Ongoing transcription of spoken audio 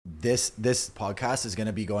this podcast is going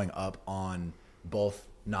to be going up on both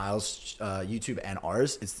Nile's YouTube and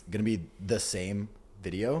ours. It's going to be the same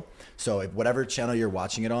video. So if whatever channel you're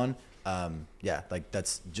watching it on, yeah, like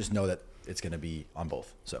that's just know that it's going to be on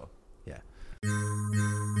both. So yeah.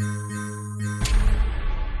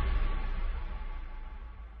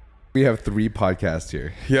 We have 3 podcasts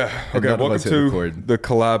here. Yeah. And Okay. none of Welcome us hit to record. the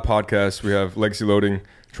collab podcast. We have Legacy Loading,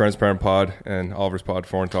 Transparent Pod, and Oliver's Pod,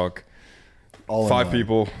 Foreign Talk. All in 5 one.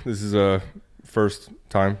 people. This is a first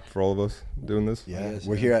time for all of us doing this. Yeah,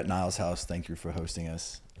 we're here at Nile's house. Thank you for hosting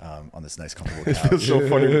us on this nice comfortable couch. It feels so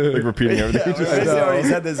funny, like repeating everything. Yeah, I already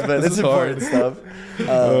said this, but it's important stuff.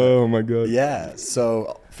 Oh my god. Yeah.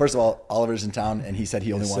 So first of all, Oliver's in town, and he said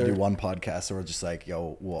he only Yes, wanted to sir. do one podcast. So we're just like,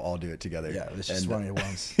 yo, we'll all do it together. Yeah, let's just And- run it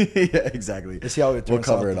once. Yeah, exactly. Let's see how it We'll turns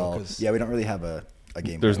cover out, it though, all. 'cause- Yeah, we don't really have a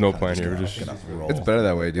game. There's plan. no We're plan kinda here. just We're gonna roll. It's better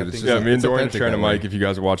that way, dude. It's just Yeah, me and it's Dorian authentic sharing a that way. mic if you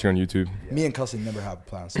guys are watching on YouTube. Me and Cousin never have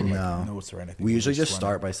plans, so like No. notes or anything. We usually just run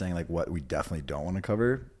start it. by saying like what we definitely don't want to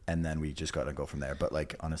cover, and then we just gotta go from there. But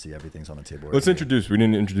like honestly, everything's on the table. Let's right introduce. We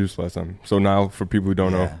didn't introduce last time. So Nile, for people who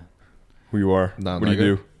don't here. know who you are, Not what do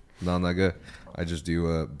you do? No, not good. I just do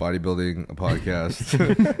bodybuilding, a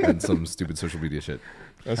podcast, and some stupid social media shit.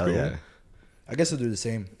 That's Hell cool. yeah. I guess I do the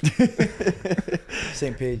same.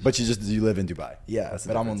 Same page. But you live in Dubai. yeah, That's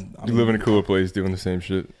the but I'm difference. on. You live in a cooler place doing the same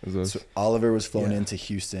shit as us. So Oliver was flown Yeah. into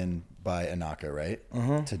Houston by Anaka, right?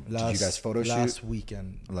 Uh-huh. Did you guys photo shoot last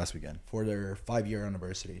weekend last weekend? for their 5-year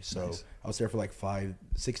anniversary. So Nice. I was there for like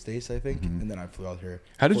 6 days, I think, and then I flew out here.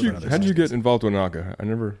 How did for you another How did you 6 get days. involved with Naka? I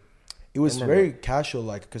never. It was remember very casual,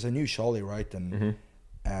 like because I knew Charlie, right, and Mm-hmm.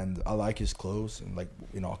 and I like his clothes and like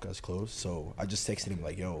Inaka's clothes. So I just texted him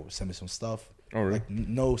like, "Yo, send me some stuff." Oh really? Like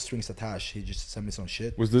no strings attached. He just sent me some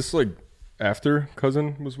shit. Was this like after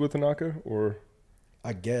cousin was with Naka or?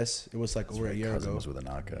 I guess it was like over a year Cousin ago. was with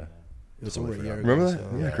Anaka. It was Totally over a year forgot. ago. Remember that? so-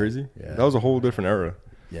 Isn't that Yeah. crazy? Yeah. That was a whole different era.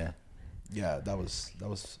 Yeah. Yeah, that was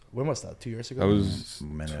when was that? 2 years ago. That was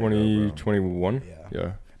Minute ago, 2021. Yeah.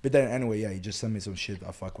 Yeah. But then anyway, yeah, he just sent me some shit.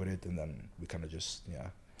 I fuck with it, and then we kind of just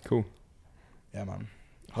Cool. yeah, man.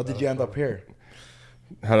 How did you end up here?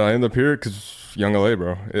 How did I end up here? Because Young LA,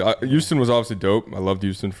 bro. Houston was obviously dope. I loved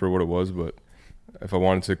Houston for what it was, but if I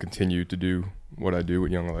wanted to continue to do what I do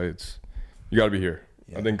with Young LA, you got to be here.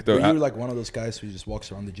 Yeah. I think But you're like one of those guys who just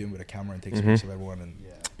walks around the gym with a camera and takes pictures of everyone, and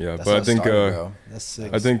yeah, That's but how I it think started, bro. that's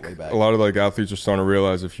sick. I think way back. a lot of like athletes are starting to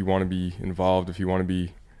realize if you want to be involved, if you want to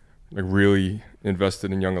be like really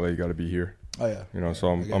invested in Young LA, you got to be here. Oh yeah, You know, so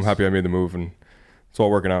I I'm guess. happy I made the move and it's all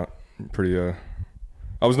working out. Pretty.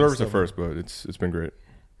 I was nervous at Still- first, but it's been great.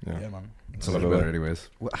 Yeah, Yeah. man. It's a little better anyways.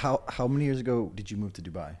 How many years ago did you move to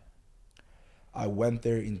Dubai? I went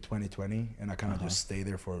there in 2020, and I kind of just stayed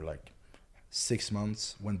there for like 6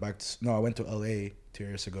 months. Went back to I went to LA 2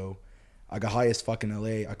 years ago. I got high as fuck in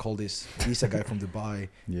LA. I called this visa guy from Dubai,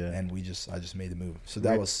 Yeah. and I just made the move. So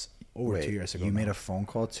that Wait, was over 2 years ago. You now. made a phone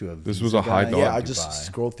call to a. This visa was a high guy dog in Yeah, I Dubai. just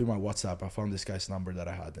scrolled through my WhatsApp. I found this guy's number that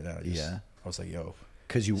I had, and I was like, "Yo."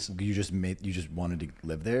 Because you just wanted to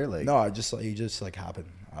live there, like No, it just like happened.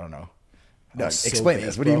 I don't know. No, I was so explain big,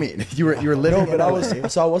 this. What do you bro. mean? You were living. No, but in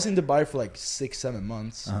LA? I was in Dubai for like 6-7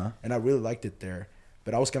 months, Uh-huh. and I really liked it there.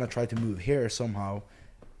 But I was gonna try to move here somehow,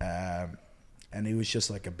 and it was just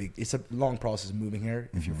like it's a long process moving here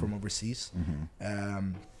if you're from overseas.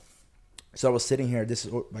 So I was sitting here. This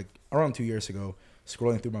is like around 2 years ago,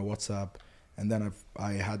 scrolling through my WhatsApp, and then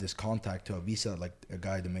I had this contact to a visa, like a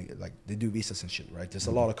guy to make like they do visas and shit, right? There's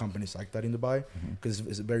a lot of companies like that in Dubai because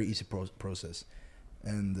it's a very easy process.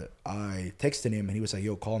 And I texted him, and he was like,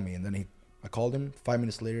 "Yo, call me." And then I called him. 5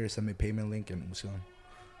 minutes later, he sent me a payment link, and it was gone.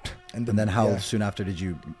 And then how yeah, soon after did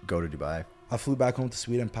you go to Dubai? I flew back home to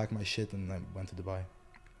Sweden, packed my shit, and I went to Dubai.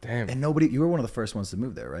 Damn. And you were one of the first ones to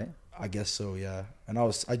move there, right? I guess so, yeah. And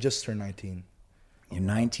I just turned 19. You're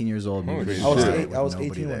 19 years old. Oh, moving shit. to Dubai with I was nobody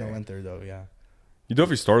 18 when there. I went there, though. Yeah, You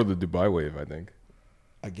definitely started the Dubai wave, I think.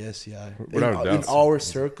 I guess, yeah. Without a In doubt. our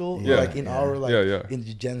circle, Yeah. like in Yeah. our like Yeah, yeah. in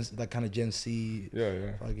the that kind of Gen C,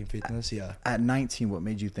 Yeah. fucking fitness. Yeah, At 19, what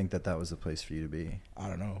made you think that was the place for you to be? I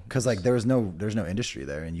don't know. Because like there's no industry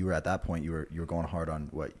there, and you were at that point you were going hard on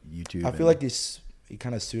what YouTube. I feel like it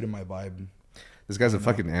kind of suited my vibe. This guy's a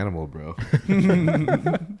fucking animal, bro.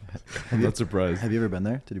 I'm not surprised. Have you ever been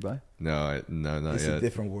there to Dubai? No, not It's a yet.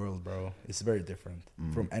 different world, bro. It's very different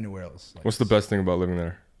from anywhere else. Like, What's the best thing about living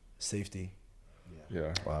there? safety?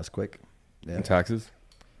 Yeah. Wow, it's quick. Yeah. And taxes?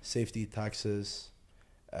 Safety, taxes,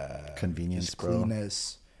 Convenience, just bro.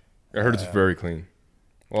 cleanness. I heard it's very clean.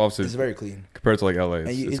 Well, obviously, It's very clean. compared to like LA, And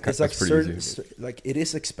it's like pretty certain, easy. like it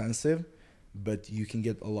is expensive, but you can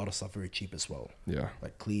get a lot of stuff very cheap as well, Yeah.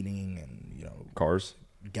 like cleaning and Cars?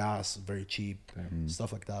 gas very cheap,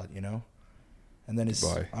 stuff like that, you know. And then it's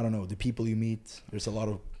Dubai. I don't know, the people you meet. There's a lot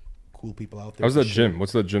of cool people out there. How's that for sure. gym?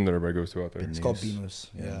 What's that gym that everybody goes to out there? It's called Venus.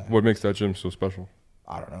 Yeah. What makes that gym so special?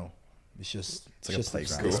 I don't know. It's just like a just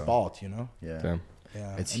playground, the bro. spot, you know. Yeah. Damn.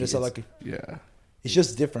 Yeah. It's and it's huge. like Yeah. it's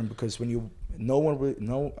just different because when you no one will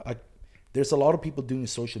no like there's a lot of people doing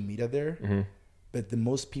social media there. Mm-hmm. But the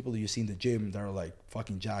most people that you see in the gym that are like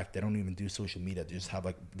fucking jacked, they don't even do social media. They just have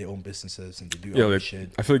like their own businesses and they do Yeah, other like,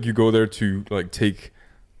 shit. I feel like you go there to like take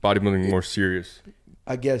bodybuilding more serious,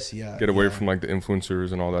 I guess, yeah. get away yeah. from like the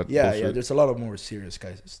influencers and all that. Yeah, bullshit. yeah. There's a lot of more serious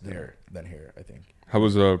guys there than here, I think. How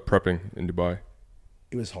was prepping in Dubai?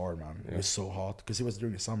 It was hard, man. Yeah. It was so hot because it was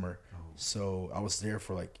during the summer. So I was there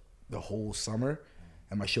for like the whole summer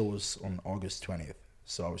and my show was on August 20th.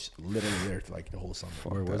 So I was literally there like the whole summer.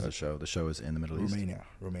 Where was the show? The show was in the Middle East.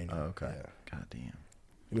 Romania. Oh, okay. Yeah. God damn.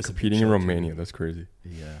 It was a big Competing in show, too. Romania, that's crazy.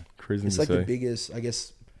 Yeah. Crazy It's to like say. the biggest, I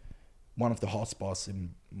guess, one of the hot spots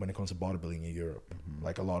when it comes to bodybuilding in Europe.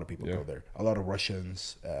 Like a lot of people Yeah. go there. A lot of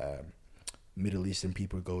Russians, Middle Eastern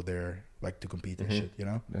people go there like to compete and shit, you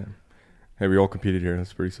know? Yeah. Hey, we all competed here.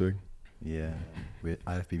 That's pretty sick. Yeah. We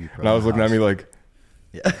IFBB Pro. And I was looking at me like,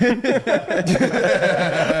 Yeah.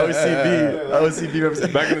 OCB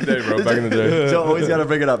represent. back in the day, bro. Back in the day. Joe always got to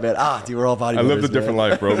bring it up, man. Dude, we're all bodybuilders. I lived a different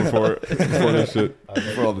life, bro, before this shit.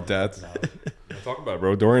 For all the dads. Talk about it,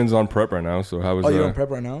 bro. Dorian's on prep right now, so how was Oh, you're on prep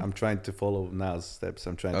right now? I'm trying to follow Nile's steps.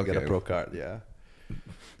 I'm trying to get a Okay. pro card. Yeah.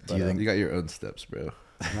 Do you think? You got your own steps, bro.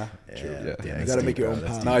 Yeah. Yeah. Damn, You that's gotta deep, make your bro. own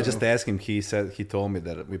That's path. No, deep. I just asked him. He told me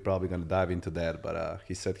that we're probably gonna dive into that, but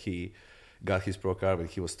he said he got his pro card when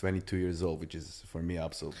he was 22 years old, which is for me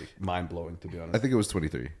absolutely mind blowing, to be honest. I think it was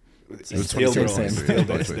 23. It was Still, 23. bro, same. still,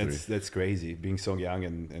 that's, 23. that's crazy. Being so young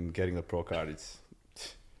and getting the pro card,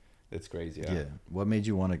 it's crazy. Yeah. What made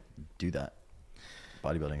you want to do that?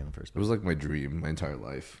 Bodybuilding in the first It place. was like my dream my entire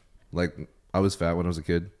life. Like I was fat when I was a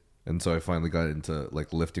kid, and so I finally got into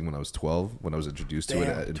like lifting when I was 12. When I was introduced to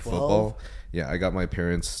Damn, it in 12? football. Yeah, I got my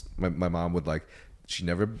parents. My mom would like. She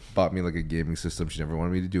never bought me like a gaming system. She never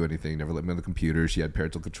wanted me to do anything. Never let me on the computer. She had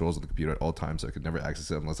parental controls on the computer at all times, so I could never access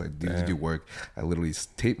it unless I needed to do work. I literally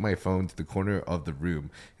taped my phone to the corner of the room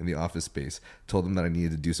in the office space. Told them that I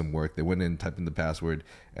needed to do some work. They went in, typed in the password,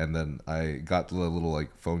 and then I got the little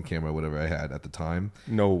like phone camera, whatever I had at the time.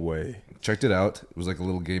 No way. Checked it out. It was like a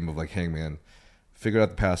little game of like Hangman. Figured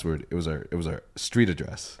out the password. It was our street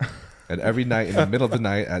address. And every night in the middle of the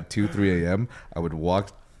night at 2-3 a.m. I would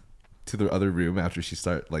walk to the other room after she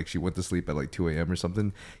went to sleep at like 2 a.m. or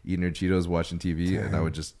something, eating her Cheetos, watching TV, and I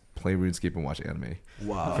would just play RuneScape and watch anime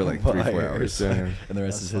for like 3-4 hours. Damn. And the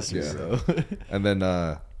rest is history. fucking So. And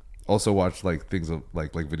then also watch like things of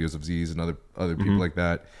like videos of Z's and other people like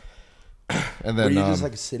that. And Were then you just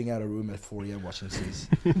like sitting out a room at 4 a.m. watching C's?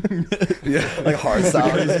 Like hard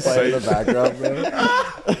style just playing in the background,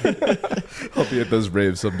 bro. I'll be at those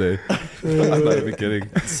raves someday. I'm not even kidding.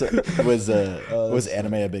 So, was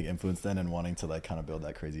anime a big influence then in wanting to like kind of build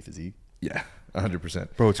that crazy physique? Yeah,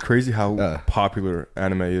 100%. Bro, it's crazy how Uh. popular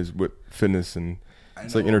anime is with fitness, and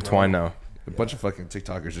it's like know, intertwined now. A bunch of fucking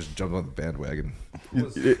TikTokers just jumped on the bandwagon. You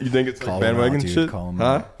think it's like Call 'em out, bandwagon dude. shit? Call 'em Huh?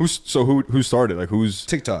 out. Who started? Like who's?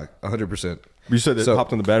 TikTok, 100%. You said they So-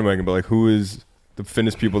 hopped on the bandwagon, but like who is the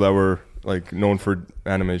fitness people that were like known for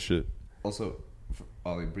anime shit? Also,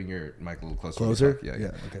 Ollie, bring your mic a little closer. Closer?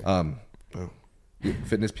 Yeah. Okay.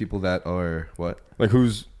 Fitness people that are what? Like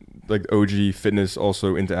who's like OG fitness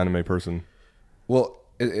also into anime person? Well,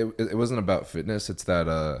 it wasn't about fitness. It's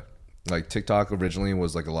that like TikTok originally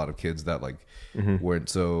was like a lot of kids that like weren't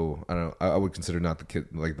so I don't know. I would consider not the kid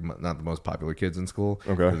like not the most popular kids in school.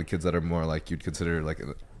 Okay. They're the kids that are more like you'd consider like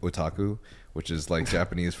an otaku, which is like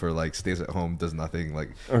Japanese for like stays at home, does nothing, like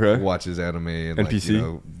Okay. watches anime and like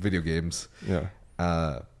NPC? video games. Yeah.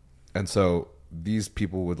 And so these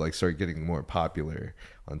people would like start getting more popular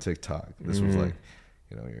on TikTok. This was like,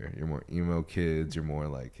 you're more emo kids. You're more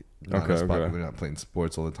like not as popular. They're not playing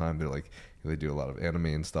sports all the time. They're like they do a lot of anime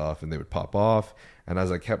and stuff, and they would pop off. And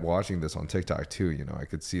as I kept watching this on TikTok too, I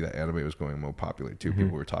could see that anime was going more popular too.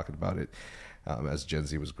 People were talking about it as Gen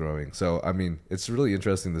Z was growing. So I mean, it's really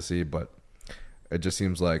interesting to see, but it just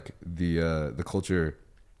seems like the culture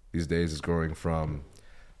these days is growing from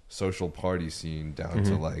social party scene down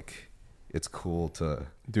to like it's cool to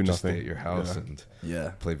Do just nothing. stay at your house Yeah.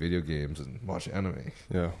 and play video games and watch anime.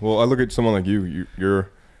 Yeah. Well, I look at someone like you. You're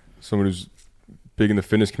someone who's big in the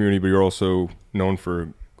fitness community, but you're also known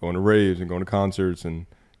for going to raves and going to concerts and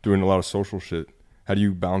doing a lot of social shit. How do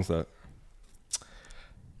you balance that?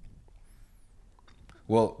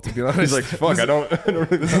 Well, to be honest, He's like, fuck, I don't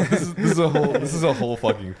really know. this is a whole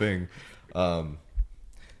fucking thing.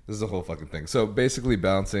 This This is a whole fucking thing. So basically,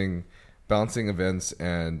 balancing events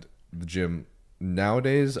and the gym.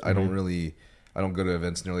 Nowadays, I don't go to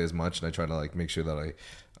events nearly as much, and I try to like make sure that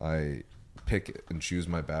I pick and choose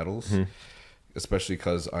my battles, especially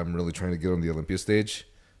because I'm really trying to get on the Olympia stage.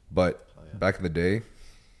 But back in the day,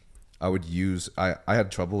 I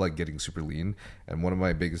had trouble like getting super lean, and one of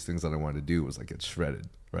my biggest things that I wanted to do was like get shredded.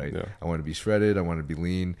 Right. Yeah. I wanted to be shredded. I wanted to be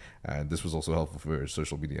lean. And this was also helpful for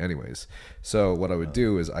social media anyways. So what I would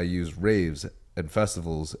do is I use raves and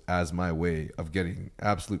festivals as my way of getting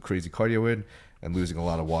absolute crazy cardio in and losing a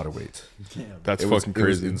lot of water weight. That's fucking crazy. It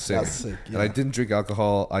was insane. That's sick, yeah. And I didn't drink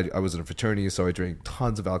alcohol. I was in a fraternity, so I drank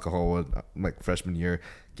tons of alcohol in my freshman year.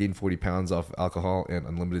 Gained 40 pounds off alcohol and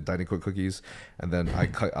unlimited dining cookies. And then I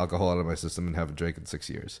cut alcohol out of my system and haven't drank in 6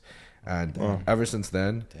 years. And ever since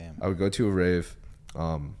then, I would go to a rave.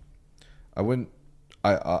 I wouldn't.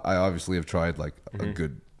 I obviously have tried like a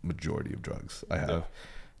good majority of drugs. I have. Yeah.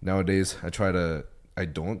 Nowadays, I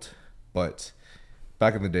don't. But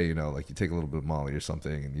back in the day, you know, like you take a little bit of Molly or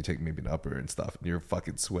something, and you take maybe an upper and stuff, and you're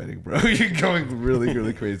fucking sweating, bro. You're going really,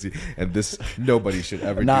 really crazy. And nobody should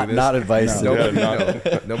ever do this. Not advice.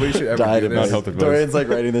 Nobody should ever do this. Not health advice. Dorian's like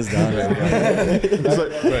writing this down.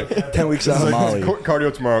 It's like 10 weeks out of Molly.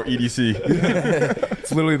 Cardio tomorrow, EDC.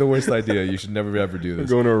 It's literally the worst idea. You should never ever do this.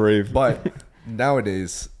 I'm going to a rave. But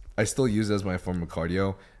nowadays, I still use it as my form of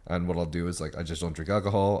cardio. And what I'll do is like I just don't drink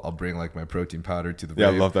alcohol. I'll bring like my protein powder to the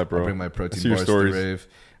rave. I love that, bro. I'll bring my protein bars to the rave.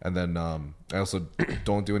 And then I also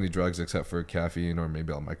don't do any drugs except for caffeine, or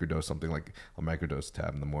maybe I'll microdose something, like I'll microdose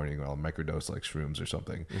tab in the morning, or I'll microdose like shrooms or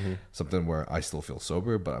something. Something where I still feel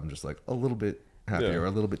sober, but I'm just like a little bit happier, a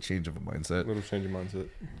little bit change of a mindset. A little change of mindset.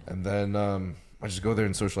 And then I just go there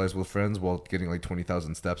and socialize with friends while getting like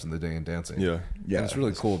 20,000 steps in the day and dancing. Yeah. And it's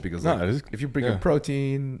really cool because if you bring in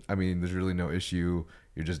protein, I mean, there's really no issue.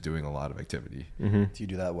 You're just doing a lot of activity. Do you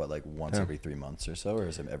do that like once every 3 months or so, or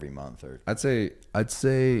is it every month? Or I'd say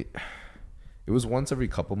it was once every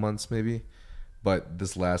couple months maybe, but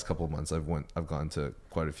this last couple of months I've gone to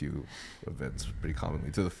quite a few events pretty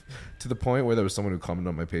commonly to the point where there was someone who commented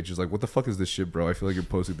on my page who's like, "What the fuck is this shit, bro? I feel like you're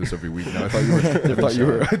posting this every week now. I thought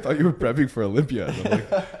you were prepping for Olympia." And I'm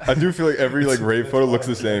like, I do feel like every like rave photo looks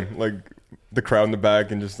the same, like the crowd in the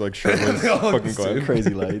back and just like shirtless, fucking glad. Crazy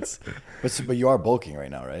lights. But you are bulking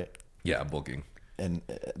right now, right? Yeah, I'm bulking. And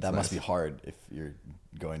that must be hard if you're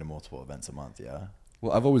going to multiple events a month, yeah?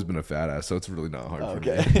 Well, I've always been a fat ass, so it's really not hard for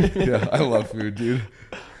me. Yeah, I love food, dude.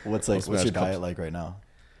 What's your diet like right now?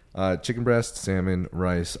 Chicken breast, salmon,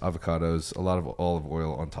 rice, avocados, a lot of olive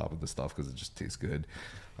oil on top of the stuff because it just tastes good.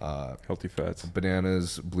 Healthy fats,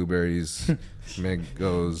 bananas, blueberries,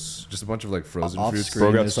 mangoes, just a bunch of like frozen fruits.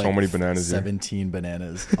 Bro got so many bananas. 17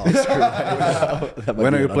 bananas.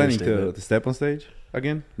 When are you planning to step on stage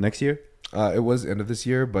again? Next year? It was end of this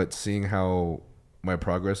year, but seeing how my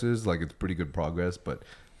progress is, like it's pretty good progress, but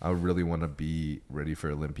I really want to be ready for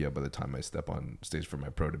Olympia by the time I step on stage for my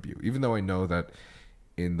pro debut. Even though I know that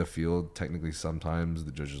in the field, technically sometimes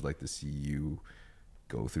the judges like to see you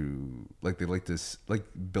go through, like they like this, like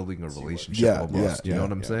building a relationship almost. You know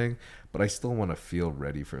what I'm saying? But I still want to feel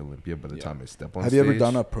ready for Olympia by the time I step on stage. Have you ever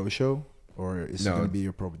done a pro show, or is it going to be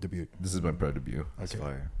your pro debut? This is my pro debut. That's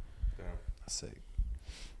fire. That's sick.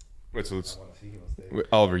 Wait, so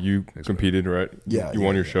Oliver, you competed, right? Yeah. You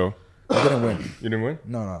won your show. I didn't win. You didn't win?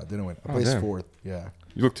 No, I didn't win. I placed fourth. Yeah.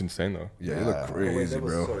 You looked insane though. Yeah, you look crazy,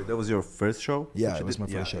 bro. Sorry, that was your first show? Yeah, it was my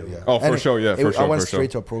first show. Yeah. Oh, first show, yeah. I went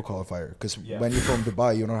straight to a pro qualifier because when you're from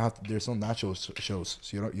Dubai, you don't have to. There's no natural shows,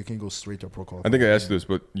 so you can go straight to a pro qualifier. I think I asked you this,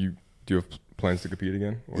 but do you have plans to compete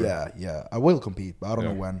again? Or? Yeah. I will compete, but I don't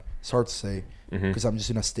know when. It's hard to say because I'm just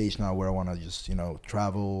in a stage now where I want to just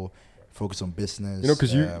travel, focus on business.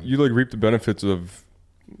 Because you like reap the benefits of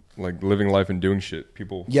like living life and doing shit.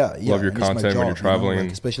 People love your content when you're traveling,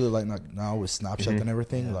 like, especially like now with Snapchat and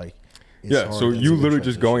everything. Like, it's so you literally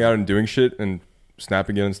just going out and doing shit and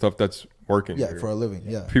snapping it and stuff. That's working. Yeah, for a living.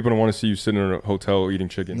 Yeah, people don't want to see you sitting in a hotel eating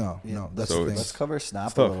chicken. No, that's the thing. Let's cover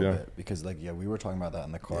Snap a little bit because we were talking about that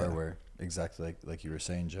in the car where exactly like you were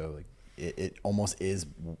saying, Joe. Like it almost is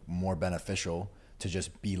more beneficial to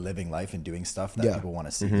just be living life and doing stuff that people want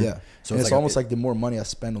to see. Yeah, so it's almost like the more money I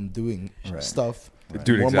spend on doing stuff,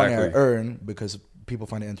 Dude, more money I earn because people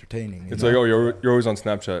find it entertaining. It's like, you're always on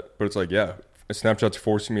Snapchat, but it's like, Snapchat's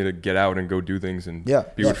forcing me to get out and go do things and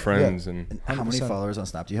be with friends. And how many followers on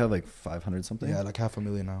Snap? Do you have like 500 something? Yeah, like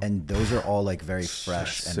 500,000 now. And those are all like very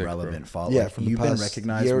fresh and relevant followers. Yeah, from the past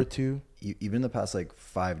year or two. Even the past like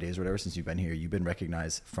 5 days or whatever since you've been here, you've been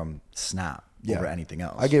recognized from Snap. over anything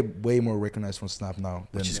else. I get way more recognized from Snap now,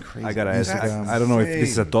 which is crazy. I gotta ask. Instagram. I don't know if this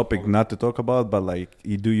is a topic not to talk about, but like,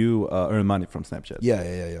 do you earn money from Snapchat? Yeah.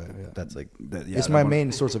 That's like It's my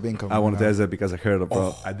main source of income. I wanted to right ask that because I heard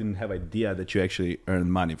about. I didn't have idea that you actually earn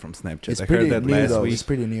money from Snapchat. It's I pretty heard that new last though. week. It's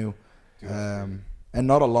pretty new, and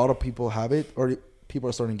not a lot of people have it, or people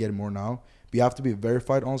are starting to get it more now. But you have to be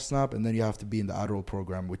verified on Snap, and then you have to be in the Adderall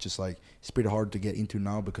program, which is like it's pretty hard to get into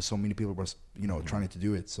now because so many people were trying to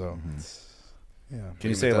do it. So yeah. Can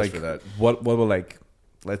you say like what will like,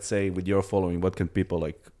 let's say with your following, what can people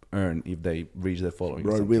like earn if they reach their following?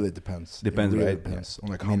 Bro, it really depends. Depends, it really right? Depends on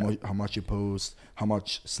like how much you post, how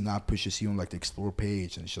much Snap pushes you on like the explore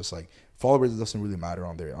page, and it's just like followers doesn't really matter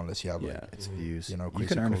on there unless you have like it's views. You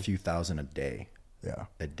can earn a few thousand a day. Yeah,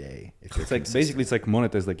 a day. If it's like basically it's like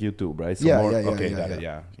monetized like YouTube, right? So Yeah, more, yeah,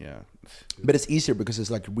 okay, yeah. But it's easier because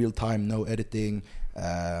it's like real time, no editing,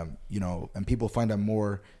 and people find that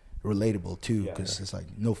more relatable too because it's like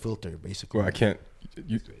no filter basically. Well, I can't.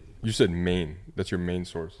 You said main. That's your main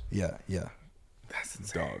source. Yeah.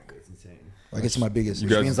 That's dog. It's insane. Like it's my biggest.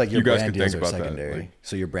 Which means like your guys brand can deals think are about that, secondary. like-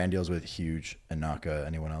 So your brand deals with Huge and Naka.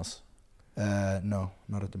 Anyone else? No,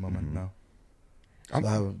 not at the moment. No.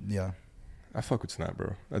 So I fuck with Snap,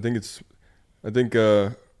 bro. I think it's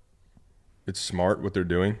smart what they're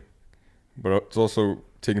doing, but it's also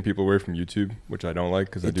taking people away from YouTube, which I don't like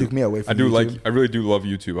because It took me away from YouTube. I really do love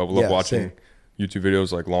YouTube. I love watching same. YouTube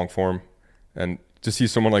videos like long form, and to see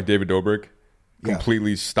someone like David Dobrik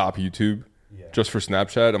completely stop YouTube just for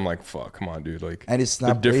Snapchat, I'm like, fuck, come on, dude. Like, And his they're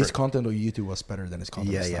Snap different. based content on YouTube was better than his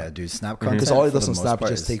content. on Snap. Dude. Snap content. Because all he for does the on most Snap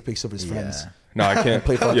part is just is- take pics of his friends. No, I can't.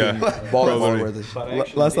 Play fucking Bro, volleyball literally. with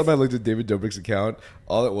it. Last time I looked at David Dobrik's account,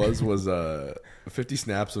 all it was 50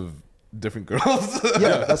 snaps of different girls.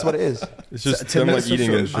 Yeah, that's what it is. It's just to them me, like it's so eating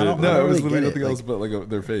short. and shit. I don't No, it was really literally get nothing it, else but like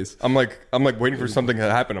their face. I'm like waiting for something to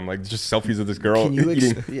happen. I'm like, just selfies of this girl Can you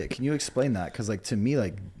eating. can you explain that? Because like to me,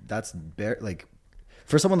 like that's like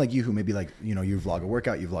for someone like you who maybe like you vlog a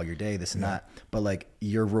workout, you vlog your day, this and that, but like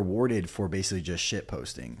you're rewarded for basically just shit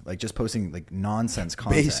posting, like just posting like nonsense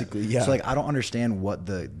content. Basically, yeah. So like I don't understand what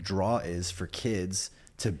the draw is for kids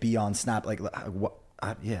to be on Snap. Like what?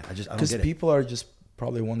 I don't Because get it. people are just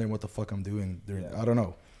probably wondering what the fuck I'm doing. I don't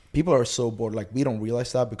know. People are so bored. Like we don't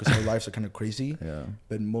realize that because our lives are kind of crazy. Yeah.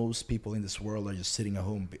 But most people in this world are just sitting at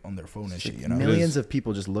home on their phone and shit. You know. Millions of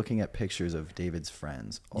people just looking at pictures of David's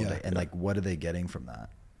friends all Yeah. day, and like what are they getting from that?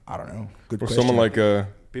 I don't know. Good Or question. someone like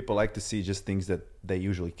People like to see just things that they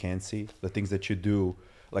usually can't see. The things that you do,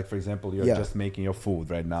 like for example, you're Yeah. just making your food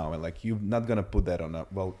right now, and like you're not gonna put that on a.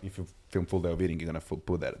 Well, if you film full day of eating, you're gonna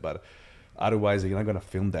put that, but otherwise you're not gonna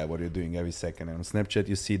film that what you're doing every second. And on Snapchat,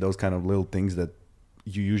 you see those kind of little things that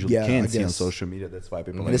you usually Yeah, can't I see on guess. social media. That's why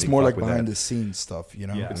people. and it's more like behind the scenes stuff. You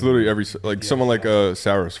know. Yeah. it's literally like someone like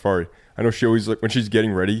Sarah Safari. I know she always like when she's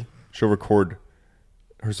getting ready, she'll record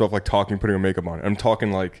herself like talking, putting her makeup on. I'm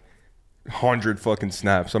talking like 100 fucking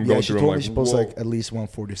snaps. I'm Yeah, going she through. I'm told me like, she posts whoa. like at least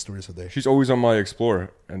 140 stories a day. She's always on my Explorer,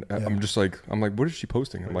 and Yeah. I'm just like, what is she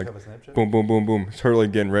posting? I'm like, have a Snapchat? boom, boom, boom, boom. It's her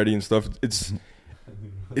like getting ready and stuff.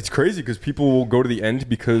 It's crazy because people will go to the end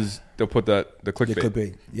because they'll put the clickbait, Yeah,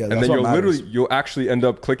 clickbait. Yeah, and that's then what matters. you'll actually end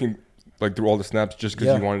up clicking like through all the snaps just because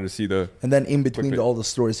Yeah. you wanted to see the And then in between Clickbait. all the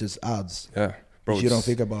stories is ads, bro. which you don't it's-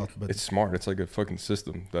 think about. But It's smart. It's like a fucking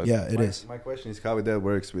system. That yeah, it is. My question is how that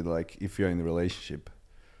works with like if you're in a relationship.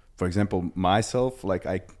 For example, myself, like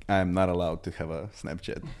I'm not allowed to have a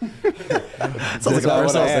Snapchat. Sounds like a why I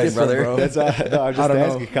personal wanna thing, ask, brother. no, I'm just I don't know.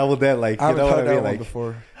 asking how would that like I you haven't know what heard I that mean? one Like,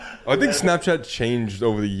 before. I think Snapchat changed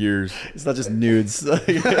over the years. It's not just nudes.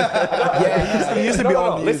 Yeah, it used to be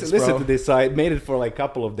all nudes, listen bro. to this. So I made it for like a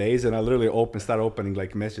couple of days, and I literally started opening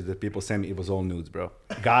like messages that people sent me. It was all nudes, bro,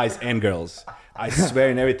 guys and girls. I swear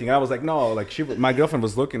and everything. I was like, no, like my girlfriend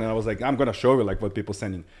was looking, and I was like, I'm gonna show you like what people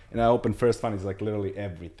sending. And I opened first one. It's like literally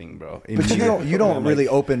everything, bro. But you don't really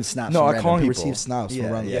open snaps. No, from I random can't people. receive snaps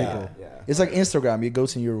from random people. yeah. It's like Instagram. It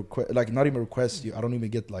goes in your request, like not even requests. I don't even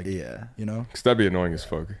get like, Yeah. you know. Cause that'd be annoying as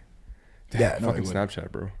fuck. Damn, Yeah, no, fucking it would.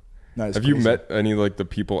 Snapchat, bro. No, it's Have you crazy. met any like the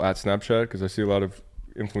people at Snapchat? Because I see a lot of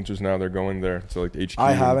influencers now. They're going there to like the HQ.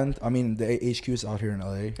 I haven't. I mean, the HQ is out here in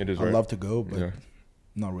LA. It is, I'd right? love to go, but Yeah.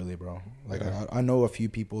 not really, bro. Like Yeah. I know a few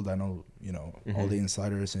people that know, all Mhm. the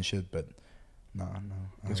insiders and shit, but no. I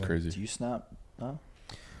That's haven't. crazy. Do you snap? No?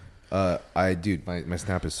 My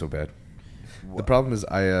Snap is so bad. The problem is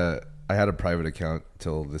I had a private account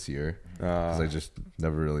till this year because I just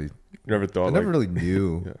never really Never thought. I never like, really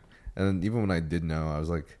knew. Yeah. And then even when I did know, I was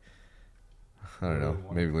like, I don't know,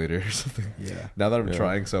 maybe later or something. Yeah. Now that I'm Yeah.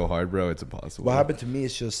 trying so hard, bro, it's impossible. What happened to me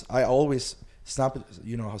is just I always Snap.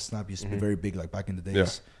 You know how Snap used to be Mhm. very big, like back in the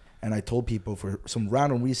days. Yeah. and I told people for some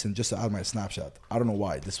random reason just to add my Snapchat. I don't know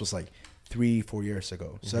why. This was like 3-4 years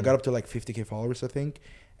ago. So I got up to like 50K followers, I think.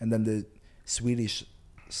 And then the Swedish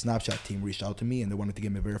Snapchat team reached out to me and they wanted to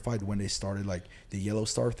get me verified when they started like the yellow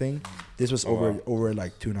star thing. This was over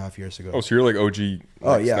like 2.5 years ago. Oh, so you're like OG.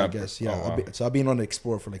 Oh like, yeah, Snap. I guess. Yeah. Oh, wow. So I've been on the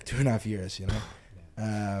Explore for like 2.5 years, you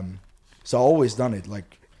know. So I've always done it.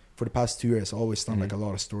 Like for the past 2 years, I've always done like a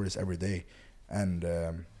lot of stories every day.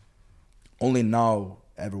 And only now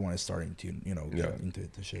everyone is starting to, you know, get into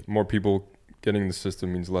it and shit. More people getting the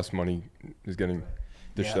system means less money is getting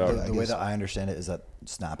dished out. The way that I understand it is that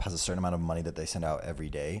Snap has a certain amount of money that they send out every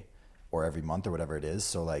day or every month or whatever it is.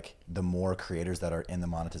 So like the more creators that are in the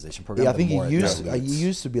monetization program, Yeah, I think the more it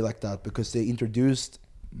used to be like that because they introduced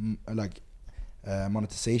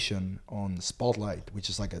monetization on Spotlight, which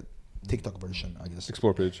is like a TikTok version, I guess.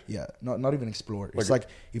 Explore page. Yeah, not even Explore. It's Like- like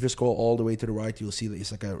if you scroll all the way to the right, you'll see that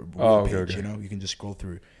it's like a real page. okay. You know, you can just scroll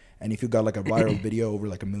through. And if you got like a viral video over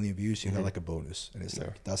like 1 million views, you got like a bonus. And it's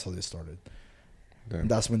like that's how they started. Damn. And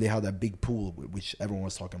that's when they had that big pool, which everyone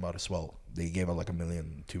was talking about as well. They gave out like 1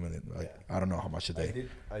 million, 2 million. Like I don't know how much a day.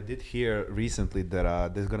 I did hear recently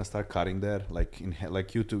that they're gonna start cutting there, like like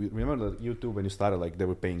YouTube. Remember that YouTube when you started, like they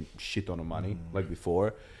were paying shit ton of money like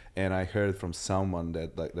before. And I heard from someone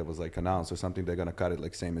that like that was like announced or something they're gonna cut it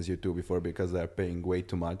like same as YouTube before because they're paying way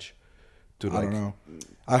too much. To I don't know.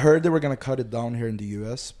 I heard they were gonna cut it down here in the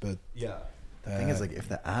US, but Yeah. The thing is, like, if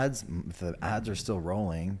the ads are still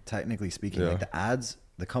rolling, technically speaking, like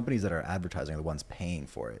the companies that are advertising are the ones paying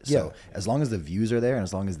for it. So as long as the views are there and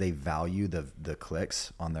as long as they value the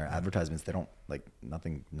clicks on their advertisements, they don't like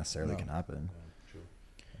nothing necessarily can happen.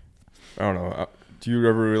 I don't know. Do you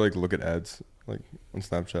ever like look at ads like on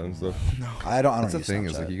Snapchat and stuff? No, I don't. That's the use thing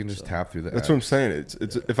is Snapchat, like you can just tap through the. That's ads. what I'm saying.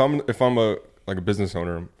 It's if I'm a like a business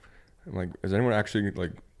owner, I'm like, is anyone actually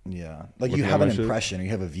like? Yeah, like you Looking at have my an shit? impression, or you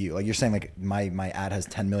have a view. Like you're saying, like my ad has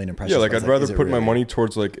 10 million impressions. Yeah, like but I'd it's rather is it put my really? money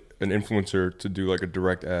towards like an influencer to do like a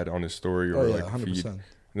direct ad on his story or like feed, 100%.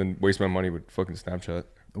 than waste my money with fucking Snapchat.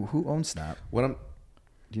 Who owns Snap? What I'm,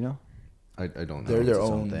 Do you know? I don't know. They're their its its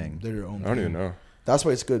own own thing. They're their own. I don't thing. even know. That's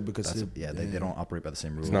why it's good because They don't operate by the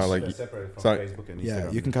same rules. It's not like They're separated it's from not- Facebook and Instagram. yeah,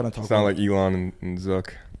 you can kind of talk. it's not like Elon and Zuck.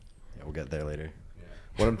 Yeah, we'll get there later.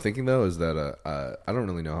 What I'm thinking though is that I don't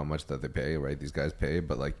really know how much that they pay, right? These guys pay,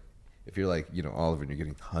 but like if you're like Oliver and you're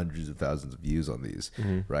getting hundreds of thousands of views on these,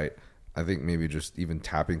 right? I think maybe just even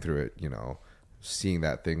tapping through it, seeing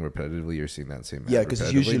that thing repetitively or seeing that same ad because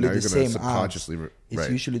it's repetitively, usually now the you're gonna same ads. subconsciously It's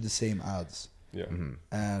right. usually the same ads, Yeah,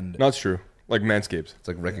 and no, it's true. Like Manscaped, It's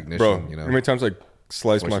like recognition, bro. How many times like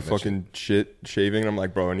slice Voice my of that fucking shit shaving, and I'm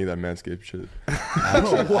like, bro, I need that Manscaped shit.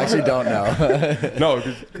 I actually don't know. No,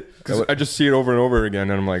 because I just see it over and over again,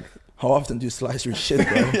 and I'm like, how often do you slice your shit,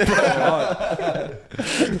 bro?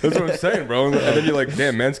 that's what I'm saying, bro. And then you're like,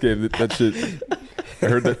 damn, Manscaped, that shit. I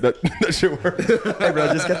heard that shit works. Hey bro,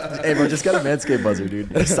 just get a Manscaped buzzer,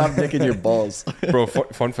 dude. Stop nicking your balls. Bro,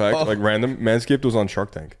 fun fact, like random, Manscaped was on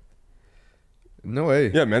Shark Tank. No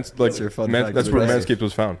way. Yeah, What's your fun fact that's of where the day? Manscaped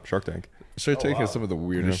was found, Shark Tank. Shark Tank has some of the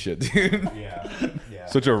weirdest shit, dude. Yeah.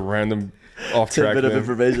 Such a random off track Tidbit of thing.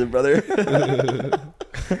 information, brother.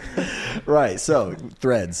 Right, so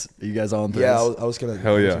Threads. Are you guys all on Threads? Yeah, I was gonna.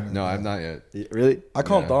 Hell yeah. No, I'm not yet. Really? I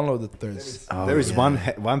can't Yeah. download the Threads. There is one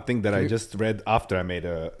thing that I just read after I made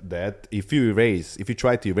that if you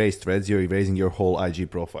try to erase threads, you're erasing your whole IG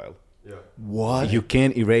profile. What? You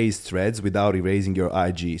can't erase threads without erasing your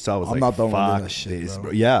IG. So I was I'm like, not downloading fuck that shit, this, bro.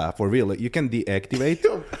 bro. Yeah, for real. Like, you can deactivate,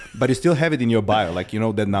 but you still have it in your bio. Like,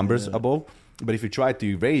 the numbers above. But if you try to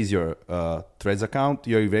erase your threads account,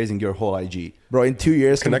 you're erasing your whole IG. Bro, in 2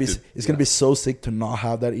 years, Connected. it's gonna be so sick to not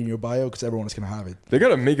have that in your bio because everyone's gonna have it. They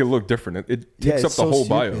gotta make it look different. It takes up it's the so whole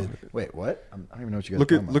bio. stupid. Wait, what? I don't even know what you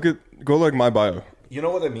guys Look at go like my bio. You know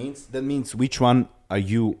what that means? That means which one are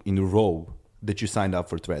you in a row that you signed up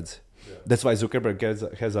for threads. That's why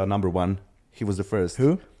Zuckerberg has a number one. He was the first.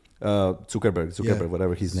 Who? Zuckerberg, Yeah.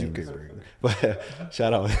 whatever his name is. But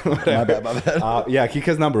shout out. My bad. Yeah, he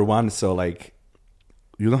has number one. So like,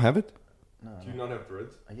 you don't have it? Do you not have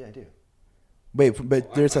threads? Yeah, I do. Wait,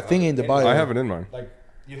 but there's a thing in the bio. I have it in mine. Like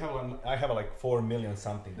you have one. I have like 4 million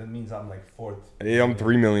something. That means I'm like fourth. Hey, I'm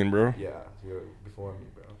 3 million, bro. Yeah, you're before me,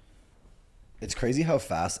 bro. It's crazy how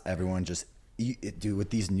fast everyone just dude, with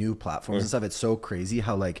these new platforms and stuff. It's so crazy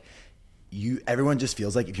how like everyone just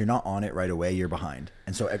feels like if you're not on it right away, you're behind,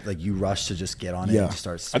 and so like you rush to just get on it Yeah. and just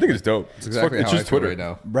start. I think it's dope. It's exactly it's how just I feel Twitter right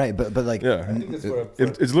now. right, but like, Yeah, It's for,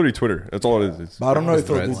 it's literally Twitter. That's all it is. It's, But I don't know if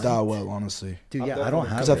it'll do Threads. that well, honestly. dude, yeah, I don't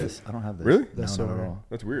have 'Cause I've- this. I don't have this. Really? No, That's not so at weird. all.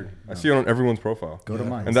 that's weird. I see it on everyone's profile. Go to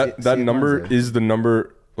mine. And See that it number mine's there. is the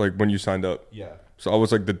number like when you signed up. yeah. So I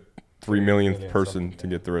was like 3 millionth person to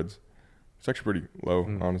get Threads. It's actually pretty low,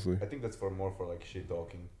 honestly. I think that's more for like shit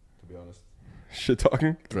talking, to be honest. Shit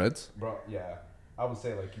talking? Threads? Bro, yeah. I would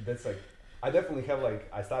say like that's like I definitely have like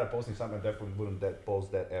I started posting something. I definitely wouldn't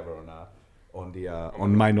post that ever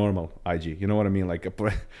on my normal IG. You know what I mean? Like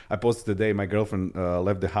I posted today. My girlfriend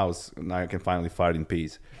left the house. Now I can finally fart in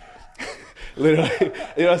peace. Literally,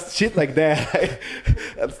 shit like that.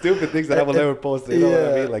 And stupid things that I will never post. You know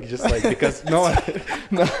what I mean? Like just like because no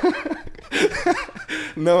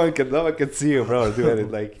one can see you, bro. Doing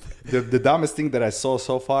it like the dumbest thing that I saw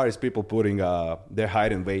so far is people putting their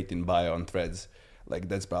height and weight in bio on Threads. Like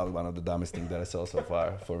that's probably one of the dumbest things that I saw so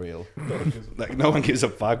far, for real. Like no one gives a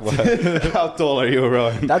fuck. How tall are you,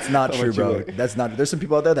 bro? That's not true, bro. That's not. There's some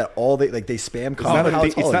people out there that they spam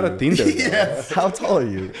comment. It's not a Tinder. Yes. How tall are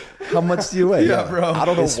you? How much do you weigh? Yeah, bro. I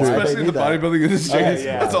don't know why Especially they in do the that. bodybuilding industry.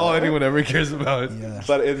 Yeah. That's all anyone ever cares about. Yeah.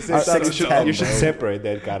 But at the same time, 6'10", you should bro. separate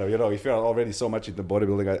that kind of. If you're already so much into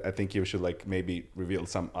bodybuilding, I think you should like maybe reveal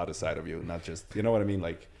some other side of you, not just you know what I mean,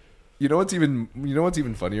 like. You know what's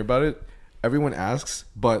even funnier about it? Everyone asks,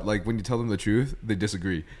 but like when you tell them the truth, they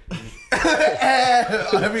disagree.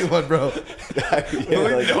 Everyone, bro.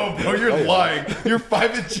 No, bro, you're lying. You're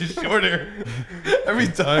 5 inches shorter every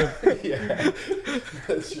time.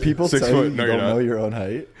 People 6 say foot. you No, don't you're not. know your own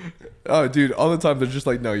height. Oh, dude, all the time they're just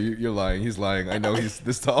like, no, you're lying. He's lying. I know he's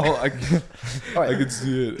this tall. I can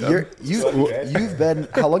see it. You've been.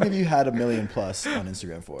 How long have you had 1 million plus on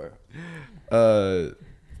Instagram for?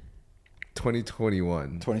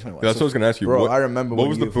 2021. 2021. That's what I was gonna ask you. Bro, what, I remember what when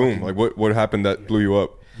was you the boom? fucking- Like what happened that blew you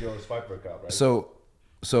up? Your swipe workout, right?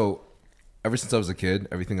 So ever since I was a kid,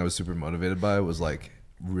 everything I was super motivated by was like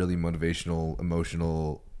really motivational,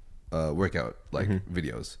 emotional workout like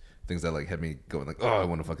videos. Things that like had me going like, oh, I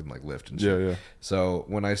want to fucking like lift and shit. Yeah. So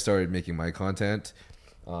when I started making my content,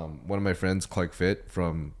 one of my friends, Clark Fit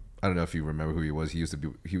from, I don't know if you remember who he was. He used to be,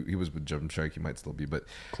 he was with Jump Shark. He might still be, but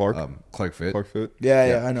Clark Fit. Clark Fit.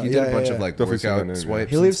 Yeah, I know. He did a bunch of like Definitely seen that workout name, yeah. swipes.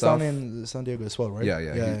 He and lives stuff. down in San Diego as well, right?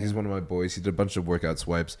 Yeah. He's one of my boys. He did a bunch of workout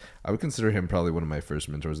swipes. I would consider him probably one of my first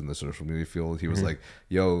mentors in the social media field. He was like,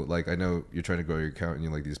 yo, like, I know you're trying to grow your account and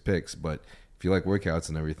you like these pics, but if you like workouts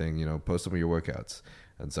and everything, post some of your workouts.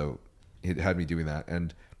 And so it had me doing that.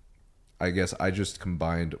 And I guess I just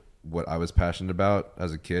combined what I was passionate about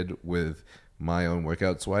as a kid with my own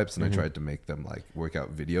workout swipes, and I tried to make them like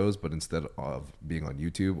workout videos, but instead of being on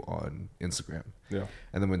YouTube, on Instagram. Yeah.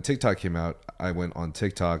 And then when TikTok came out, I went on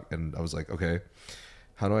TikTok and I was like, okay,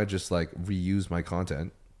 how do I just like reuse my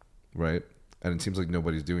content, right? And it seems like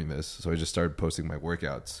nobody's doing this, so I just started posting my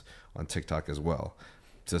workouts on TikTok as well,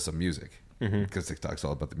 to some music, because TikTok's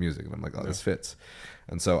all about the music, and I'm like, oh, this fits.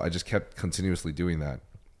 And so I just kept continuously doing that,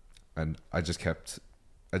 and I just kept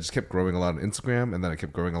growing a lot on Instagram, and then I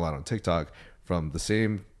kept growing a lot on TikTok from the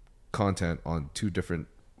same content on 2 different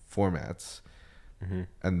formats,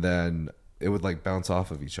 and then it would like bounce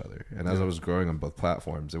off of each other. And as I was growing on both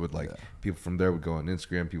platforms, it would like people from there would go on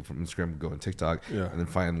Instagram, people from Instagram would go on TikTok, and then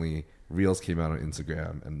finally Reels came out on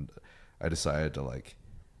Instagram, and I decided to like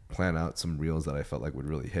plan out some Reels that I felt like would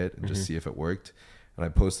really hit and just see if it worked. And I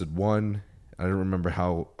posted one. I don't remember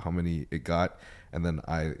how many it got, and then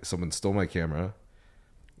someone stole my camera.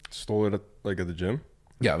 Stole it at the gym?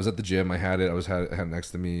 Yeah, I was at the gym. I had it. I had it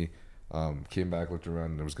next to me. Came back, looked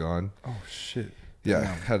around, and it was gone. Oh shit. Yeah,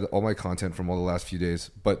 had all my content from all the last few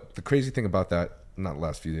days. But the crazy thing about that, not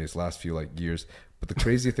last few days, last few like years. But the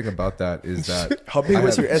crazy thing about that is that How big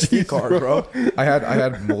was your SD card, bro? I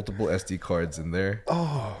had multiple SD cards in there.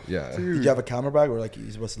 Oh, Yeah, did you have a camera bag or like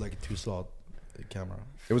it was like a 2-slot camera?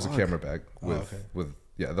 it was a camera bag with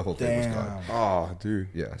the whole thing was gone. Damn. Oh, dude.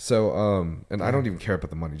 Yeah. So and I don't even care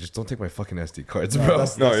about the money. Just don't take my fucking SD cards, No, bro.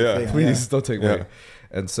 that's No, the yeah. thing, Please don't take Yeah. money.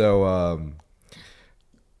 And so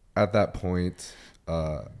at that point,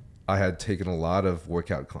 I had taken a lot of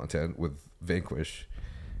workout content with Vanquish,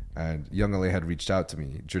 and Young LA had reached out to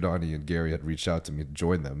me. Giordani and Gary had reached out to me to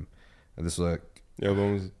join them, and this was like, Yeah,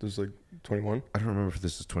 when was this, like 21? I don't remember if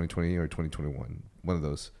this is 2020 or 2021. One of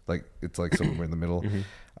those. Like it's like somewhere in the middle.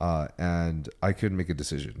 And I couldn't make a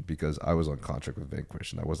decision because I was on contract with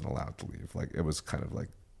Vanquish and I wasn't allowed to leave. Like it was kind of like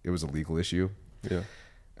it was a legal issue. Yeah.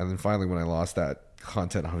 And then finally, when I lost that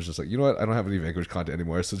content, I was just like, you know what? I don't have any Vanquish content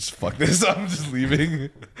anymore, so just fuck this. I'm just leaving.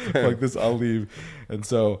 Fuck this. I'll leave. And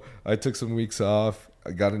so I took some weeks off.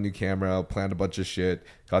 I got a new camera, planned a bunch of shit,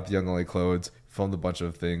 got the Young LA clothes, filmed a bunch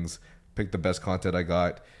of things, picked the best content I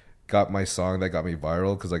got my song that got me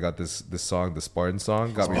viral because I got this song, the Spartan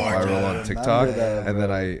song, got me viral on TikTok.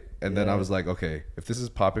 And then I was like, okay, if this is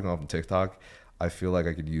popping off on TikTok, I feel like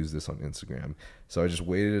I could use this on Instagram. So I just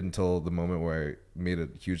waited until the moment where I made a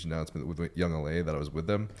huge announcement with Young LA that I was with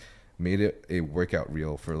them. made it a workout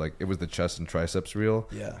reel for like, it was the chest and triceps reel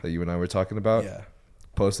Yeah. that you and I were talking about. Yeah.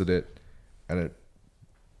 Posted it, and it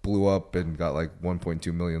blew up and got like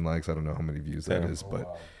 1.2 million likes. I don't know how many views that is,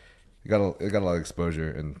 but it got a lot of exposure,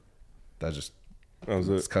 and that was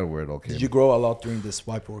it. kind of where it all came. Did you grow a lot during this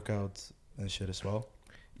swipe workouts and shit as well?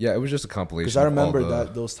 Yeah, it was just a compilation. Because I remember of all the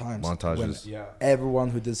that those times montages. when everyone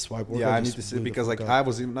who did swipe workouts. Yeah, I need just to see blew the because like fuck I up.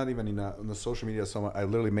 was not even in the social media. So I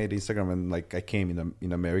literally made Instagram and like I came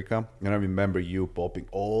in America, and I remember you popping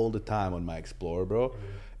all the time on my Explorer, bro.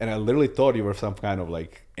 And I literally thought you were some kind of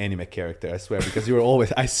like anime character. I swear, because you were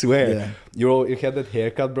always. I swear, Yeah. you had that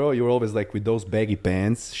haircut, bro. You were always like with those baggy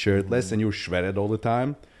pants, shirtless, and you were shredded all the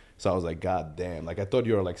time. So I was like, God damn! Like I thought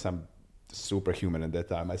you were like some superhuman at that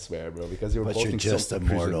time. I swear, bro, because you were. But you're posting just so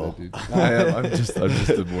immortal. Dude. I'm just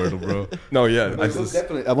immortal, bro. No, yeah.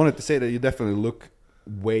 I wanted to say that you definitely look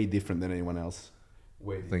way different than anyone else.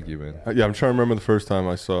 Way different. Thank you, man. Yeah, I'm trying to remember the first time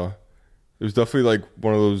I saw. It was definitely like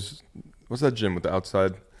one of those. What's that gym with the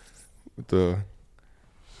outside? With the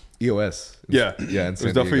EOS. yeah, Yeah, in it San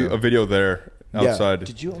was definitely Diego. a video there Yeah. outside.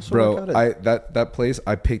 Did you also Bro, work out at that place,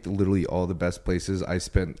 I picked literally all the best places. I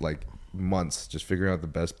spent like months just figuring out the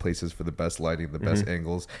best places for the best lighting, the best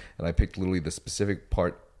angles, and I picked literally the specific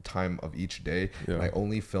time of each day. Yeah. And I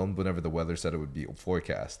only filmed whenever the weather said it would be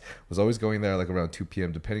forecast. Was always going there like around 2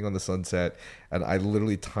 p.m. depending on the sunset, and I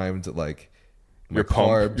literally timed like my Your pump,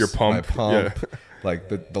 carbs, your pump, my pump, yeah. like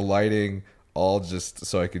the lighting, all just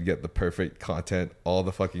so I could get the perfect content all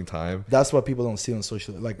the fucking time. That's what people don't see on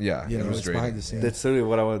social. Like, Yeah, you it know, was it's draining. behind the scenes. That's really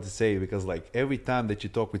what I wanted to say, because like every time that you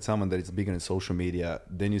talk with someone that is bigger in social media,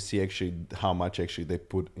 then you see actually how much actually they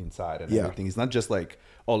put inside and Yeah. everything. It's not just like,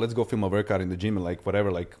 oh, let's go film a workout in the gym and like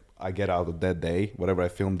whatever like I get out of that day, whatever I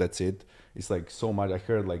film, that's it. It's like so much. I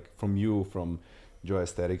heard like from you, from Joy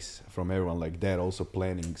Aesthetics, from everyone like that, also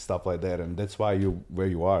planning stuff like that, and that's why you where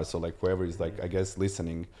you are. So like whoever is like I guess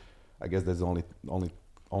listening, I guess that's the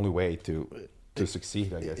only way to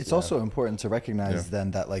succeed, I guess. It's yeah. also important to recognize Yeah.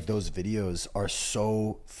 then that like those videos are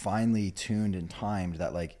so finely tuned and timed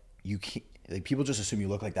that like you can't, like people just assume you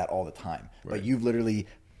look like that all the time, but you've literally,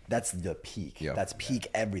 that's the peak. Yeah. That's peak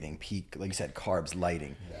everything. Peak, like you said, carbs,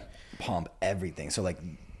 lighting, pump, everything. So like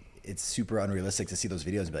it's super unrealistic to see those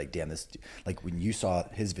videos and be like, damn, this, like when you saw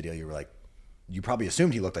his video, you were like, you probably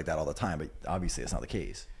assumed he looked like that all the time, but obviously it's not the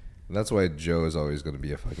case And that's why Joe is always going to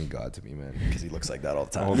be a fucking god to me, man. because he looks like that all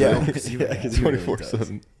the time. All Yeah, day. 'cause he really does.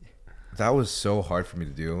 24/7. That was so hard for me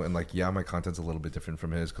to do, and like, yeah, my content's a little bit different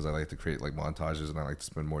from his because I like to create like montages and I like to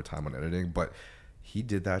spend more time on editing. But he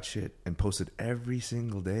did that shit and posted every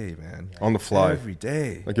single day, man, On the fly. every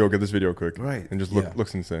day. Like, yo, get this video quick. Right. And just Yeah.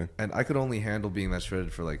 looks insane. And I could only handle being that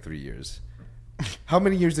shredded for like 3 years. How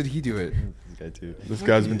many years did he do it? Okay, too. This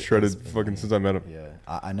guy's been shredded fucking since I met him. Yeah,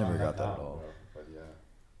 I never got that at all. But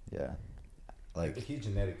yeah. Yeah, like He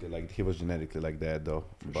was genetically like that though.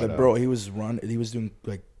 But bro, he was doing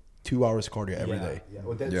like 2 hours cardio every day. Yeah,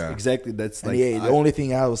 well, that's Yeah. exactly. That's And like the only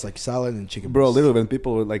thing I was like salad and chicken. bro. breast. Literally, when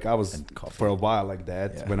people were like, I was And coffee. for a while like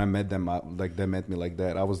that. Yeah. When I met them, like they met me like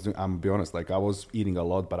that. I was doing. I'm be honest, like I was eating a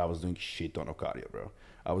lot, but I was doing shit ton of cardio, bro.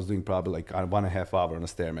 I was doing probably like 1.5 hour on a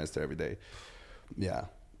stairmaster every day. Yeah.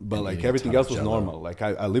 But And like eating a everything ton else of was Jell-O. normal. Like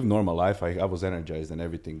I lived normal life. I was energized and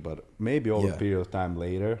everything. But maybe over Yeah. a period of time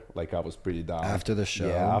later, like I was pretty down. after the show,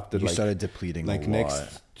 yeah, after you like, started depleting like a next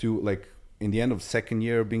lot. to like in the end of second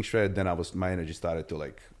year of being shredded, then my energy started to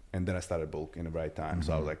like, and then I started bulk in the right time.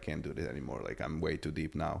 So I was like, can't do this anymore. Like I'm way too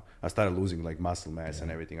deep now. I started losing like muscle mass and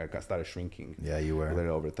everything. I started shrinking. Yeah, you were. Literally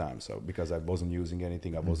over time. So because I wasn't using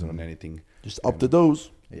anything, I wasn't on anything. Just up the dose.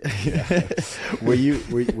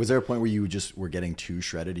 Was there a point where you just were getting too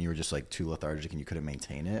shredded and you were just like too lethargic and you couldn't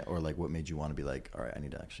maintain it, or like what made you want to be like, all right, I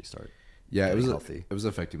need to actually start? Yeah, it getting was healthy. it was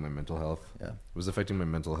affecting my mental health. Yeah. It was affecting my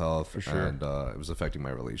mental health For sure. and it was affecting my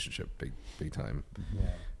relationship big time.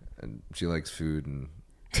 And she likes food, and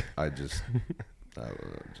I just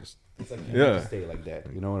It's like Yeah. to stay like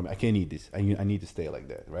that. You know what I mean? I can't eat this. I need to stay like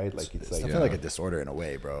that, right? Like it's like definitely like a disorder in a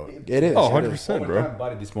way, bro. It is. Oh, it is. 100%, bro.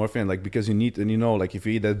 Body dysmorphia, like because you need, and you know, like if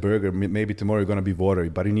you eat that burger, maybe tomorrow you're gonna be watery,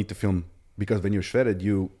 but you need to film because when you're shredded,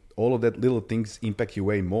 all of that little things impact you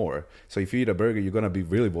way more. So if you eat a burger, you're gonna be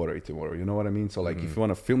really watery tomorrow. You know what I mean? So like if you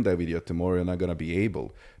want to film that video tomorrow, you're not gonna be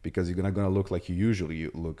able because you're not gonna look like you usually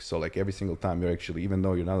look. So like every single time you're actually, even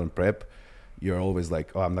though you're not on prep, you're always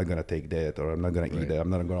like, oh, I'm not gonna take that, or I'm not gonna eat that, I'm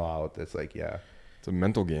not gonna go out. It's like, yeah. It's a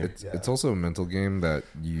mental game. it's also a mental game that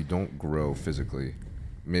you don't grow physically.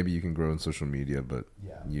 maybe you can grow in social media, but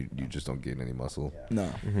you just don't gain any muscle.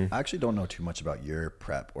 No. I actually don't know too much about your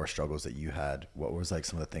prep or struggles that you had. What was like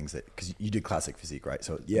some of the things that, because you did classic physique, right?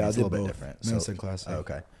 So Yeah, it's I a did little bit both. different. Men's So and classic.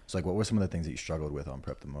 okay. So like, what were some of the things that you struggled with on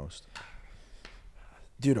prep the most?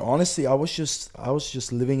 Dude, honestly, I was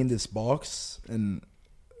just living in this box, and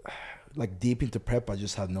like deep into prep, I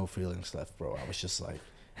just had no feelings left, bro. I was just like,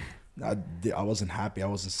 I wasn't happy, I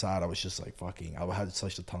wasn't sad. I was just like fucking. I had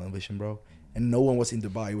such a tunnel vision, bro. And no one was in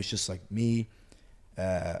Dubai. It was just like me,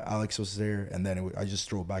 Alex was there, and then I just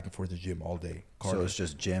drove back and forth to the gym all day. So it's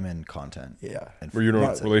just gym and content. Yeah. And Were you in a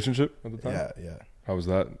Not- relationship at the time? Yeah. How was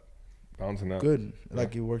that? Balancing that. Good. Yeah.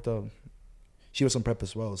 Like it worked out. She was on prep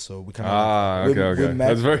as well, so we kind of Okay. we met.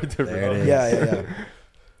 That's very different. There it is. Yeah.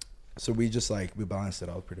 So we just like we balanced it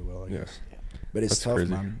out pretty well, I Yeah. guess. But it's That's tough,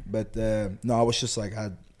 crazy. man. But no, I was just like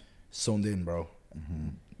I zoned in, bro. Mm-hmm.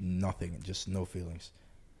 Nothing, just no feelings.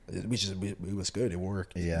 It was good. It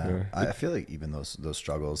worked. Yeah. Yeah. I feel like even those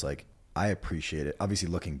struggles, like I appreciate it. Obviously,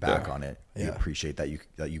 looking back on it, you Yeah. appreciate that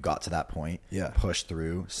you got to that point, Yeah. pushed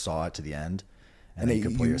through, saw it to the end, And then then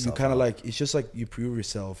could pull you yourself kind of out. like it's just like you prove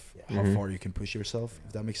yourself how Mhm. far you can push yourself.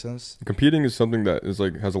 If that makes sense. Competing is something that is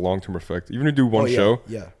like has a long term effect. Even if you do one Oh, yeah, show,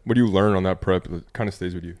 Yeah. what do you learn on that prep? It kind of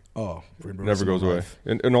stays with you. Oh, for the It rest never of goes my away. life.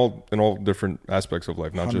 In all different aspects of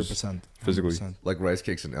life, not 100%, just physically. 100%. Like rice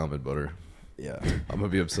cakes and almond butter. Yeah. I'm gonna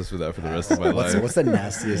be obsessed with that for the rest of my life. What's the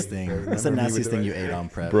nastiest thing? What's the Remember me nastiest with thing the you ate on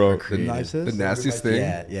prep? Bro, or the created? nicest? The nastiest thing.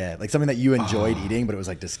 Yeah, like something that you enjoyed eating, but it was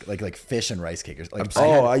like like fish and rice cake. Or, like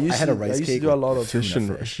I I had a to rice do cake a with lot of Fish tuna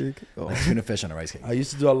and fish. rice cake? Oh. Like tuna fish on a rice cake. I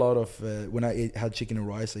used to do a lot of when had chicken and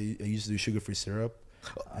rice. I used to do sugar-free syrup,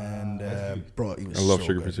 and bro, it was I love so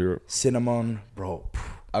sugar-free good. syrup. Cinnamon, bro.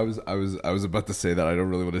 I was about to say that. I don't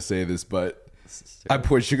really want to say this, but I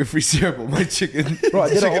poured sugar-free syrup on my chicken. Bro, I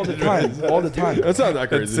did it all the time, all the time. That's not that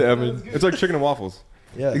crazy. salmon. It's like chicken and waffles.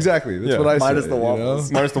 Yeah, Exactly. That's Yeah. what I Minus say. the you know?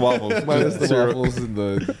 waffles. Minus the waffles. Minus the Syrup. waffles and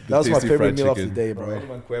the That was my tasty favorite fried meal of the chicken. day, Bro, bro.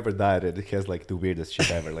 anyone who ever dieted, it has like the weirdest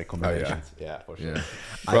shit ever, like combinations. Yeah, for sure. Yeah.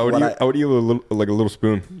 Bro, What I would eat a little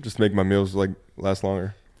spoon just to make my meals like last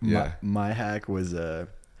longer. Yeah. My hack was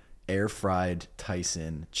air fried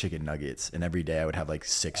Tyson chicken nuggets, and every day I would have like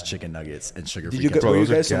 6 chicken nuggets and sugar free. Did you Bro, were you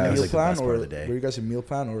those are guys on gas. meal Like the plan best part or of the day. were you guys a meal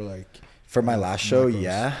plan or like? For my last show, Macros.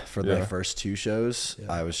 yeah. For Yeah. the first 2 shows, Yeah.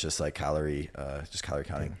 I was just like calorie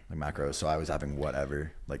counting, like macros. So I was having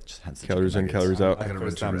whatever, like just hence the Calories chicken in, nuggets. calories out. I gotta have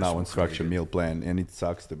first run to time now on restaurants structured later. meal plan, and it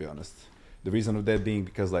sucks to be honest. The reason of that being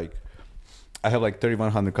because like I have like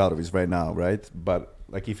 3,100 calories right now, right? But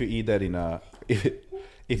like if you eat that in a if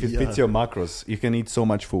it fits your macros, you can eat so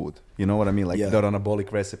much food. You know what I mean? Like Yeah. the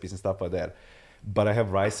anabolic recipes and stuff like that. But I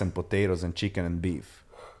have rice and potatoes and chicken and beef.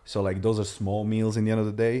 So like those are small meals in the end of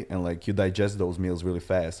the day, and like you digest those meals really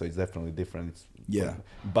fast. So it's definitely different. It's, Yeah.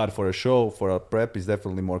 But for a show, for a prep, it's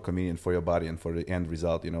definitely more convenient for your body and for the end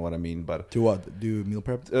result. You know what I mean? But Do what? Do meal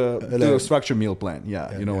prep? do a structured meal plan.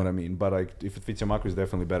 Yeah, you know yeah. what I mean. But like if it fits your macros, it's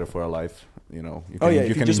definitely better for our life. You know. You Oh yeah,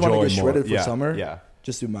 if you just want to enjoy get more. shredded for Yeah, summer, Yeah.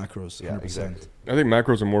 just do macros. 100%. Yeah, exactly. I think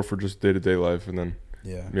macros are more for just day to day life, and then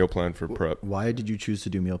Yeah. meal plan for prep. Why did you choose to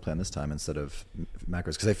do meal plan this time instead of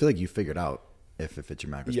macros? Because I feel like you figured out if it fits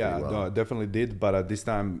your macros Yeah, pretty well. no, definitely did. But at this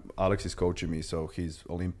time, Alex is coaching me, so he's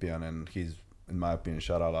Olympian, and he's, in my opinion,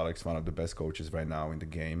 shout out Alex, one of the best coaches right now in the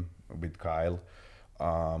game with Kyle.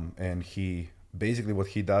 And he basically what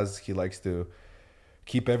he does, he likes to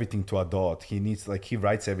keep everything to a dot. He needs like he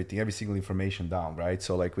writes everything, every single information down, right?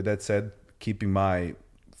 So like with that said, keeping my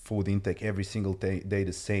food intake every single day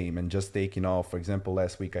the same and just taking off. For example,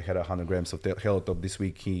 last week I had 100 grams of Helotop. This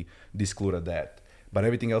week he discluded that, but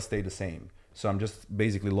everything else stayed the same. So I'm just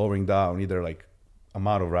basically lowering down either like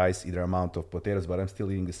amount of rice, either amount of potatoes, but I'm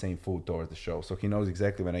still eating the same food towards the show. So he knows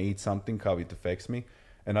exactly when I eat something, how it affects me,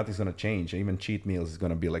 and nothing's going to change. Even cheat meals is going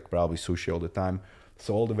to be like probably sushi all the time.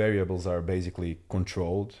 So all the variables are basically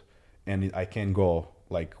controlled, and I can go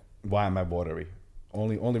like, why am I watery?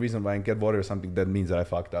 Only reason why I get water or something, that means that I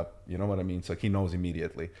fucked up. You know what I mean? So he knows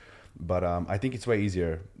immediately. But I think it's way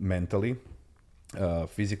easier mentally.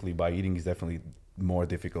 Physically, by eating is definitely more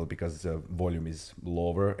difficult because the volume is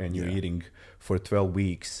lower and you're eating for 12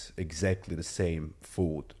 weeks exactly the same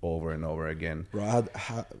food over and over again. Bro,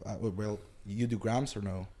 well, you do grams or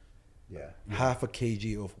no? Yeah. Half a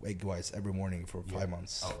kg of egg whites every morning for 5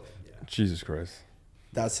 months. Jesus Christ.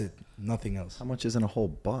 That's it. Nothing else. How much is in a whole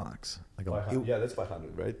box? Like a, Yeah, that's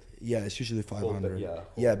 500, right? Yeah, it's usually 500. yeah.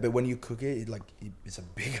 Yeah, but when you cook it, it's a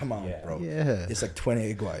big amount, bro. Yeah. It's like 20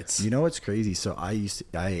 egg whites. You know what's crazy? So I ate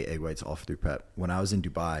egg whites all through prep. When I was in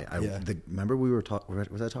Dubai, remember we were talking.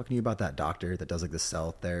 Was I talking to you about that doctor that does like the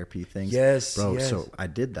cell therapy things? Yes, bro. yes. So I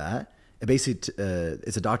did that. It basically,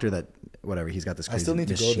 it's a doctor that whatever. He's got this I crazy still need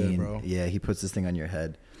to go there, bro. Yeah, he puts this thing on your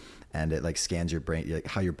head, and it like scans your brain, like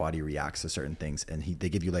how your body reacts to certain things, and they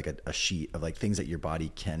give you like a sheet of like things that your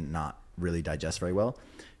body cannot really digest very well.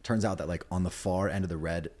 Turns out that like on the far end of the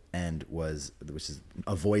red end which is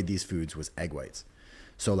avoid these foods, was egg whites.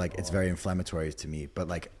 So like it's very inflammatory to me, but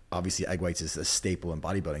like obviously egg whites is a staple in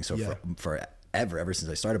bodybuilding. So ever since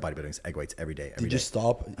I started bodybuilding, it's egg whites every day. Did you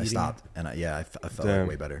stop? I stopped, and I felt like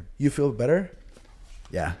way better. You feel better?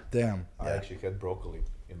 Yeah. Damn. I actually had broccoli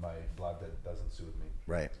in my blood that doesn't suit me.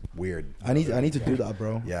 Right. Weird. I need to do that,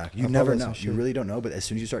 bro. Yeah. You never know. You really don't know. But as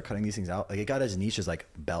soon as you start cutting these things out, like it got as niche as like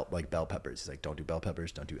bell peppers. It's like, don't do bell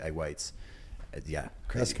peppers. Don't do egg whites. Yeah.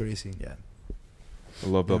 Crazy. That's crazy. Yeah. I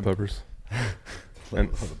love bell peppers.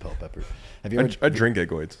 love a bell pepper. Have you ever? I drink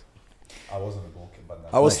egg whites. I wasn't a bulky, but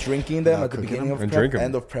I was drinking them at the cooking beginning of them? And prep, drink 'em.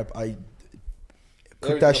 end of prep. I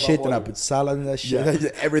cooked that shit and I put salad in that shit. I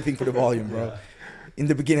did everything for the volume, bro. In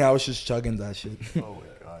the beginning, I was just chugging that shit. Oh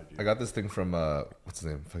my god, dude. I got this thing from what's his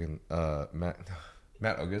name? Fucking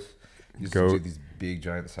Matt August. He used Goat. to do these big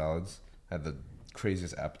giant salads. Had the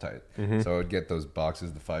craziest appetite. So I would get those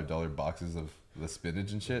boxes, the $5 boxes of the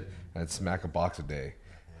spinach and shit. And I'd smack a box a day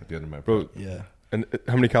at the end of my Bro, prep. Yeah. and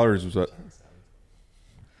how many calories was that?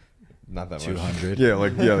 Not that much. 200. Yeah,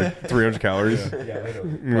 like 300 calories. Yeah, later.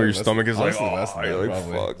 Where your stomach is like, honestly, less than you're that, like,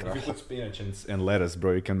 probably. fuck. If you put spinach and lettuce,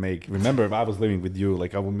 bro, you can make. Remember, if I was living with you,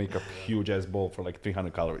 like I would make a huge ass bowl for like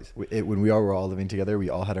 300 calories. When we all were all living together, we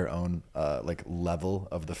all had our own like level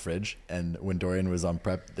of the fridge. And when Dorian was on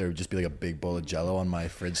prep, there would just be like a big bowl of Jello on my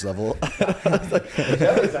fridge level.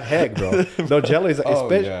 Jello is a hack, bro. No, Jello is Oh,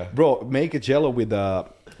 especially, yeah. bro. Make a Jello with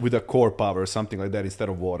a core powder or something like that instead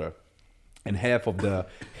of water, and half of the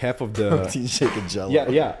Protein shake and Jello.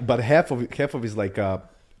 yeah, but half of it is like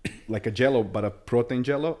a Jello, but a protein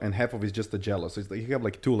Jello, and half of it is just a Jello. So it's like you have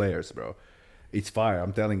like 2 layers, bro. It's fire,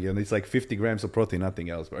 I'm telling you, and it's like 50 grams of protein, nothing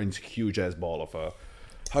else, bro. And it's a huge ass ball of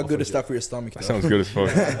How good is that for your stomach? That Though? sounds good as fuck.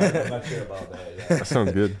 I'm not sure about that. Yeah. That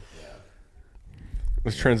sounds good.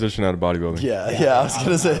 Let's transition out of bodybuilding. Yeah. I was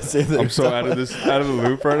gonna say the same thing. I'm so out of the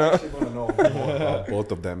loop right now. I want to know more about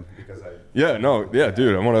both of them because Yeah, no, yeah,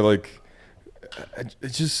 dude. I want to like.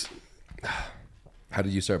 It's just. How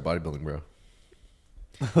did you start bodybuilding, bro?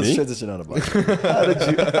 Let's Me? transition out of bodybuilding. How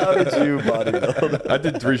did you bodybuild? I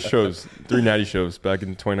did 3 natty shows back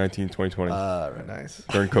in 2019, 2020 Right. Nice.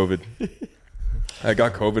 during COVID. I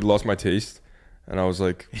got COVID, lost my taste, and I was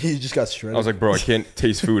like, You just got shredded. bro, I can't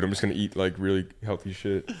taste food. I'm just gonna eat like really healthy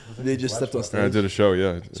shit. They just stepped on And I stage. did a show,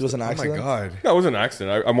 yeah. So it was an Oh my accident. god. No, it was an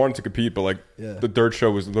accident. I wanted to compete, but like Yeah. the third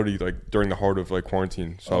show was literally like during the heart of like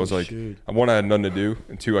quarantine. So I Oh, was like, shoot. one, I had nothing to do,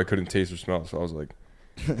 and 2, I couldn't taste or smell. So I was like,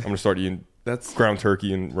 I'm gonna start eating That's ground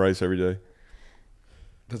turkey and rice every day.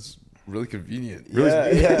 really convenient.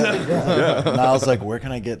 Yeah. Niles like, where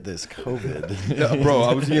can I get this COVID? Yeah, bro,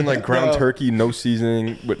 I was eating like ground turkey, no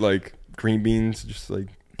seasoning, with like green beans, just like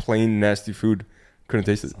plain nasty food. Couldn't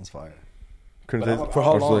taste it. Sounds fire. Couldn't But taste it. For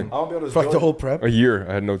how I was long? like, I'll be honest. For like the whole prep. a year.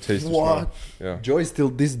 I had no taste. or What? smell. Yeah. Joy still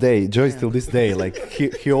this day, like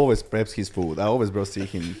he always preps his food. I always bro see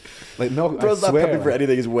him, like no, Bro's I not swear. prepping for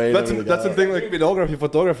anything. He's way. That's the thing. Like, Videography,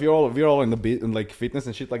 photography, we're all in the bit in like fitness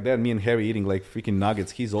and shit like that. Me and Harry eating like freaking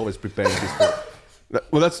nuggets. He's always preparing his food.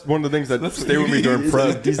 well, that's one of the things that stay with me during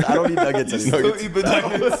prep. I don't eat nuggets anymore.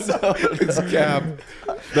 It's cap.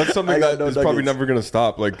 That's something I got that no is probably nuggets. never gonna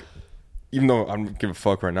stop. Like, even though I don't give a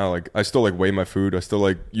fuck right now, like I still like weigh my food. I still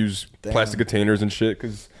like use plastic containers and shit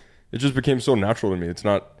because it just became so natural to me. It's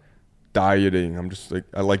not dieting. I'm just like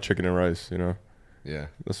I like chicken and rice. You know, Yeah.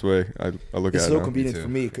 that's the way I look It's at so it. Now. convenient too. for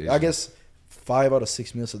me. Easy. I guess 5 out of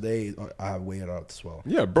 6 meals a day I have weighed out as well.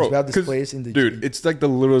 Yeah, bro. We have this 'cause, place in the dude. It's like the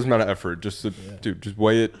littlest amount of effort. Just to, dude, just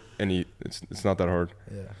weigh it and eat. It's not that hard.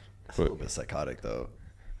 Yeah. It's a little bit psychotic though.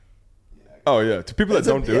 Oh yeah, to people that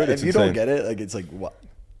don't do it, it's if you insane. don't get it, like it's like what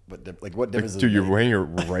what difference? Like, does dude, it you're make? weighing your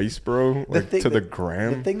rice, bro, like thing to the that-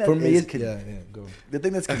 gram. The thing that For me, is go. the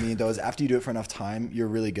thing that's convenient though is after you do it for enough time, you're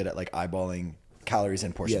really good at like eyeballing calories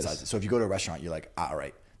and portion Yes. sizes. So if you go to a restaurant, you're like, all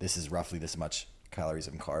right, this is roughly this much calories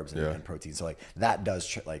and carbs and, Yeah. and protein. So like that does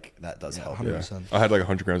help. 100%. I had like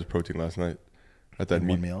 100 grams of protein last night at that In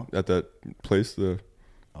one meal? at that place, the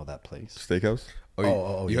Oh, that place. steakhouse.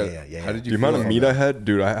 Oh, you yeah, yeah. How did you The amount feel of meat I had,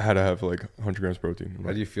 dude, I had to have like 100 grams of protein.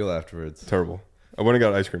 How do you feel afterwards? Terrible. I went and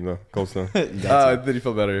got ice cream though, Cold Stone. Then you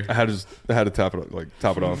feel better. I had to top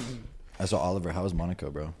it off. I saw Oliver. How was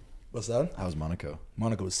Monaco, bro? What's that? How was Monaco?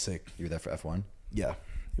 Monaco was sick. You were there for F1. Yeah,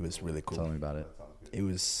 it was really cool. Tell me about it. It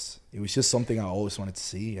was just something I always wanted to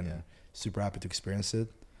see, and super happy to experience it.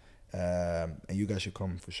 And you guys should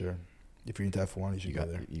come for sure. If you're into F1, you should You go got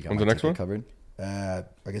there. you got When's my the next ticket one? covered.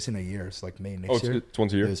 I guess in a year. It's like May Oh, next year. it's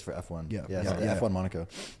once a It year. was for F1. Yeah. Yeah. Yeah. The Yeah. F1 Monaco.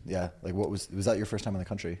 Yeah. Like, was that your first time in the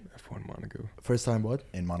country? F1 Monaco. First time what?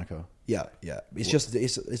 In Monaco. Yeah, yeah. It's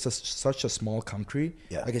just such a small country.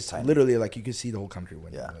 Yeah, like it's tiny. literally like you can see the whole country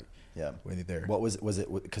when Yeah. Yeah. when you're there. What was it?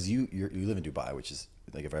 Because you live in Dubai, which is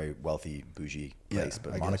like a very wealthy, bougie Yeah, place.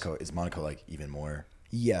 But I Monaco is Monaco like even more.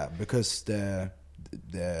 Yeah, because the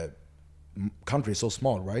country is so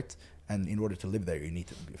small, right? And in order to live there, you need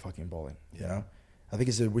to be fucking balling. You know, I think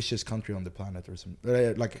it's the richest country on the planet, or some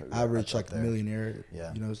like average like there. millionaire.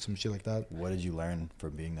 Yeah. You know, some shit like that. What did you learn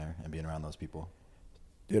from being there and being around those people?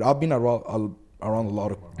 Dude, I've been around a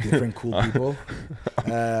lot of different cool people.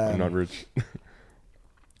 I'm not rich.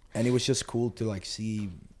 And it was just cool to like see,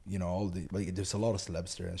 you know, all the like there's a lot of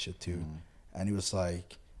celebs there and shit too. Mm-hmm. And it was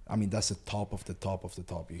like, I mean, that's the top of the top of the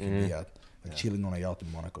top you can be at. Like chilling on a yacht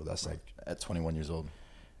in Monaco. That's like, At 21 years old.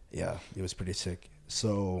 yeah, it was pretty sick.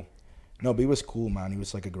 So, no, but it was cool, man. It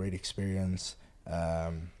was like a great experience.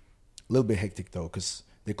 A little bit hectic though, because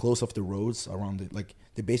they close off the roads around it. Like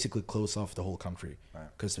they basically close off the whole country,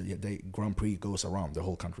 because they Grand Prix goes around the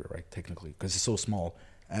whole country, right? Technically, because it's so small.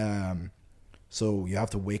 So you have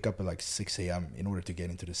to wake up at like 6 a.m. in order to get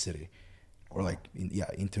into the city, or like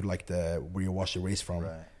into like the where you watch the race from.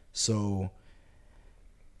 Right. So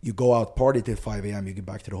you go out party till 5 a.m. You get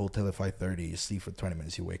back to the hotel at 5:30. You sleep for 20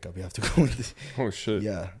 minutes. You wake up. You have to go. Oh shit.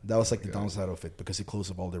 Yeah, that was like the downside of it, because it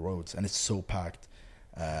closed up all the roads and it's so packed.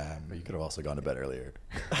 But you could have also gone to bed earlier.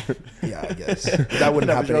 Yeah, I guess that wouldn't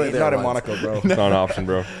That was happen. really there Not in once. Monaco, bro. It's not an option,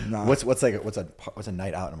 bro. Nah, What's a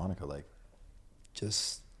night out in Monaco like?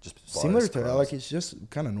 just Just similar bars, to clubs? like it's just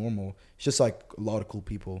kind of normal. It's just like a lot of cool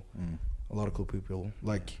people. A lot of cool people.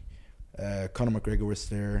 Like Conor McGregor was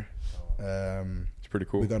there. It's pretty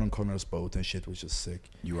cool. We got on Conor's boat and shit, which was sick.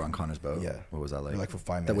 You were on Connor's boat. Yeah. What was that like? Like for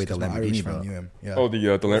 5 The minutes. way the 'cause my Lamborghini Irish friend boat. knew him. Yeah. Oh, the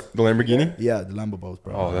Lamborghini. Yeah, the Lambo boat,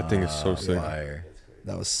 bro. Oh, that thing is so sick. Fire.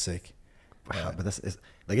 That was sick. Wow, but it's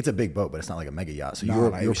like it's a big boat, but it's not like a mega yacht. So Nah, you were,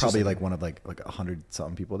 nah, it you were was just probably like- like one of like 100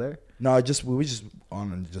 something people there. No, we were just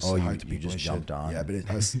on and just Oh, hi you- to you people just and jumped shit. on. Yeah, but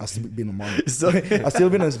I still been on mine. So- I still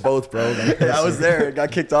been on his boat, bro. Like, I was there. It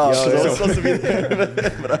got kicked off. Yo, 'cause I was yo. supposed to be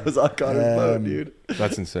there, but I was on Connor's boat, dude.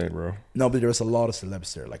 That's insane, bro. No, but there was a lot of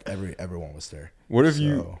celebs there. Like everyone was there. What have So-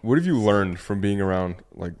 you learned from being around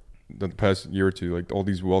like the past year or two, like all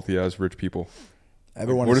these wealthy ass rich people?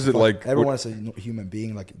 Everyone. What is it like- Everyone is a human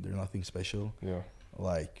being. Like they're nothing special. Yeah.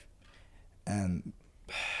 Like, and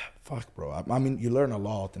fuck, bro. I mean, you learn a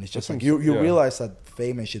lot, and it's just That's like you yeah. realize that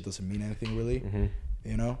fame and shit doesn't mean anything really.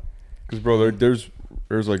 You know. Because bro, there's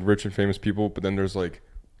like rich and famous people, but then there's like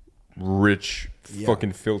rich, Yeah.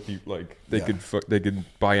 fucking filthy. Like they Yeah. could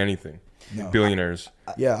buy anything. No, Billionaires.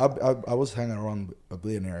 Yeah, I was hanging around a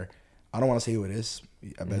billionaire. I don't want to say who it is,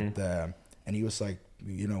 but and he was like,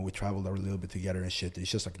 you know, we traveled a little bit together and shit. It's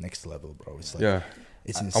just like next level, bro. It's like, Yeah.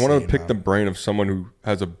 it's I insane. want to pick man. the brain of someone who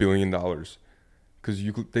has $1 billion, because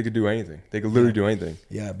they could do anything. They could literally do anything.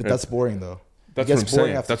 Yeah, but And that's boring though. That's It what gets I'm boring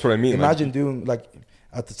saying. after- That's what I mean. Imagine doing like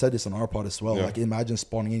I said this on our pod as well. Yeah. Like imagine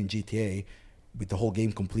spawning in GTA with the whole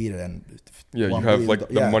game completed and Yeah, you $1 have, billion like,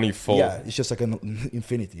 the money full. Yeah, it's just like an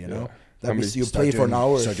infinity, you know. Yeah. That How means many- you Start play for an doing-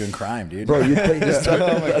 hour, Start doing crime, dude. bro. You play.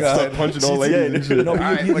 Start punching old ladies and shit. No,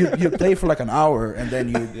 you play for like an hour and then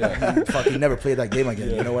you fucking never play that game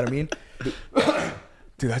again. You know what I mean?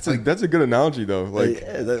 Dude, that's a good analogy though. Like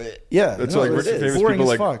Yeah, that's no, like it rich and is. famous Boring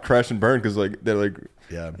people as like fuck. crash and burn because like they're like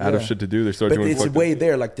Yeah. out of Yeah. shit to do. They start But doing. it's fucked way up-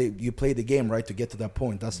 there. Like you play the game right to get to that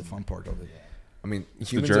point. That's the fun part of it. I mean, the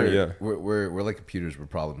humans journey, are, yeah. we're like computers. We're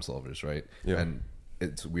problem solvers, right? Yeah. And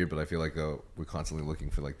it's weird, but I feel like we're constantly looking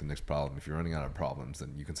for like the next problem. If you're running out of problems,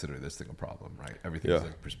 then you consider this thing a problem, right? Everything is Yeah.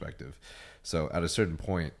 like perspective. So at a certain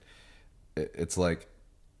point, it's like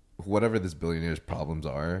whatever this billionaire's problems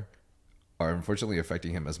are unfortunately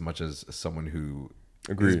affecting him as much as someone who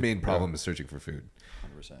Agreed. his main Yeah. problem is searching for food.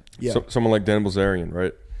 100%. Yeah, Someone like Dan Bilzerian,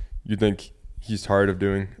 right? You think he's tired of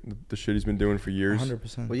doing the shit he's been doing for years?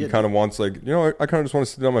 100%. Well, He yeah, kind of wants like, I kind of just want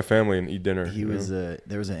to sit down with my family and eat dinner. he you know? was there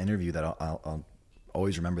was an interview that I'll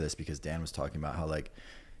always remember this because Dan was talking about how like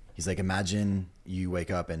he's like, imagine you wake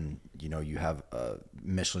up and you have a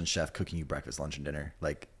Michelin chef cooking you breakfast, lunch, and dinner.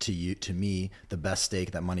 Like to me, the best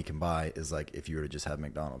steak that money can buy is like if you were to just have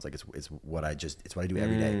McDonald's. Like it's what I do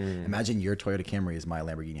every day. Imagine your Toyota Camry is my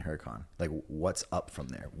Lamborghini Huracan. Like what's up from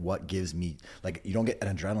there? What gives me like you don't get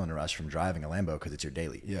an adrenaline rush from driving a Lambo because it's your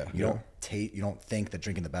daily. Yeah. You don't think that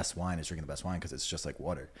drinking the best wine is drinking the best wine because it's just like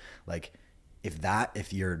water. Like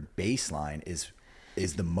if your baseline is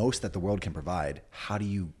the most that the world can provide, how do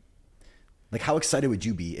you Like, how excited would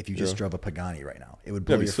you be if you just drove a Pagani right now? It would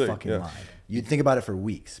blow be your sick, fucking mind. You'd think about it for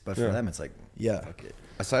weeks, but for them, it's like, fuck it.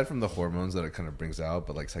 Aside from the hormones that it kind of brings out,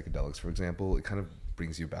 but like psychedelics, for example, it kind of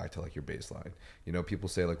brings you back to like your baseline. You know, people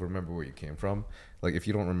say like, remember where you came from. Like, if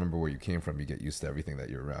you don't remember where you came from, you get used to everything that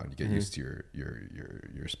you're around. You get used to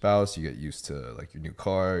your spouse. You get used to like your new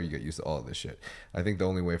car. You get used to all of this shit. I think the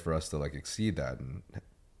only way for us to like exceed that and,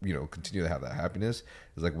 you know, continue to have that happiness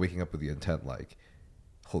is like waking up with the intent like,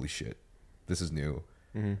 holy shit, this is new.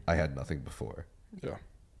 I had nothing before. Yeah.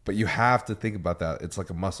 But you have to think about that. It's like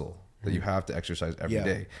a muscle that you have to exercise every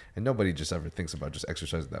day. And nobody just ever thinks about just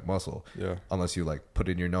exercising that muscle. Yeah. Unless you like put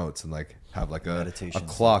in your notes and like have like a Meditation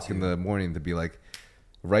clock in the morning to be like,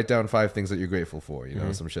 write down 5 things that you're grateful for, you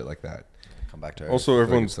know, some shit like that. Come back to Also,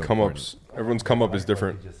 everyone's so come ups. Everyone's come up is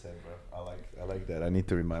different. What you just said, bro. I like that. I need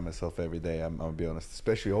to remind myself every day. I'm gonna be honest,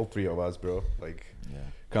 especially all 3 of us, bro. Like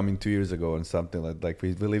coming 2 years ago and something like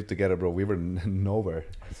we lived together, bro. We were nowhere,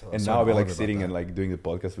 and now we're like sitting and like doing the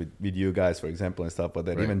podcast with you guys, for example, and stuff like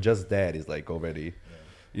that. Even just that is like already,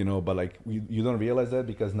 you know. But like you don't realize that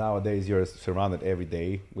because nowadays you're surrounded every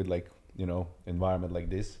day with like, you know, environment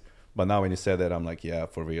like this. But now when you said that, I'm like, yeah,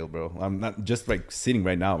 for real, bro. I'm not just like sitting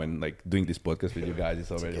right now and like doing this podcast with you guys.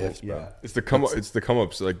 It's already like, It's the come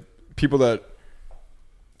ups. Like people that,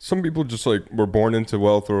 some people just like were born into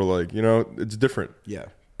wealth or like, you know, it's different. Yeah.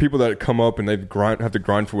 People that come up and have to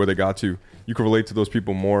grind for where they got to. You can relate to those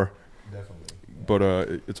people more. definitely. But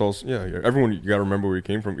it's also everyone, you got to remember where you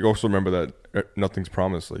came from. You also remember that nothing's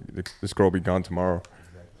promised. Like this girl will be gone tomorrow.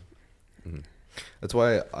 Mm-hmm. That's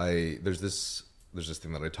why there's this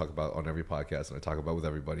thing that I talk about on every podcast and I talk about with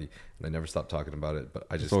everybody and I never stop talking about it, but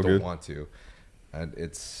I just don't want to. And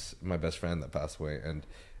it's my best friend that passed away, and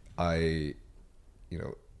you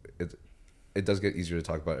know, it does get easier to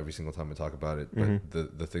talk about every single time I talk about it.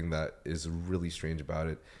 But the thing that is really strange about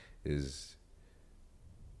it is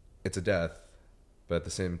it's a death, but at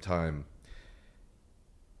the same time,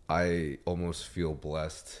 I almost feel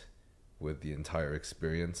blessed with the entire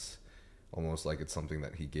experience, almost like it's something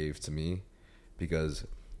that he gave to me, because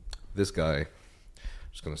this guy,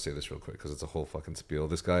 I'm just going to say this real quick because it's a whole fucking spiel.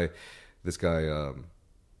 This guy,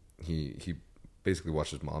 he basically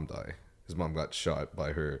watched his mom die. His mom got shot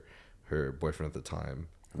by her boyfriend at the time,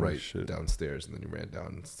 downstairs, and then he ran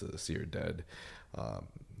down to see her dead.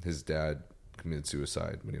 His dad committed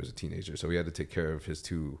suicide when he was a teenager, so he had to take care of his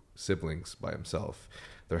 2 siblings by himself.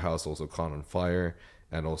 Their house also caught on fire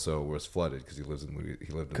and also was flooded because he lived in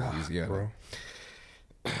Louisiana.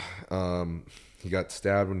 Bro. He got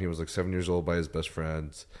stabbed when he was like 7 years old by his best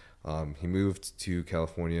friends. He moved to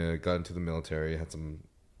California, got into the military, had some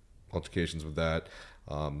altercations with that.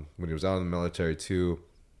 When he was out in the military too,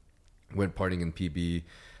 went partying in PB.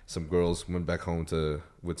 Some girls went back home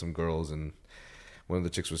with some girls, and one of the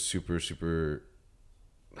chicks was super.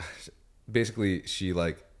 Basically, she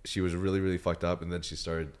was really, really fucked up, and then she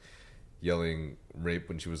started yelling rape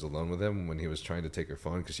when she was alone with him when he was trying to take her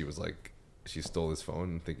phone because she stole his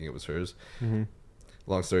phone thinking it was hers.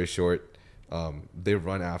 Long story short, they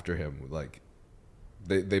run after him like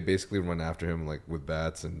they basically run after him like with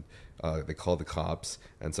bats, and they call the cops,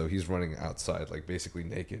 and so he's running outside like basically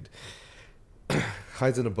naked,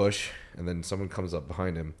 hides in a bush, and then someone comes up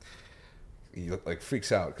behind him. He like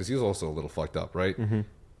freaks out because he was also a little fucked up, right?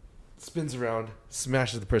 Spins around,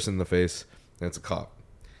 smashes the person in the face, and it's a cop.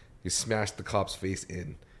 He smashed the cop's face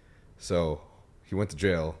in, so he went to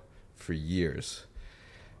jail for years.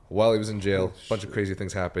 While he was in jail, a bunch of crazy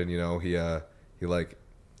things happened. You know, he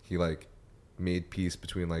made peace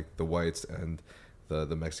between like the whites and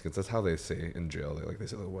the Mexicans. That's how they say in jail. They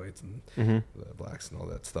say the whites and the blacks and all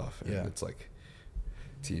that stuff. And it's like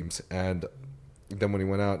teams. And then when he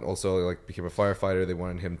went out, also like became a firefighter. They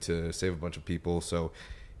wanted him to save a bunch of people, so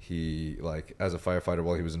he like as a firefighter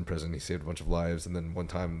while he was in prison, he saved a bunch of lives. And then one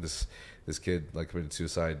time, this kid like committed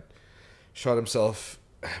suicide, shot himself,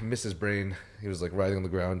 missed his brain. He was like writhing on the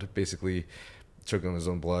ground, basically choking on his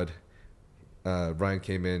own blood. Ryan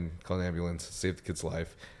came in, called an ambulance, saved the kid's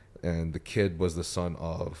life, and the kid was the son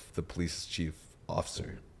of the police chief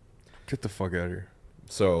officer. Get the fuck out of here.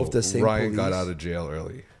 So Ryan got out of jail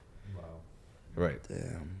early. Wow. Right.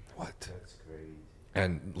 Damn. What? That's crazy.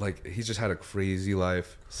 And like he's just had a crazy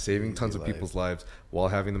life, saving tons of people's lives while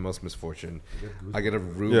having the most misfortune. I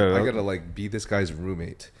gotta like be this guy's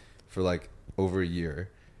roommate for like over a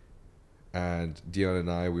year. And Dion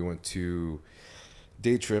and I, we went to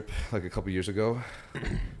day trip like a couple years ago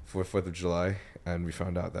for 4th of July, and we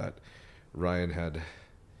found out that Ryan had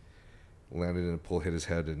landed in a pool, hit his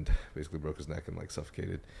head, and basically broke his neck and like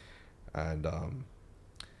suffocated. And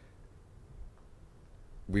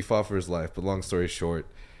we fought for his life, but long story short,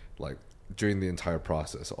 like during the entire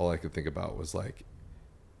process, all I could think about was like,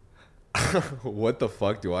 what the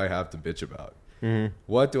fuck do I have to bitch about? Mm-hmm.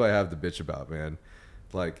 What do I have to bitch about, man?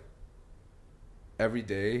 Like, every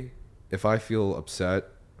day, if I feel upset,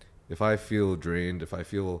 if I feel drained, if I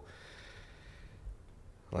feel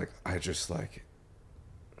like I just like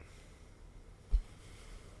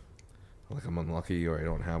I'm unlucky or I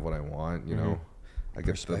don't have what I want, you know, I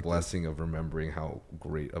get the blessing of remembering how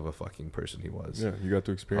great of a fucking person he was. Yeah, you got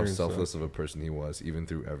to experience how selfless of a person he was, even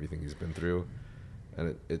through everything he's been through,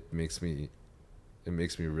 and it makes me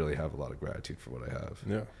really have a lot of gratitude for what I have.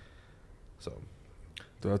 Yeah. So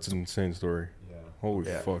that's an insane story. Yeah. Holy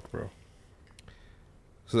fuck, bro.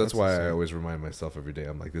 So that's why insane. I always remind myself every day.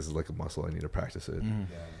 I'm like, this is like a muscle. I need to practice it. Yeah.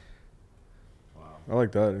 Wow. I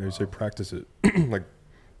like that. You say practice it. Like,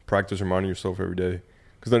 practice reminding yourself every day.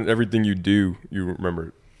 Because then everything you do, you remember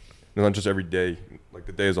it. And not just every day. Like,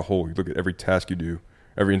 the day as a whole. You look at every task you do.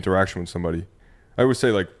 Every interaction with somebody. I always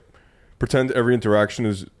say, like, pretend every interaction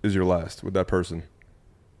is your last with that person.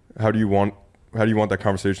 How do you want that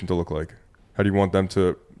conversation to look like? How do you want them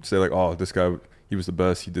to say, like, oh, this guy, he was the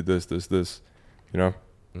best. He did this, you know?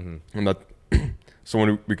 Mm-hmm. And that someone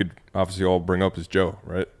who we could obviously all bring up is Joe,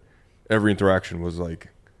 right? Every interaction was like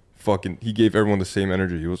fucking, he gave everyone the same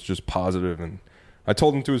energy. It was just positive. And I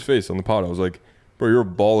told him to his face on the pod, I was like, bro, you're a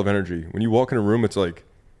ball of energy. When you walk in a room, it's like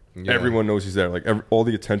everyone knows he's there. Like all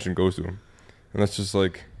the attention goes to him. And that's just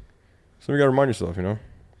like something you got to remind yourself, you know?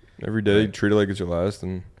 Every day, treat it like it's your last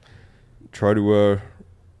and try to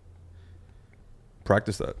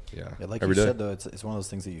practice that. Yeah, like every you day. said, though, it's one of those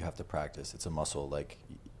things that you have to practice. It's a muscle. Like,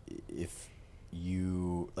 if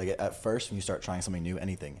you, like, at first when you start trying something new,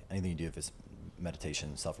 anything you do, if it's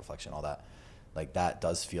meditation, self-reflection, all that, like, that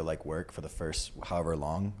does feel like work for the first however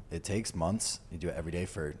long it takes, months. You do it every day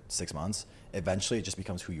for 6 months. Eventually it just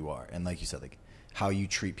becomes who you are. And like you said, like, how you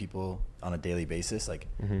treat people on a daily basis, like,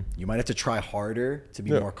 you might have to try harder to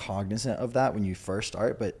be more cognizant of that when you first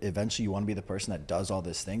start, but eventually you want to be the person that does all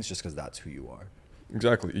these things just because that's who you are.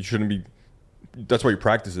 Exactly. You shouldn't be. That's why you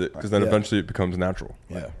practice it, because then eventually it becomes natural.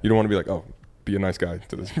 Yeah. You don't want to be like, oh, be a nice guy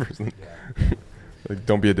to this person. Like,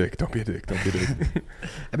 don't be a dick. Don't be a dick. Don't be a dick.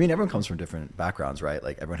 I mean, everyone comes from different backgrounds, right?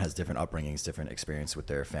 Like, everyone has different upbringings, different experience with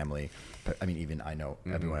their family. But, I mean, even I know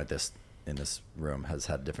everyone in this room has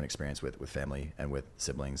had a different experience with family and with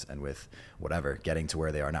siblings and with whatever, getting to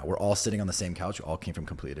where they are now. We're all sitting on the same couch. We all came from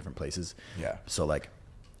completely different places. Yeah. So, like,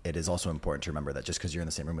 it is also important to remember that just because you're in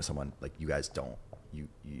the same room with someone, like, you guys don't.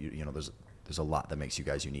 You know, there's a lot that makes you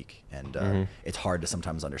guys unique, and it's hard to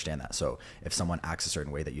sometimes understand that. So if someone acts a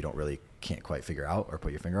certain way that you can't quite figure out or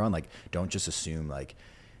put your finger on, like, don't just assume like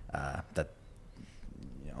that,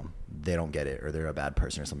 you know, they don't get it or they're a bad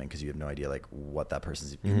person or something, because you have no idea like what that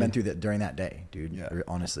person's been through during that day, dude. Yeah.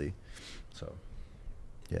 Honestly. So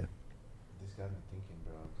yeah. This got me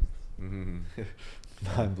thinking,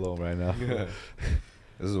 bro. Mind blown right now. Yeah.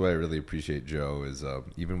 This is what I really appreciate Joe is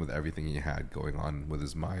even with everything he had going on with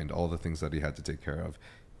his mind, all the things that he had to take care of,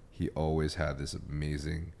 he always had this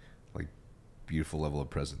amazing, like, beautiful level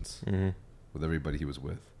of presence with everybody he was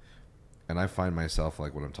with. And I find myself,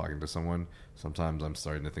 like, when I'm talking to someone, sometimes I'm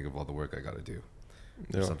starting to think of all the work I got to do.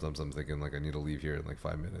 Yeah. Sometimes I'm thinking, like, I need to leave here in like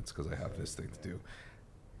 5 minutes because I have this thing to do.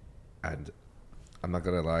 And I'm not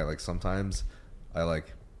gonna lie, like, sometimes I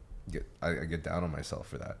get down on myself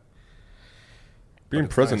for that. Being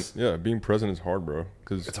present, being present is hard, bro.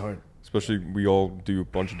 Because it's hard. Especially we all do a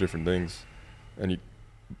bunch of different things, and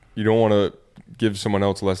you don't want to give someone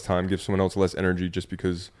else less time, give someone else less energy just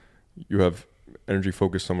because you have energy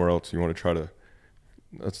focused somewhere else. You want to try to.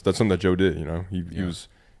 That's something that Joe did. You know, he was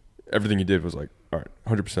everything he did was like, all right,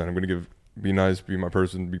 100%. I'm gonna be nice, be my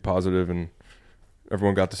person, be positive, and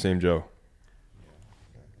everyone got the same Joe.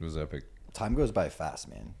 It was epic. Time goes by fast,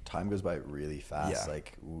 man. Time goes by really fast. Yeah.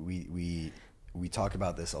 Like we talk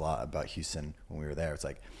about this a lot about Houston when we were there. It's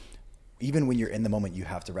like, even when you're in the moment, you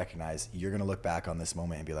have to recognize you're going to look back on this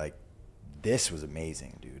moment and be like, this was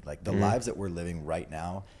amazing, dude. Like, the lives that we're living right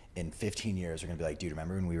now in 15 years are going to be like, dude,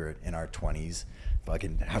 remember when we were in our 20s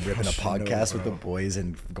fucking ripping a podcast with the boys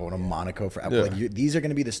and going to Monaco for like, these are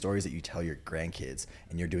going to be the stories that you tell your grandkids,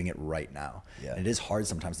 and you're doing it right now. Yeah. And it is hard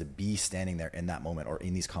sometimes to be standing there in that moment or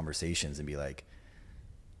in these conversations and be like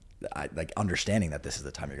understanding that this is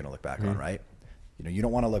the time you're going to look back on, right? You know, you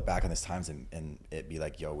don't want to look back on these times and it be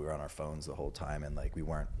like, yo, we were on our phones the whole time and like we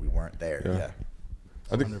weren't there. Yeah.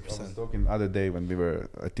 I think 100%. I was talking the other day when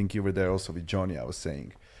I think you were there also with Johnny. I was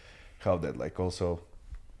saying how that like also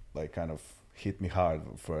like kind of hit me hard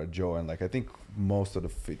for Joe, and like I think most of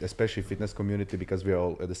the especially fitness community, because we're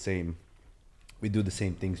all we do the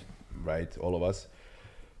same things, right? All of us.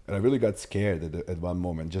 And I really got scared at one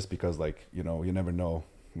moment, just because, like, you know, you never know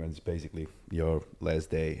when it's basically your last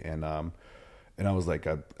day. And I was like,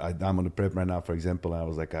 I'm on the prep right now, for example. And I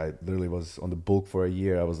was like, I literally was on the bulk for a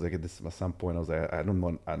year. I was like, at some point, I was like,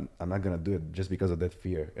 I'm not gonna do it just because of that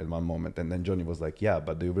fear at one moment. And then Johnny was like, yeah,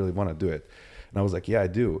 but do you really want to do it? And I was like, yeah, I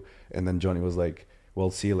do. And then Johnny was like,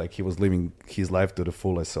 well, see, like, he was living his life to the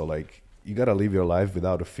fullest. So, like, you gotta live your life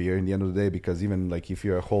without a fear in the end of the day, because even like if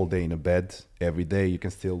you're a whole day in a bed every day, you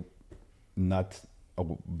can still not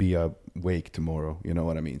be awake tomorrow. You know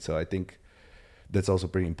what I mean? So I think that's also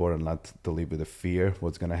pretty important, not to live with a fear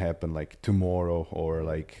what's gonna happen like tomorrow,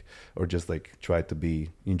 or just like try to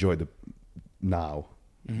enjoy the now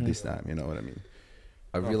this time. You know what I mean?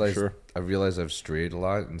 I realized I've strayed a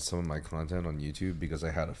lot in some of my content on YouTube because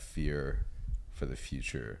I had a fear for the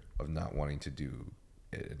future of not wanting to do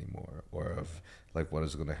it anymore, or of like what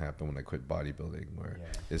is going to happen when I quit bodybuilding, or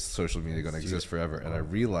is social media going to exist forever? And I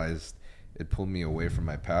realized it pulled me away from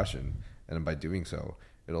my passion, and by doing so,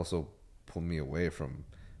 it also pulled me away from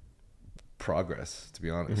progress, to be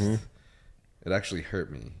honest. It actually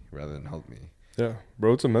hurt me rather than helped me. Yeah,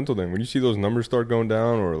 bro, it's a mental thing. When you see those numbers start going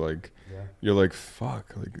down, or like you're like,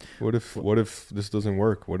 fuck, like what if this doesn't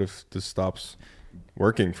work? What if this stops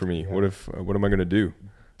working for me? What am I going to do?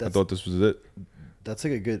 I thought this was it. That's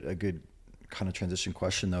like a good kind of transition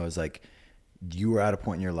question, though, is like, you were at a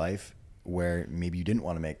point in your life where maybe you didn't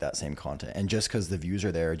want to make that same content, and just because the views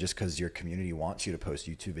are there, just because your community wants you to post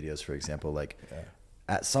YouTube videos, for example, like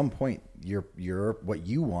at some point your what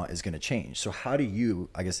you want is going to change. So how do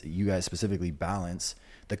you, I guess you guys specifically, balance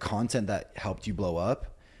the content that helped you blow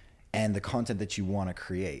up and the content that you want to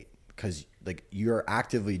create? Because like, you're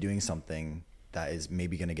actively doing something that is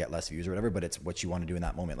maybe going to get less views or whatever, but it's what you want to do in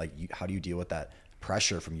that moment. Like, how do you deal with that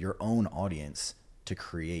pressure from your own audience to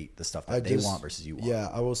create the stuff that they want versus you want? Yeah,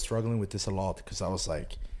 I was struggling with this a lot, because I was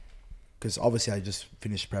like, because obviously I just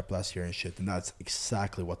finished prep last year and shit, and that's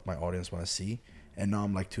exactly what my audience want to see. And now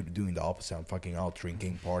I'm like doing the opposite. I'm fucking out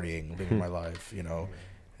drinking, partying, living my life, you know.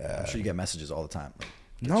 I'm sure you get messages all the time.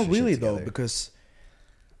 Like, not really though, because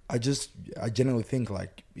I genuinely think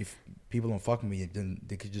like, if people don't fuck with me, then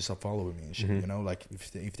they could just stop following me and shit. You know, like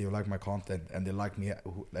if they like my content and they like me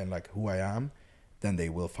and like who I am, then they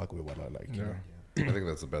will fuck with what I like. You know? I think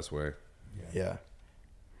that's the best way. Yeah.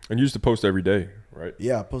 And you used to post every day, right?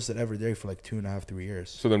 Yeah, I posted every day for like 2.5, 3 years.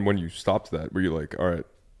 So then when you stopped that, were you like, all right,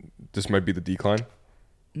 this might be the decline?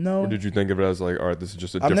 No. Or did you think of it as like, all right, this is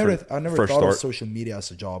just a I never fresh thought start? of social media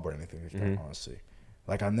as a job or anything like that, honestly.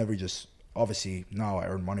 Like, I've never just, obviously now I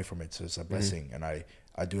earn money from it, so it's a blessing, and I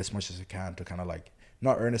do as much as I can to kind of like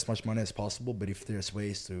not earn as much money as possible, but if there's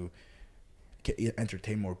ways to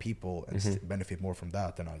entertain more people and benefit more from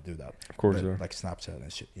that, then I'll do that. Of course, but, like Snapchat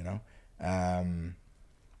and shit, you know.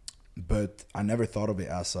 But I never thought of it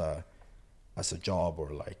as a job,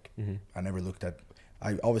 or like I never looked at.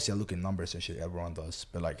 I look at numbers and shit. Everyone does,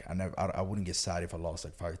 but like I wouldn't get sad if I lost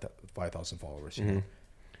like 5,000 followers. You know?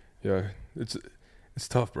 Yeah, it's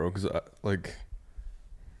tough, bro. Because I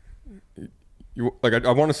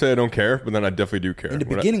want to say I don't care, but then I definitely do care. In the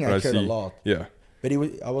beginning, I cared a lot. Yeah. But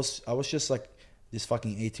I was just like this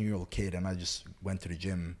fucking 18-year-old kid, and I just went to the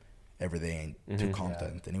gym every day and took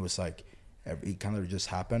content, and it was like it kind of just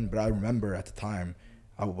happened. But I remember at the time,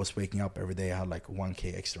 I was waking up every day. I had like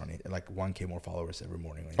 1K extra on it, like 1K more followers every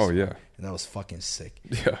morning. Oh yeah, and that was fucking sick.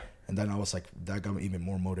 Yeah. And then I was like, that got me even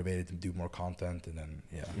more motivated to do more content, and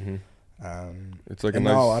then it's like and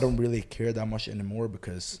now I don't really care that much anymore,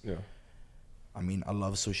 because I mean, I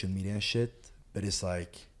love social media and shit, but it's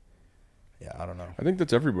like, yeah, I don't know. I think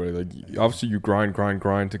that's everybody. Like, obviously you grind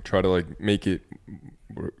to try to like make it,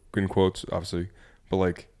 in quotes, obviously, but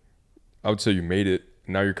like, I would say you made it.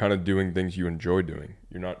 Now you're kind of doing things you enjoy doing.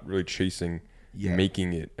 You're not really chasing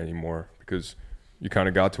making it anymore, because you kind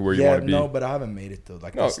of got to where you want to be. No, but I haven't made it though.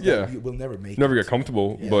 Like, we'll never make never it. Get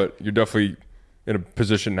comfortable, but you're definitely in a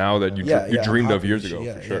position now that you dreamed of years ago.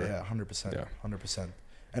 For sure. Yeah, 100%.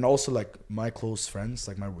 And also, like, my close friends,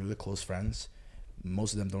 like my really close friends,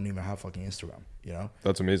 most of them don't even have fucking Instagram, you know?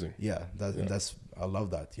 That's amazing. Yeah, that's I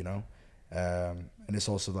love that, you know? And it's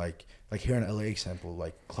also like here in LA, example,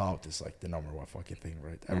 like clout is like the number one fucking thing,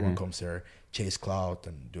 right? Everyone comes here, chase clout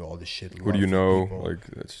and do all this shit. Who do you know? People. Like,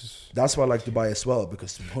 that's why I like Dubai as well,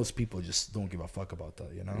 because most people just don't give a fuck about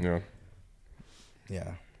that, you know?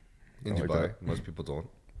 Yeah. In Dubai, most people don't.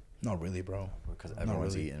 Not really, bro. Because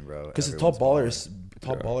everyone's eating, bro. Because the top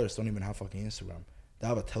ballers don't even have fucking Instagram. They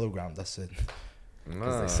have a Telegram. That's it.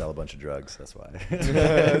 Because they sell a bunch of drugs. That's why.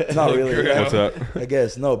 Not really. What's that? I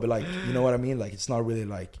guess no, but like, you know what I mean. Like, it's not really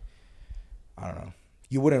like, I don't know.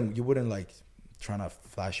 You wouldn't like trying to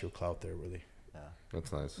flash your clout there, really.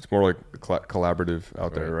 That's nice. It's more like collaborative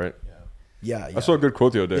out there, right? Yeah, I saw a good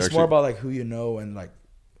quote the other day. It's actually. more about like who you know and like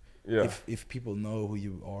Yeah. if people know who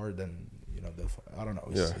you are, then you know I don't know.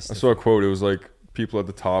 It's I saw a quote. It was like people at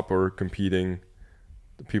the top are competing.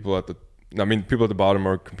 The people at the bottom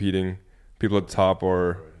are competing. People at the top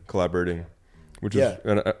are collaborating. Which is,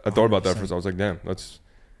 and I thought about that 100%. first. I was like, damn, that's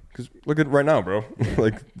because look at right now, bro.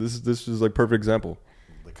 Like this is like perfect example.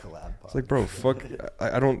 The collab. It's like, bro, fuck.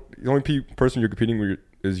 I don't. The only person you're competing with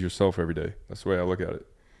is yourself every day. That's the way I look at it.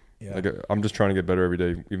 Yeah. Like I'm just trying to get better every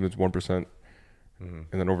day, even if it's 1%. And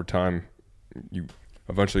then over time, you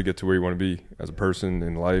eventually get to where you want to be as a person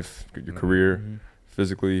in life, your career,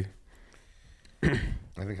 physically. I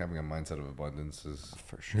think having a mindset of abundance is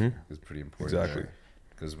For sure. is pretty important. Exactly.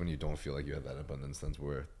 Because when you don't feel like you have that abundance, that's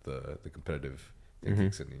where the competitive thing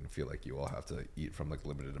kicks in, and you feel like you all have to eat from like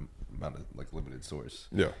limited amount of like limited source.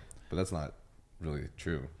 Yeah. But that's not really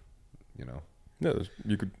true, you know. Yeah,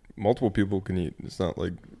 multiple people can eat. It's not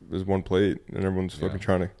like there's one plate and everyone's fucking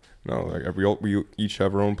trying to. No, like we each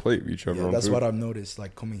have our own plate. We each have our own that's food. what I've noticed.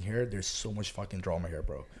 Like coming here, there's so much fucking drama here,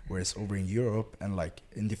 bro. Whereas over in Europe and like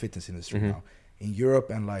in the fitness industry now, in Europe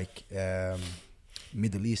and like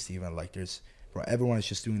Middle East even, like everyone is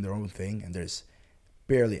just doing their own thing and there's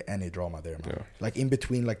barely any drama there, man. Yeah. Like in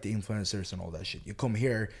between like the influencers and all that shit. You come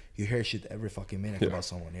here, you hear shit every fucking minute about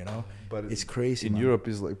someone, you know? But it's crazy, in man. Europe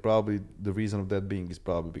is like probably the reason of that being is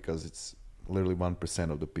probably because it's literally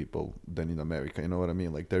 1% of the people than in America. You know what I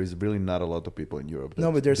mean? Like there is really not a lot of people in Europe.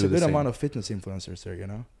 No, but there's do a the good same. amount of fitness influencers there, you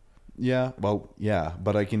know? Yeah, well, yeah,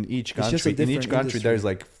 but like in each It's just a country, different industry. there's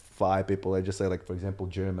like 5 people. I just say like, for example,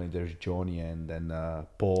 Germany, there's Johnny and then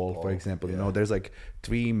Paul, for example. You know, there's like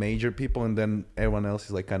 3 major people, and then everyone else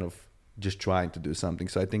is like kind of just trying to do something.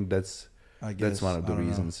 So I think that's one of the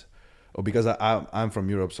reasons. Or because I'm from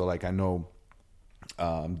Europe, so like I know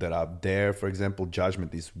that up there, for example,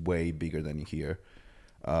 judgment is way bigger than here.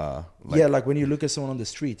 Like when you look at someone on the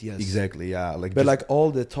street, yes, exactly, yeah. Like, but like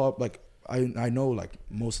all the top, like I know like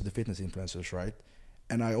most of the fitness influencers, right?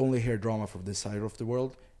 And I only hear drama from this side of the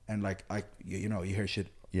world, and like you hear shit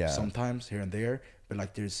sometimes here and there, but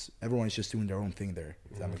like everyone is just doing their own thing there.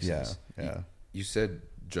 If that makes sense. Yeah. You said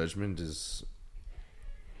judgment is.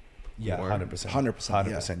 Yeah, more- 100%.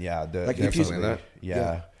 100%, yeah. Like if you, Definitely that.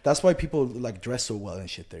 Yeah. that's why people like dress so well and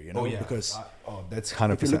shit there, you know? Because That's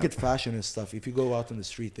 100%. if you look at fashion and stuff, if you go out on the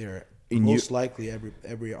street there, most likely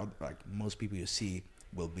every other, like most people you see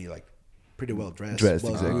will be like pretty well dressed, well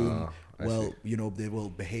exactly. groomed, I well, you know, they will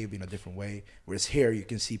behave in a different way. Whereas here, you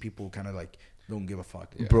can see people kind of like don't give a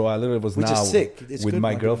fuck. Bro, I literally was Which is now sick. It's with good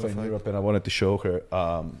my not giving a girlfriend in fuck. Europe, and I wanted to show her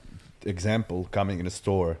example coming in a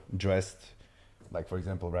store dressed like, for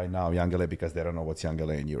example, right now Yangele, because they don't know what's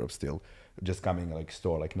Yangele in Europe still, just coming like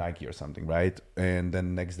store like Nike or something, right? And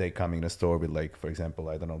then next day coming in a store with like, for example,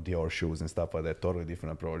 I don't know, Dior shoes and stuff like that. Totally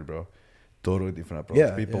different approach, bro. Totally different approach.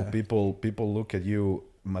 Yeah, People look at you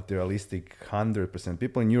materialistic 100%.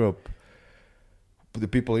 People in Europe, the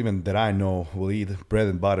people even that I know will eat bread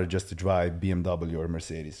and butter just to drive BMW or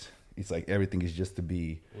Mercedes. It's like everything is just to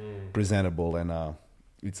be presentable, and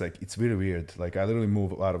it's like it's really weird. Like I literally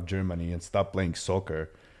moved out of Germany and stopped playing soccer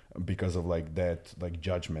because of like that, like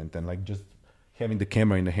judgment, and like just having the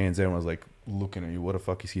camera in the hands. Everyone's like looking at you. What the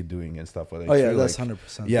fuck is he doing and stuff like that. Oh It's yeah, really, that's like,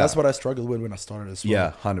 100%. yeah. That's what I struggled with when I started as well.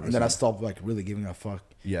 Yeah, 100%. And then I stopped like really giving a fuck.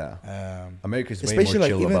 Yeah. America's way Especially more like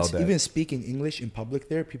chill even about that. even speaking English in public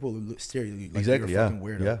there, people will stare at you like Exactly. you're a Yeah. fucking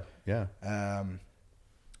weirdo. Yeah.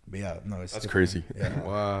 But yeah, no, it's That's different. crazy. Yeah.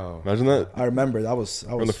 Wow. Imagine that. I remember I was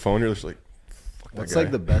On the phone, you're just like, fuck What's that guy.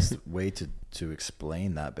 like the best way to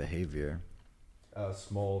explain that behavior?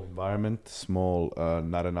 Small environment, small,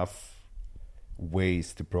 not enough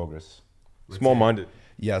ways to progress. Small-minded.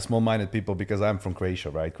 Yeah, small-minded people, because I'm from Croatia,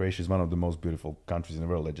 right? Croatia is one of the most beautiful countries in the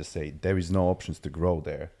world. Let's just say there is no options to grow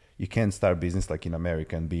there. You can't start business like in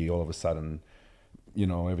America and be all of a sudden, you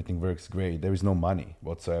know, everything works great. There is no money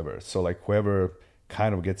whatsoever. So like whoever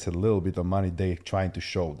kind of gets a little bit of money, they trying to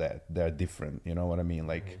show that they're different. You know what I mean?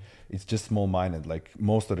 Like it's just small-minded. Like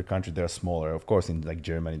most of the countries, they're smaller. Of course, in like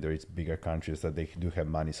Germany, there is bigger countries that they do have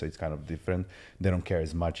money, so it's kind of different. They don't care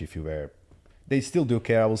as much if you wear. They still do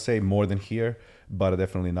care, I will say, more than here, but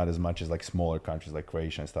definitely not as much as like smaller countries like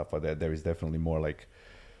Croatia and stuff like that. There is definitely more like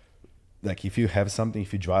if you have something,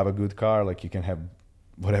 if you drive a good car, like you can have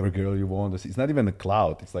whatever girl you want. It's not even a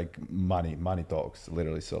clout. It's like money talks,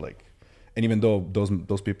 literally. So like, and even though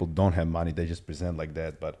those people don't have money, they just present like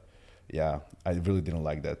that. But yeah, I really didn't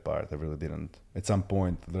like that part. I really didn't. At some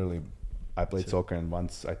point, literally, I played soccer, and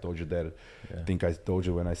once I told you that, I think I told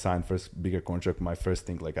you when I signed first bigger contract, my first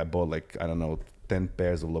thing, like I bought like, I don't know, 10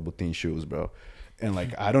 pairs of Louboutin shoes, bro. And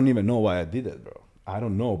like, I don't even know why I did it, bro. I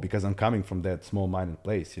don't know, because I'm coming from that small-minded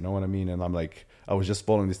place, you know what I mean? And I'm like, I was just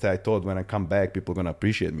following this. I thought when I come back, people are gonna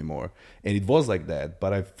appreciate me more, and it was like that.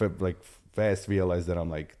 But I like fast realized that I'm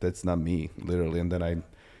like, that's not me, literally. And then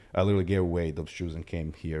I literally gave away those shoes and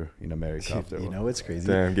came here in America after. You know what's crazy?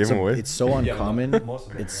 Damn, gave them away. It's so uncommon.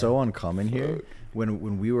 It's so uncommon here.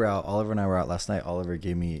 When we were out, Oliver and I were out last night. Oliver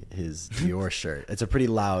gave me his Dior shirt. It's a pretty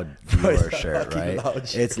loud Dior shirt, right?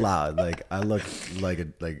 It's loud. Like I look like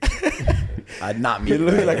not me. You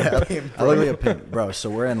look right? like a pimp, I look like a pimp, bro. So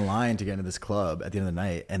we're in line to get into this club at the end of the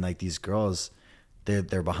night, and like these girls,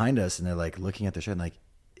 they're behind us, and they're like looking at the shirt, and like,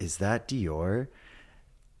 is that Dior?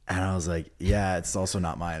 And I was like, yeah, it's also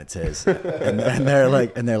not mine, it's his. And they're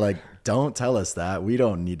like, don't tell us that. We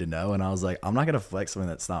don't need to know. And I was like, I'm not going to flex something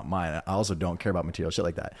that's not mine. I also don't care about material shit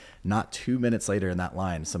like that. Not 2 minutes later in that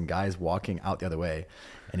line, some guy's walking out the other way.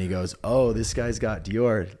 And he goes, oh, this guy's got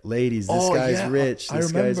Dior. Ladies, this guy's rich.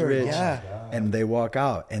 This guy's rich. Yeah. And they walk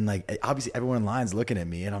out. And like, obviously everyone in line's looking at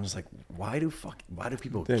me. And I'm just like, why do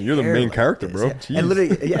people care? You're the main like character, this? bro. Yeah. And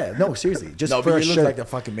literally, no, seriously. Just No, for but a you shirt. look like the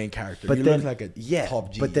fucking main character. But you then- look like a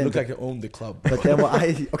top G. but then- you look like you own the club. But then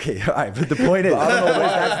okay, all right. But the point is, I don't know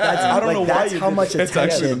why- I don't know why that's you how did much that. It's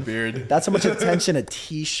actually the attention. beard. That's how much attention a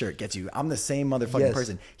T-shirt gets you. I'm the same motherfucking Yes.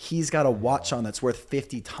 person. He's got a watch on that's worth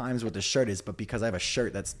 50 times what the shirt is, but because I have a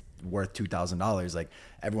shirt that's worth $2,000, like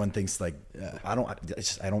everyone thinks like I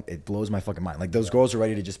don't. It blows my fucking mind. Like those girls are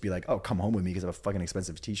ready to just be like, oh, come home with me because I have a fucking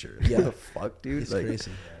expensive T-shirt. Yeah, what the fuck, dude. It's Like,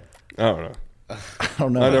 crazy. I don't know. I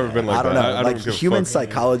don't know. I've never been like I don't that. know. I don't Like give a human fuck.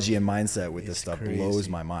 psychology and mindset with this stuff crazy. blows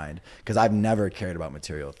my mind because I've never cared about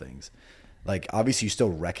material things. Like obviously you still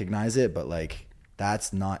recognize it, but like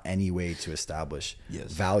that's not any way to establish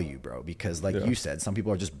value, bro. Because like you said, some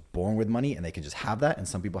people are just born with money and they can just have that, and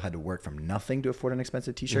some people had to work from nothing to afford an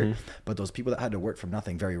expensive T-shirt. But those people that had to work from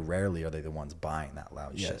nothing, very rarely are they the ones buying that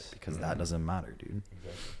loud shit because that doesn't matter, dude.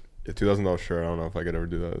 A $2,000 shirt. I don't know if I could ever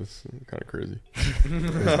do that. It's kind of crazy.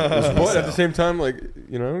 But at the same time, like,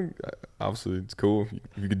 you know, obviously it's cool.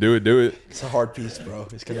 If you could do it, do it. It's a hard piece, bro.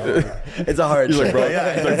 It's gonna It's a hard He's like, shirt. bro,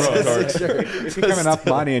 Yeah, he's like, bro, it's hard. a sick shirt. If you have enough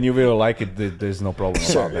money and you really like it, there's no problem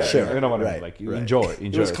about that. sure. You know what I Right, mean? Like, you right. enjoy it. It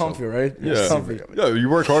Enjoy was it. comfy, right? It Yeah. was comfy. Yeah, you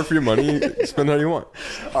work hard for your money, spend how you want.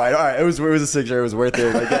 All right. It was a sick shirt. It was worth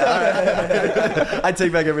it. Like, yeah, I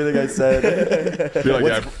take back everything I said. Be like, What's-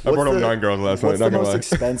 yeah, I brought what's home the- 9 girls last night. What's Not the gonna most lie.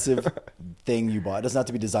 expensive thing you bought? It doesn't have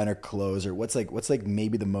to be designer clothes, or what's like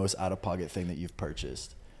maybe the most out of pocket thing that you've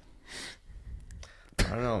purchased.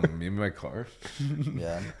 I don't know. Maybe my car.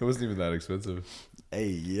 Yeah. It wasn't even that expensive. Hey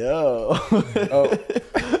yo.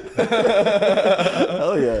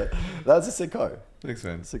 Hell yeah. That's a sick car. Thanks,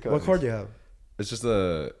 man. Sick car. What car do you have? It's just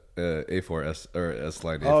a A4S or S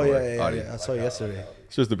line A4 Oh yeah, Audi. I saw it yesterday.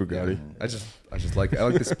 It's just the Bugatti. I just like it. I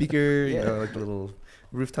like the speaker. You know, I like the little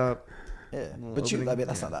rooftop. Yeah, Little but opening. I mean,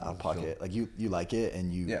 that's not Yeah, that out of pocket. Like you like it,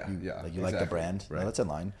 and you like the exactly. brand. No, Right. that's in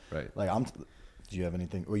line. Right. Like do you have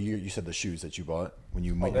anything? Or you said the shoes that you bought when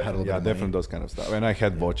you might had a little Yeah, bit of definitely money. those kind of stuff. And I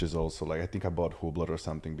had watches also. Like I think I bought Hublot or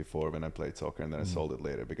something before when I played soccer, and then I sold it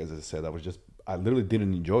later because, as I said, I literally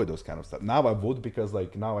didn't enjoy those kind of stuff. Now I would, because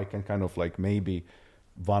like now I can kind of like maybe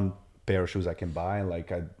one pair of shoes I can buy, and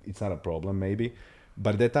like it's not a problem maybe.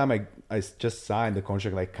 But at that time I just signed the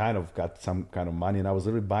contract, like kind of got some kind of money, and I was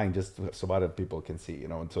literally buying just so other people can see, you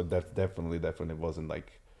know. And so that definitely wasn't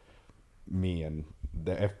like me, and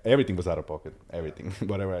everything was out of pocket, everything,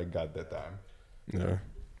 whatever I got that time. Yeah.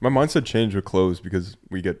 My mindset changed with clothes because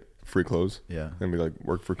we get free clothes. Yeah. And we like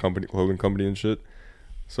work for clothing company and shit.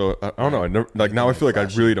 So I don't know. I never, like now I feel like I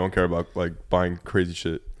really don't care about like buying crazy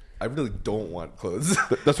shit. I really don't want clothes.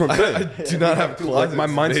 That's what I'm saying. I do not have clothes. Like my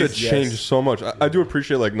mindset changed so much. I do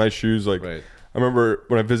appreciate like nice shoes. Like Right. I remember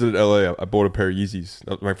when I visited LA, I bought a pair of Yeezys.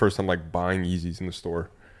 That was my first time like buying Yeezys in the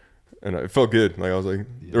store, and it felt good. Like I was like,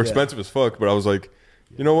 they're expensive as fuck, but I was like,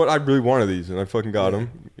 you know what? I really wanted these, and I fucking got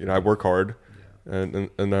them. You know, I work hard,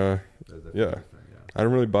 and yeah. I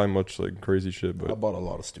don't really buy much like crazy shit, I but bought a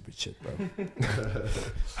lot of stupid shit, bro.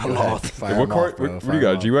 A lot. Fire what them car? off, bro. What do Fire you got?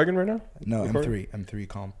 them A off. G-Wagon right now? No, What car? M3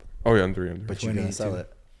 comp. Oh yeah, I'm 3. But you're gonna sell 22.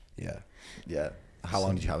 it. Yeah. Yeah. How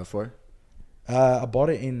long did you have it for? I bought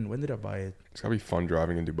it when did I buy it? It's gotta be fun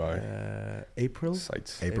driving in Dubai. April.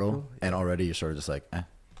 Sights. April. April, And already you're sort of just like,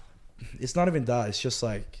 It's not even that. It's just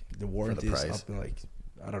like the warranty is price. up in like,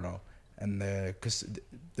 I don't know. And because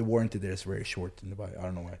the warranty there is very short in Dubai. I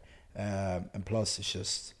don't know why. And plus it's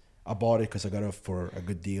just, I bought it because I got it for a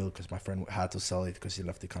good deal because my friend had to sell it because he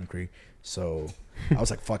left the country. So I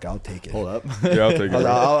was like, fuck, I'll take it. hold up. Yeah, I'll take it. I was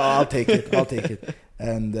like, I'll take it. I'll take it.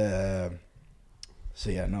 And so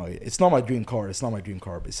yeah, no, it's not my dream car. It's not my dream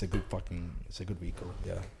car, but it's a good vehicle.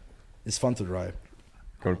 Yeah, it's fun to drive.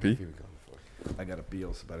 Going to pee? I got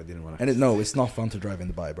appeals, but I didn't want to. And it's not fun to drive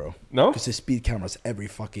in Dubai, bro. No? Because there's speed cameras every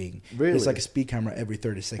fucking. Really? It's like a speed camera every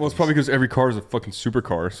 30 seconds. Well, it's probably because every car is a fucking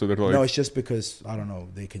supercar, so they're like. No, it's just because I don't know.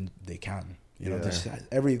 They can. You know, there's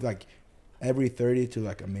every 30 to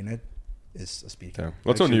like a minute is a speed camera.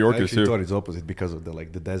 That's what New York is I too. thought it's opposite because of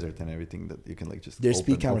the desert and everything that you can like just. There's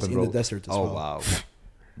speed open cameras in the road. desert as Oh well. wow!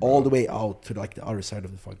 All the way out to like the other side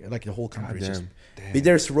of the fucking like the whole country. Is just, Damn. but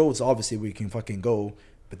there's roads obviously where you can fucking go,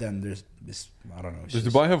 but then there's this I don't know. Does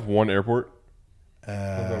Dubai have one airport?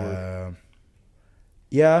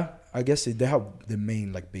 Yeah, I guess they have the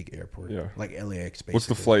main like big airport. Yeah. Like LAX. Basically. What's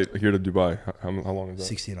the flight here to Dubai? How long is that?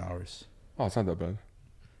 16 hours. Oh, it's not that bad.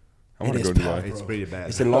 I It want to is go to bad, Dubai. It's bro. pretty bad.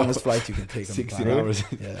 It's the longest flight you can take. On 16 the planet. hours.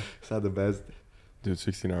 Yeah. It's not the best. Dude,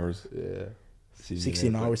 16 hours. Yeah.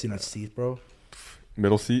 16 hours in a seat, bro.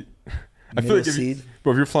 Middle seat? I feel Middle like if seat. if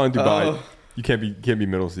you're flying Dubai, you can't be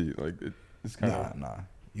middle seat. Like it's kind of. Nah.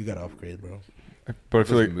 You gotta upgrade, bro. But I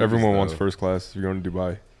feel Those like movies, everyone wants though. first class if you're going to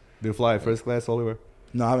Dubai. Do you fly first class, Oliver?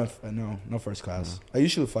 No, I haven't. No first class. I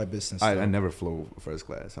usually fly business. I though. never flew first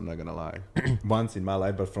class. I'm not gonna lie. Once in my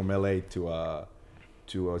life, but from LA to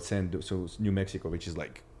New Mexico, which is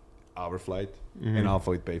like our flight, and I'll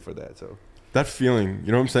fully pay for that. So That feeling,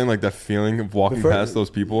 you know what I'm saying? Like that feeling of walking Before- past those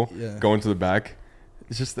people, Yeah. going to the back.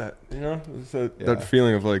 It's just that, it's that Yeah.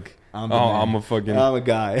 feeling of like, I'm the man. I'm a fucking. I'm a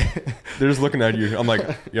guy. They're just looking at you. I'm like,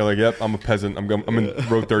 you're like, yep, I'm a peasant. I'm in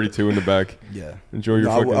row 32 in the back. Yeah. Enjoy your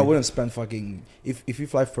No, fucking. I wouldn't spend fucking. If you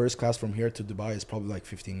fly first class from here to Dubai, it's probably like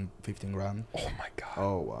 15 grand. Oh my god.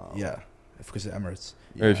 Oh wow. Yeah, because of Emirates.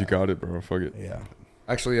 Hey, if you got it, bro, fuck it. Yeah.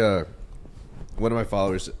 Actually, one of my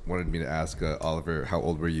followers wanted me to ask Oliver, how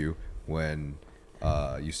old were you when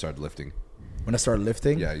you started lifting? When I started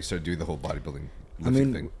lifting, Yeah, you started doing the whole bodybuilding I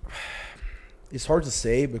lifting mean, thing. it's hard to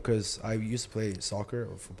say because I used to play soccer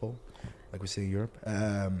or football, like we say in Europe.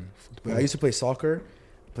 But I used to play soccer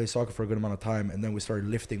for a good amount of time, and then we started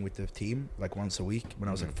lifting with the team like once a week when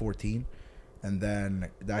I was like 14, and then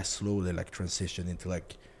that slowly like transitioned into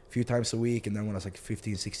like a few times a week, and then when I was like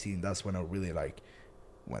 15, 16, that's when I really like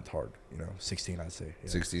went hard. 16 I'd say. Yeah.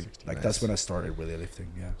 16? Like Nice. that's when I started really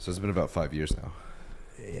lifting. Yeah. So it's been about 5 years now.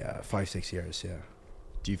 Yeah, 5-6 years. Yeah.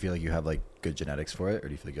 Do you feel like you have like good genetics for it, or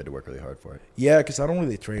do you feel like you had to work really hard for it? Yeah, because I don't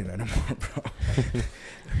really train anymore, bro.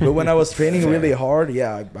 But when I was training really hard,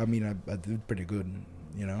 yeah, I mean, I did pretty good,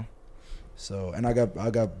 So, and I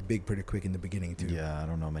got big pretty quick in the beginning too. Yeah, I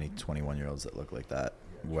don't know many 21-year-olds that look like that,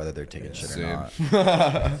 whether they're taking shit Same. or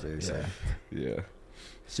not. Seriously. Yeah.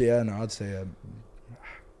 So yeah, no, I'd say,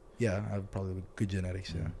 yeah, I have probably good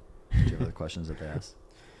genetics. Yeah. Do you have other questions that they asked?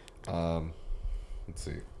 Let's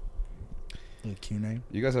see. Little Q name.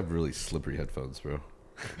 You guys have really slippery headphones, bro.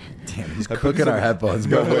 Damn, he's cooking our headphones,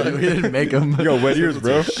 bro. We didn't make them. You got wet ears,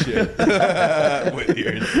 bro. Wet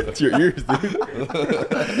ears. It's your ears, dude.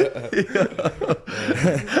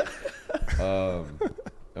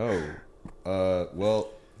 Well,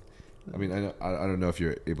 I mean, I don't know if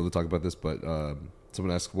you're able to talk about this, but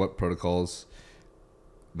someone asked what protocols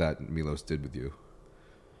that Milos did with you.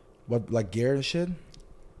 What, like gear and shit?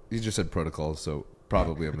 He just said protocols, so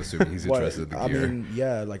probably I'm assuming he's What, interested in the I gear. mean,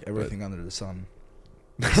 yeah, like everything under the sun.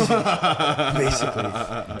 Basically.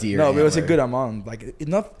 Deer No, but it was a antler. good amount. Like,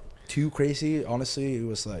 not too crazy. Honestly, it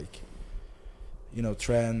was like,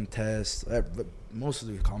 trend, test, but most of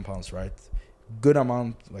the compounds, right? Good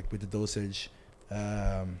amount, like with the dosage,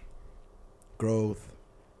 growth.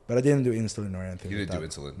 But I didn't do insulin or anything. You like didn't that.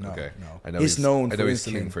 do insulin? No, Okay. no. I know he's known I for know insulin. he's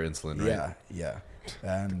king for insulin, right? Yeah.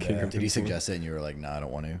 And king of Did he suggest it and you were like, nah, I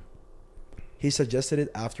don't want to? he suggested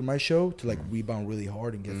it after my show to like rebound really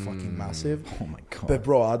hard and get fucking massive. Oh my God. But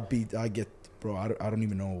bro, I don't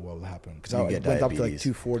even know what will happen because I You get went up to like diabetes.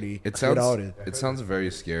 240 It sounds without it. it sounds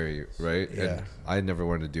very scary, right? Yeah. And I never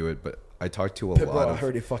wanted to do it, but I talked to a But lot bro, I of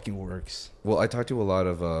heard it fucking works. Well, I talked to a lot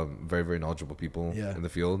of very, very knowledgeable people Yeah. in the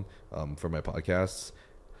field for my podcasts.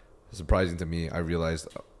 Surprising to me, I realized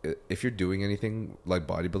if you're doing anything like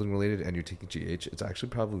bodybuilding related and you're taking GH, it's actually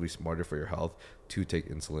probably smarter for your health to take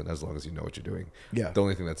insulin as long as you know what you're doing. Yeah. The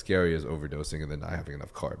only thing that's scary is overdosing and then not having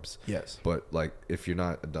enough carbs. Yes. But like if you're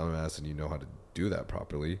not a dumbass and you know how to do that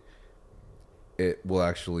properly, it will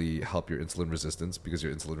actually help your insulin resistance because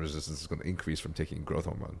your insulin resistance is going to increase from taking growth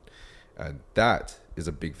hormone. And that is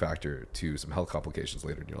a big factor to some health complications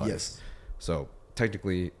later in your life. Yes. So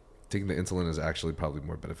technically, taking the insulin is actually probably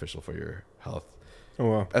more beneficial for your health Oh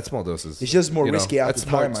wow. at small doses. It's just more You know, risky at at the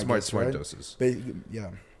smart, time, I smart, guess, smart right? doses. But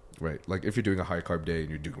yeah. Right. Like if you're doing a high carb day and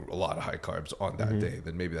you're doing a lot of high carbs on that day,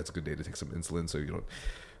 then maybe that's a good day to take some insulin so you don't,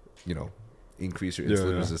 increase your Yeah,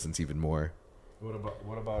 insulin yeah. resistance even more.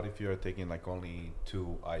 What about if you're taking like only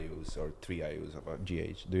 2 IUs or 3 IUs of a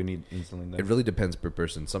GH? Do you need insulin then? It really depends per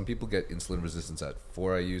person. Some people get insulin resistance at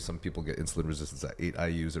 4 IUs. Some people get insulin resistance at 8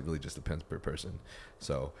 IUs. It really just depends per person.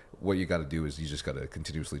 So what you got to do is you just got to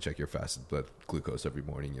continuously check your fasted blood glucose every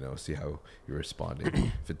morning, see how you're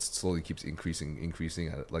responding. If it slowly keeps increasing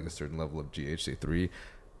at like a certain level of GH, say 3,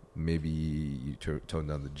 maybe you tone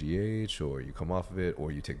down the GH, or you come off of it,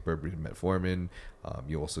 or you take berberine and metformin.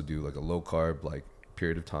 You also do like a low carb like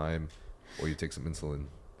period of time, or you take some insulin.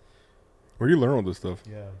 Where do you learn all this stuff?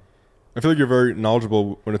 Yeah. I feel like you're very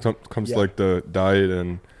knowledgeable when it comes to like the diet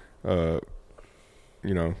and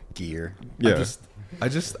Gear. Yeah. I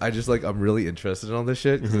just like, I'm really interested in all this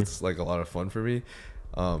shit because it's like a lot of fun for me.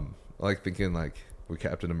 I like thinking like we're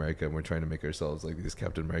Captain America and we're trying to make ourselves like these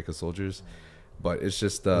Captain America soldiers. But it's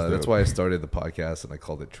just that's why I started the podcast and I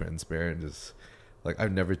called it Transparent. Just like,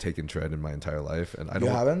 I've never taken Tren in my entire life, and You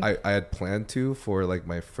haven't? I had planned to for like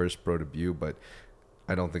my first pro debut, but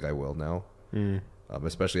I don't think I will now.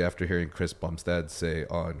 Especially after hearing Chris Bumstead say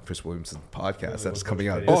on Chris Williamson's podcast that's coming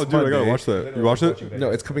out. Oh, this dude, I gotta Monday. watch that. You watched it? No,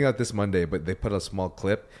 it's coming out this Monday, but they put a small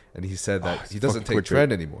clip, and he said that he doesn't take fucking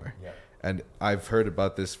Tren anymore. Yeah. And I've heard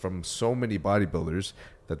about this from so many bodybuilders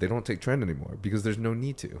that they don't take Tren anymore because there's no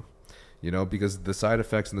need to. Because the side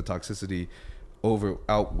effects and the toxicity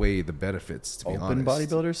outweigh the benefits, to be honest. Open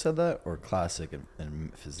bodybuilders said that, or classic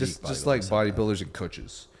and physique Just like said bodybuilders and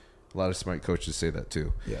coaches. A lot of smart coaches say that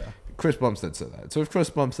too. Yeah. Chris Bumstead said that. So if Chris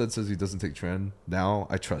Bumstead says he doesn't take Tren now,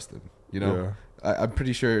 I trust him. Yeah. I'm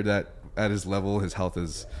pretty sure that at his level, his health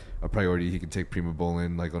is a priority. He can take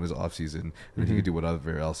Primobolan like on his off season, and he can do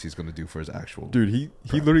whatever else he's going to do for his actual. Dude, he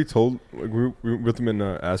literally told, like, we were with him in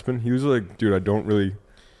Aspen. He was like, dude, I don't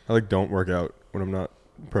work out when I'm not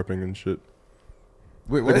prepping and shit.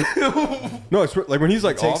 Wait, what? No, it's like when he's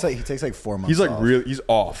like off. he takes like 4 months. He's like off. he's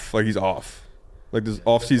off. Like he's off. Like this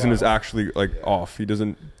off season is actually like off. He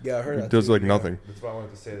doesn't. Yeah, I heard he that does too. like nothing. That's why I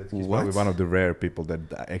wanted to say that he's What? probably one of the rare people that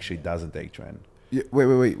actually doesn't take Tren. Yeah,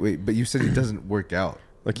 wait. But you said he doesn't work out.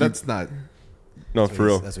 Like That's not. No, That's for what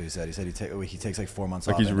real. That's what he said. He said he takes like 4 months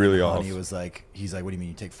Like, off. he's and really then off. He was like, what do you mean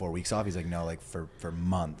you take 4 weeks off? He's like, no, like for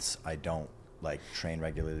months I don't like train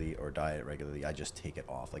regularly or diet regularly. I just take it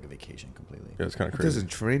off like a vacation completely. Yeah, it's kind of He crazy. doesn't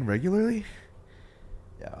train regularly.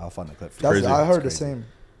 Yeah, I'll find the clip. For That's, Crazy. I heard the It's same.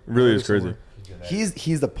 It really I heard is it crazy. somewhere. He's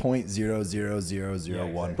the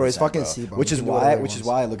 0.00001. Bro, it's fucking C, bro. Which He is can do whatever he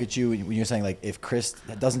why wants. I look at you when you're saying like, if Chris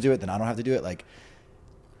doesn't do it, then I don't have to do it. Like,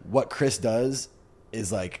 what Chris does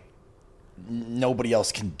is like nobody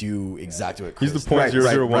else can do exactly what Chris He's the does.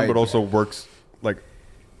 0.001, right. but also works like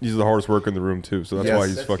he's the hardest worker in the room too. So that's Yes. why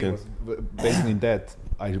he's fucking. Based on that,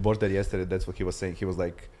 I watched that yesterday. That's what he was saying. He was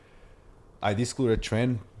like, I discluded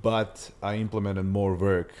Tren, but I implemented more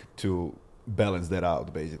work to balance that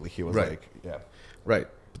out. Basically, he was Right. like, yeah. Right.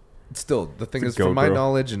 Still, the thing It's is, a from my bro.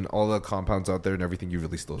 knowledge and all the compounds out there and everything, you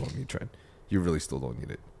really still don't need Tren. You really still don't need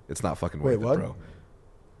it. It's not fucking worth Wait, what? it, bro.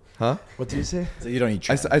 Huh? What did you say? So you don't need.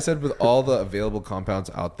 I said with all the available compounds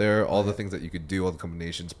out there, all the things that you could do, all the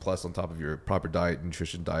combinations, plus on top of your proper diet,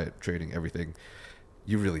 nutrition, diet, training, everything,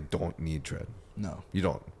 you really don't need Tren. No. You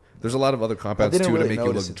don't. There's a lot of other compounds didn't too to really make you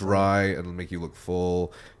notice look it, dry and make you look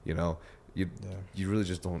full. You Yeah. really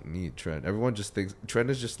just don't need Tren. Everyone just thinks Tren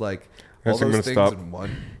is just like Guess all I'm those gonna things stop. in one.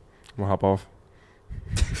 I'm gonna hop off.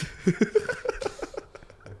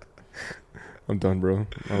 I'm done, bro.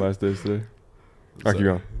 My last day is today. I keep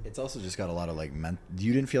going. It's also just got a lot of like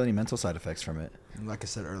you didn't feel any mental side effects from it. Like I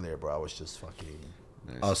said earlier, bro, I was just fucking.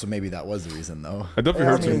 Oh, so maybe that was the reason though. I definitely Yeah,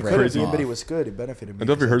 I heard mean, some it could have crazy. been, but it was good. It benefited me. I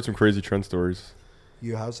definitely heard some crazy trend stories.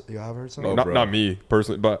 You have heard some? Oh, not bro. not me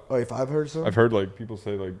personally, but Oh, if I've heard some, I've heard like people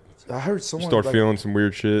say like I heard you someone start like, feeling some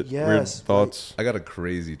weird shit, weird Yes, like- thoughts. I got a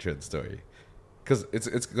crazy Tren story because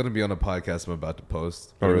it's gonna be on a podcast I'm about to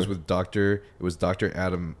post. Oh, It was really? with Dr.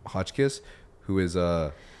 Adam Hotchkiss, who is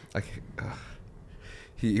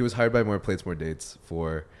he was hired by More Plates More Dates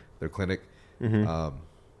for their clinic. Mhm.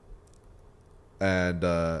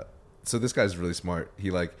 So this guy's really smart. He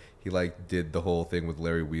did the whole thing with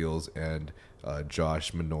Larry Wheels and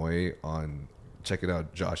Josh Manoy on checking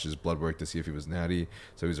out Josh's blood work to see if he was natty.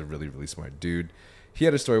 So he's a really, really smart dude. He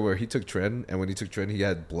had a story where he took Tren, and when he took Tren, he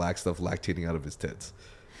had black stuff lactating out of his tits,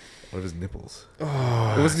 out of his nipples.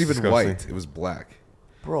 Oh, It wasn't even disgusting. white; it was black.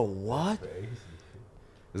 bro, what?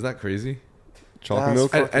 Isn't that crazy? Chocolate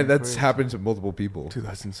That's milk. And that's crazy. happened to multiple people. Dude,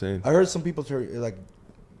 that's insane. I heard some people turn like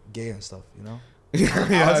gay and stuff. You know?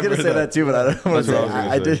 I was gonna say that too, but I don't want That's to what say. I was gonna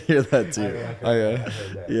I say. did hear that too.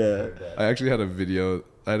 Yeah. I actually had a video.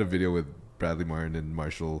 I had a video with Bradley Martin and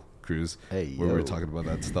Marshall cruise Hey, where we were yo. talking about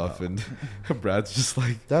that stuff, and Brad's just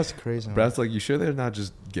like, That's crazy. Man. Brad's like, you sure they're not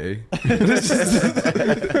just gay? So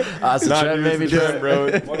Nah, Trent dude, made me it's do a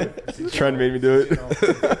trend, it. bro. Trend made me do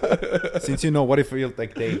it. Since you know, what if you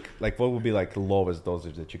like take like what would be like the lowest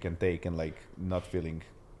dosage that you can take and like not feeling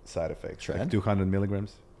side effects? Like Tren? 200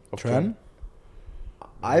 milligrams of Tren?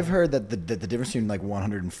 I've heard that the difference between like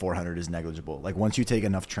 100 and 400 is negligible. Like once you take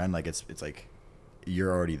enough trend, like it's like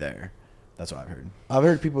you're already there. That's what I've heard. I've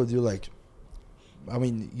heard people do like, I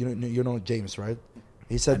mean, you know James, right?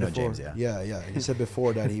 He said I know before, James, yeah. He said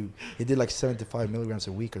before that he did like 75 milligrams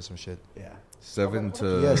a week or some shit. Yeah. 7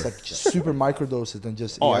 to Yeah, it's like super micro doses and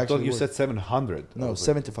just. Oh, it I actually thought you works. said 700. I No, was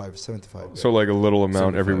like, 75. So like a little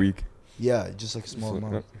amount every 75. week. Yeah, just like a small So,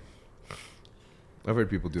 amount. I've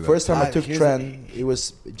heard people do that. First time I took here's Tren, it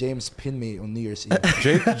was James pinned me on New Year's Eve.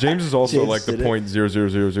 James is also James like the did it.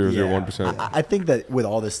 0.00001%. I think that with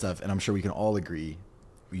all this stuff, and I'm sure we can all agree,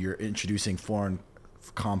 you're introducing foreign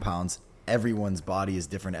compounds. Everyone's body is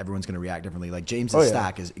different. Everyone's going to react differently. Like James's Oh, yeah.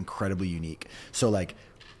 stack is incredibly unique. So like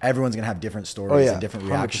everyone's going to have different stories yeah, and different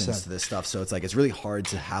reactions 100%. to this stuff. So it's like it's really hard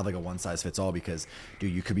to have like a one size fits all because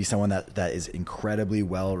dude, you could be someone that is incredibly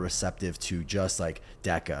well receptive to just like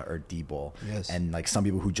DECA or D-Bol. Yes. And like some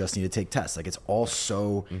people who just need to take tests. Like it's all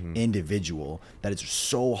so individual that it's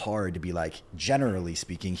so hard to be like generally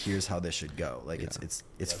speaking, here's how this should go. Like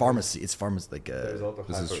it's pharmacy. It's pharmacy like There's a lot of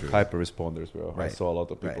This is true. hyper responders, bro. I Right. saw a lot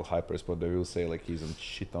of people Right. hyper respond. They will say like he's on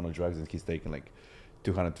shit ton of drugs and he's taking like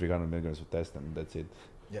 200, 300 milligrams of test and that's it.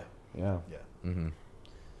 yeah. Yeah. Mm-hmm.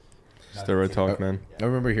 Steroid talk, man. I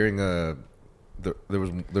remember hearing there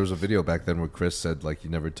was a video back then where Chris said like he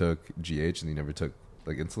never took GH and he never took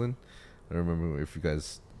like insulin. I don't remember if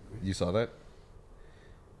you saw that.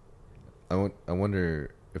 I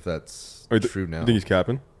wonder if that's Oh, true now. You think he's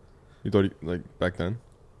capping? You thought he, like back then?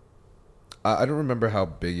 I don't remember how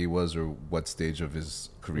big he was or what stage of his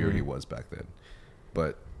career he was back then,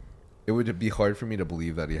 but it would be hard for me to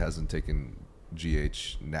believe that he hasn't taken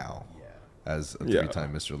GH now as a Yeah.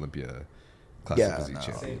 three-time Mr. Olympia classic Yeah, physique no.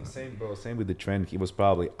 champion. Same, bro. Same with the trend. He was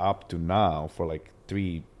probably up to now for like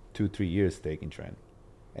 3 years taking trend,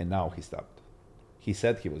 and now he stopped. He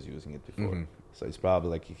said he was using it before, Mhm. so it's probably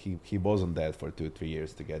like he was on that for 2-3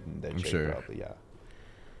 years to get in that I'm shape. sure. Probably, yeah.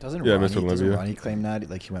 Doesn't Yeah, Ronnie, Mr. doesn't Olympia. Ronnie claim natty?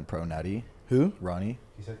 Like he went pro natty? Who? Ronnie?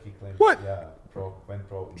 He said he claimed. What? Yeah, went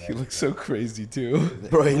pro. He looks so crazy too.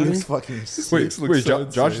 Bro, he looks fucking sick. Wait, looks so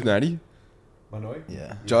Josh is insane. natty? Manoy?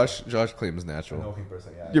 Yeah. Josh claims I know natural. him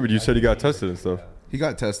personally. Yeah, but you said he got tested and stuff. He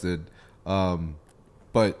got tested,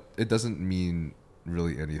 but it doesn't mean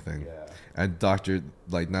really anything. Yeah. And doctor,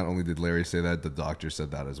 like, not only did Larry say that, the doctor said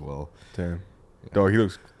that as well. Damn. Dog, he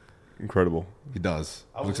looks incredible. He does.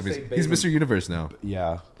 I He looks would amazing. say He's based Mr. Universe now.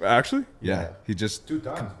 Yeah. Actually? Yeah. Yeah. He just 2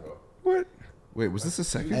 times, bro. What? wait. Was this the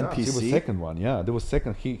second? And- It was NPC? second one. Yeah, there was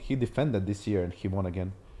second. He defended this year and he won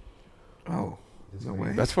again. Oh, no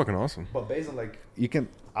way. That's fucking awesome. But based on like you can,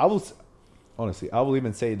 honestly, I will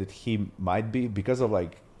even say that he might be because of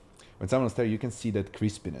like when someone's there, you can see that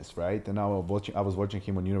crispiness, right? And now I was watching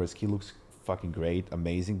him on Universe. He looks fucking great,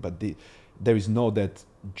 amazing, but there is no that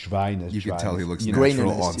dryness. You can tell he looks you know?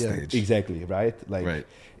 natural Graininess, on yeah. stage. Exactly, right? Like Right.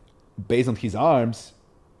 based on his arms,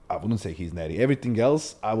 I wouldn't say he's natty. Everything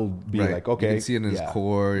else, I will be Right. like, okay. You can see it in his yeah,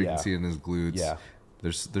 core. You yeah, can see it in his glutes. Yeah.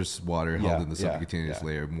 There's water yeah, held in the yeah, subcutaneous yeah,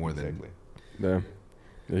 layer more exactly. Damn.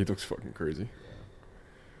 Yeah, he looks fucking crazy.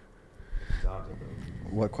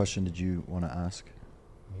 What question did you want to ask?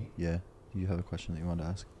 Me? Yeah. You have a question that you wanted to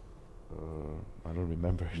ask? I don't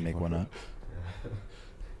remember. Make one up.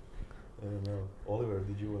 I don't know. Oliver,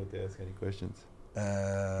 did you want to ask any questions?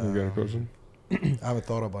 You got a question? I haven't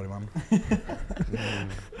thought about it, man.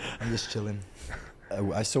 I'm just chilling.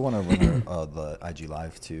 I still want to run the IG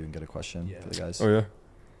live too and get a question for the guys. Oh, yeah.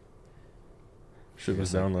 Shit You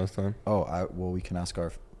was guys down last time. Oh, well, we can ask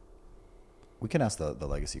the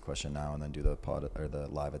legacy question now and then do the pod or the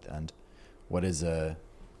live at the end. What's the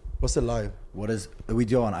live? We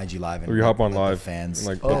do on IG live and We hop on let the live fans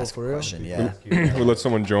and, like, ask for a real? question. Yeah. We'll let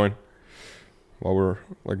someone join while we're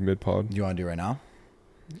like mid-pod. Do you want to do it right now?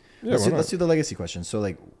 Yeah, why not? Let's do the legacy question. So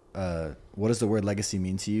like, what does the word legacy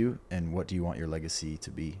mean to you, and what do you want your legacy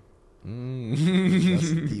to be?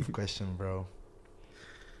 That's a deep question, bro.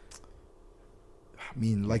 I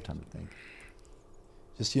mean, like, Time to think.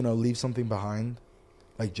 just leave something behind,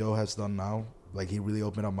 like Joe has done now. Like he really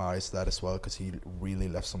opened up my eyes to that as well, because he really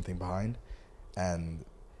left something behind, and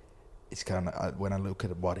it's kind of when I look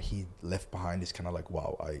at what he left behind, it's kind of like,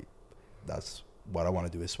 wow, that's what I want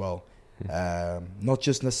to do as well. Not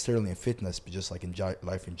just necessarily in fitness, but just like in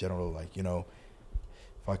life in general. Like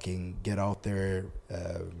fucking get out there,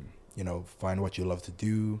 find what you love to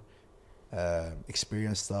do,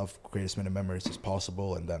 experience stuff, create as many memories as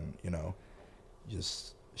possible, and then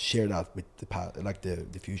just share that with the past, like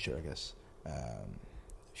the future, I guess,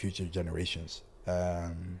 future generations.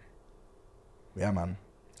 Yeah, man.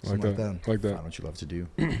 Like that. Like that. Find what you love to do.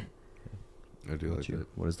 I do like that.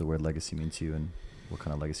 What does the word legacy mean to you, and what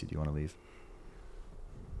kind of legacy do you want to leave?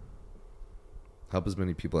 Help as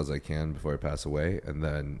many people as I can before I pass away, and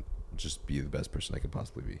then just be the best person I could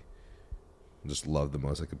possibly be. Just love the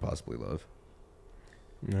most I could possibly love.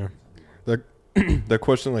 Yeah, that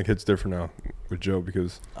question like hits different now with Joe,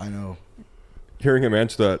 because I know hearing him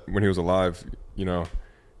answer that when he was alive, you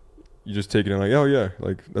just take it in like, oh yeah,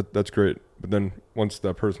 like that's great. But then once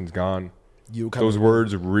that person's gone, those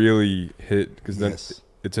words really hit, because then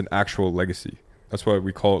it's an actual legacy. That's why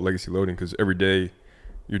we call it legacy loading, because every day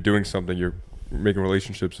you're doing something, you're making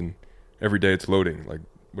relationships, and every day it's loading, like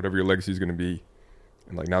whatever your legacy is going to be.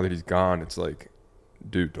 And like now that he's gone, it's like,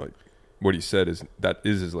 dude, like what he said is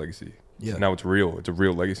his legacy. Yeah. Now it's real. It's a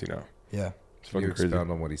real legacy now. Yeah. It's Can you fucking crazy.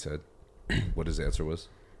 expound on what he said? What his answer was?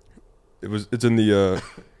 It's in the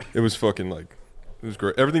it was fucking like, it was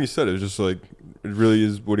great. Everything he said, it was just like, it really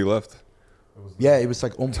is what he left. Yeah, it was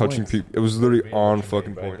like on Touching point. people. It was literally on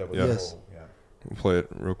fucking Right, point. that was Yeah. Yes. We'll play it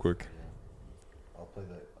real quick. I'll play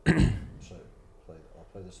the. I'll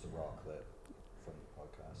play this the raw clip from the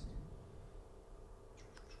podcast.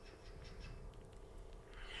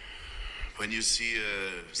 When you see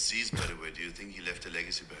C's, by the way, do you think he left a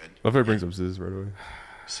legacy behind? I love how he brings up Ziz right away.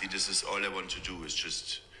 See, this is all I want to do, is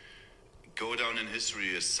just go down in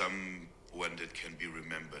history as someone that can be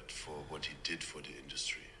remembered for what he did for the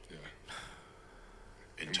industry. Yeah.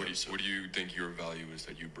 In And terms what do you think your value is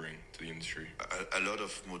that you bring to the industry? of a lot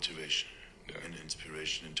of motivation Yeah. and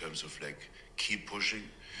inspiration in terms of like, keep pushing,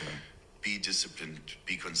 be disciplined,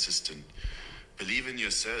 be consistent, believe in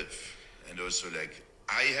yourself, and also like,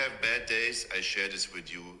 I have bad days, I share this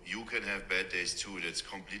with you, you can have bad days too, that's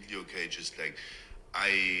completely okay. Just like,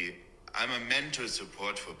 I'm a mental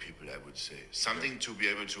support for people, I would say. Something to be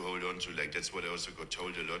able to hold on to, like that's what I also got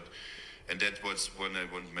told a lot. And that was what I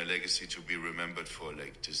want my legacy to be remembered for,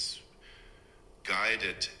 like this guy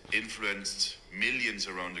that influenced millions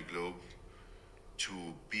around the globe to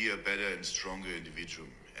be a better and stronger individual,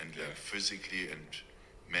 and like physically and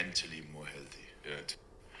mentally more healthy.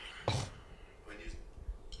 Yeah. When you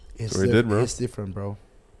It's, So he did, bro. It's different, bro.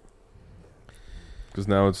 Because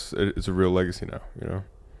now it's a real legacy now,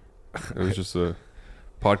 It was just a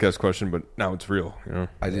podcast question, but now it's real,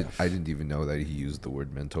 I didn't even know that he used the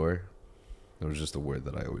word mentor. It was just a word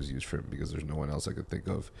that I always use for him, because there's no one else I could think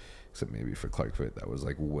of, except maybe for Clark Fit, that was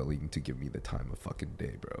like willing to give me the time of fucking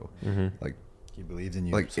day, bro. Mm-hmm. Like, He believes in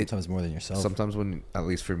you Like, sometimes more than yourself. sometimes when, at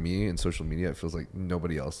least for me in social media, it feels like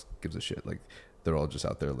nobody else gives a shit. Like, they're all just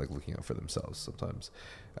out there like looking out for themselves sometimes.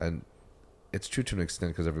 And it's true to an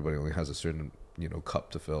extent, because everybody only has a certain cup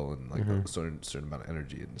to fill, and like a certain amount of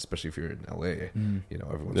energy, and especially if you're in LA,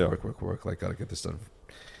 everyone's work, like gotta get this done.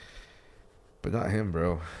 But not him,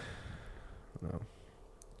 bro. No.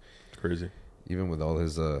 It's crazy. Even with all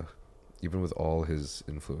his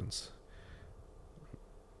influence,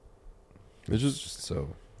 It's just so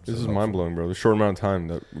this is helpful. mind blowing, bro. The short amount of time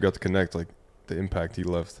that we got to connect, like the impact he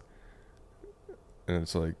left, and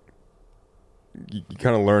it's like you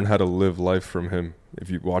kind of learn how to live life from him if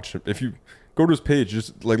you watch him. If you go to his page,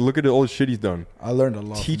 just like look at all the shit he's done. I learned a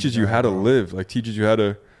lot. from Teaches the you guy, how to bro. live, like teaches you how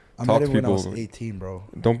to I talk met to him when I was people. 18, bro.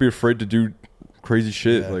 Don't be afraid to do crazy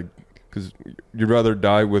shit, Yeah. like because you'd rather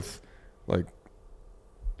die with like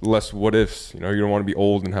less what ifs. You don't want to be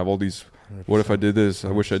old and have all these. What if I did this? I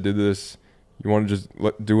wish I did this. You want to just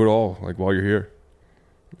do it all, like while you're here,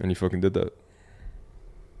 and you fucking did that.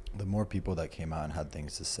 The more people that came out and had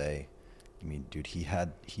things to say, I mean, dude, he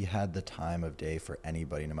had the time of day for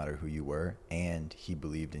anybody, no matter who you were, and he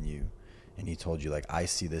believed in you, and he told you like, I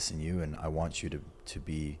see this in you, and I want you to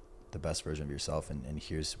be the best version of yourself, and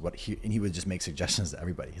here's what he would just make suggestions to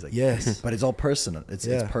everybody. He's like, Yes. but it's all personal. It's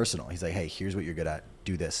Yeah. personal. He's like, hey, here's what you're good at.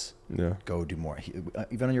 Do this. Yeah. Go do more.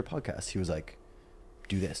 Even on your podcast, he was like,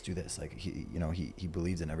 do this. Like he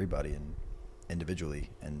believes in everybody and individually,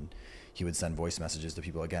 and he would send voice messages to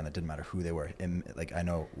people, again, it didn't matter who they were. And like, I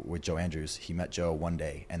know with Joe Andrews, he met Joe one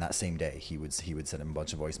day, and that same day he would send him a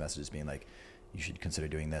bunch of voice messages being like, you should consider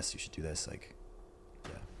doing this, you should do this. Like,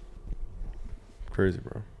 yeah. Crazy,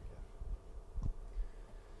 bro.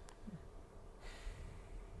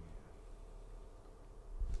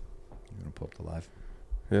 You want to pull up the live?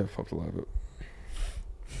 Yeah, fuck the live up.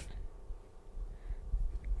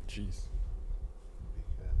 Jeez.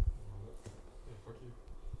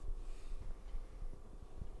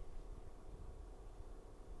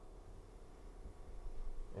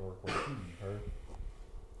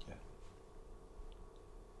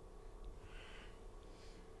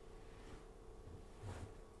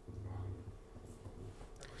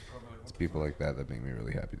 people like that make me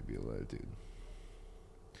really happy to be alive, dude.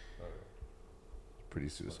 Pretty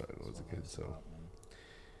suicidal as a kid, so.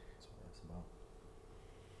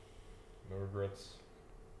 No regrets.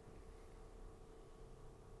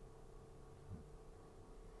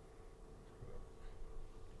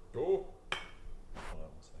 Go.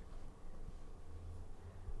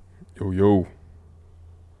 Yo.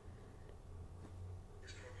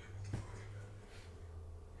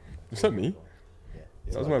 Is that me? Yeah.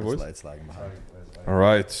 That was my voice? It's lagging behind. All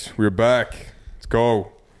right, we're back. Let's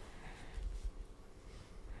go.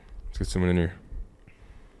 Let's get someone in here.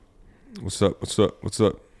 What's up?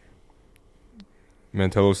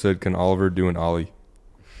 Mantello said, "Can Oliver do an ollie?"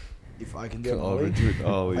 If I can do an Oliver ollie. do an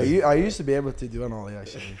ollie. I used to be able to do an ollie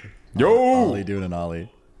actually. Yo, Ollie doing an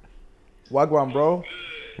ollie. Wagwan, bro.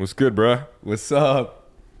 what's good, bruh? What's up?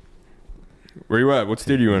 Where you at? What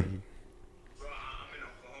state are you in?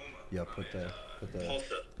 Yeah, put the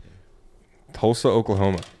Tulsa,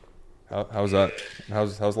 Oklahoma. How's that?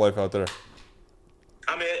 How's life out there?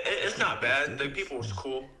 I mean, it's not bad. The people was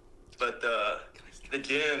cool, but the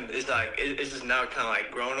gym is like it's just now kind of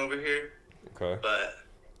like grown over here. Okay.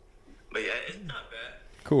 But yeah, it's not bad.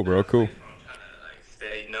 Cool, bro. Cool. I'm trying to like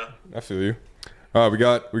stay, you know. I feel you. We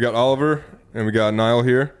got Oliver and we got Nyle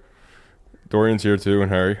here. Dorian's here too, and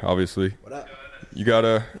Harry, obviously. What up? You got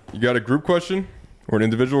a group question or an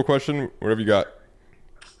individual question, whatever you got.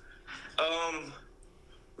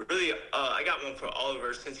 Really, I got one for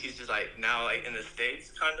Oliver since he's just like now like in the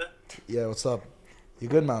States, kind of. Yeah, what's up? You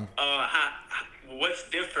good, man? What's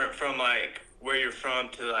different from like where you're from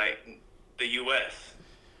to like the U.S.?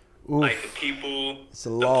 Oof. Like the people, It's a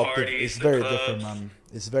the lot. parties, It's the very clubs. different, man.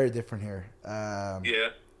 It's very different here. Yeah.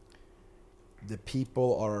 The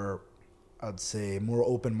people are, I'd say, more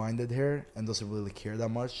open-minded here and doesn't really care that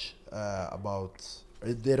much about.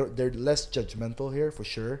 They're less judgmental here for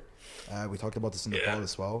sure. We talked about this in the pod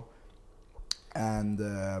as well, and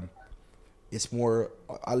it's more.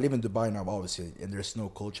 I live in Dubai now, obviously, and there's no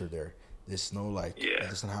culture there. There's no like. It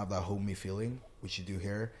doesn't have that homey feeling which you do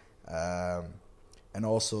here, and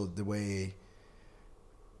also the way.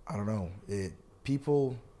 I don't know.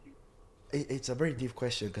 People. It's a very deep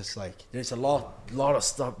question because like there's a lot of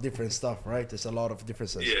stuff, different stuff, right? There's a lot of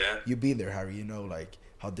differences. Yeah. You've been there, Harry. You know like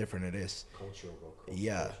how different it is. Cultural, bro.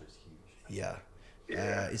 Yeah.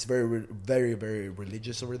 It's very, very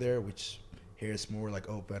religious over there, which here is more like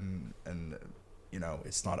open and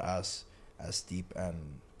it's not as deep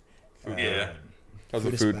and How's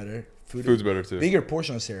the is food? better. Food's better too. Bigger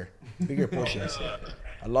portions here.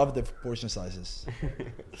 I love the portion sizes.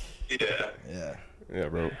 Yeah. Yeah,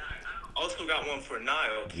 bro. Also got one for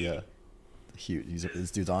Nyle. Yeah. Huge.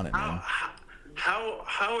 This dude's on it, man. How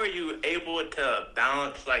are you able to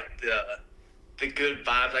balance like the good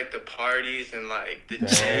vibes, like the parties and like the gym?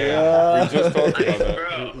 We just talked Like, about that.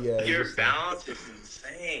 bro, Yeah, your balance is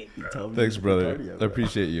insane, bro. Thanks, brother. I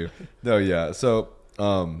appreciate you. No, yeah. So,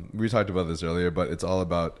 we talked about this earlier, but it's all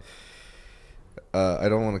about. I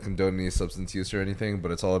don't want to condone any substance use or anything,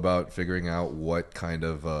 but it's all about figuring out what kind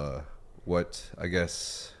of, I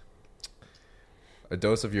guess, a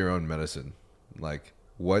dose of your own medicine, like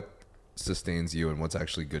what sustains you and what's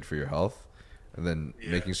actually good for your health, and then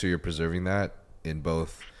making sure you're preserving that in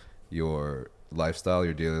both your lifestyle,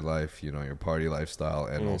 your daily life, your party lifestyle,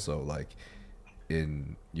 and also like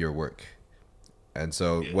in your work. And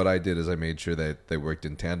so what I did is I made sure that they worked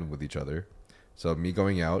in tandem with each other. So me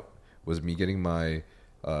going out was me getting my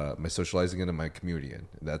socializing in and my community in.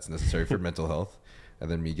 That's necessary for mental health. And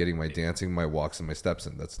then me getting my dancing, my walks, and my steps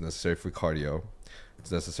in. That's necessary for cardio. It's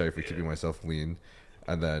necessary for keeping myself lean.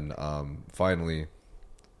 And then finally,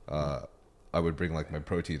 I would bring like my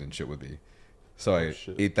protein and shit with me. So I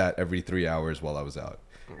ate that every 3 hours while I was out.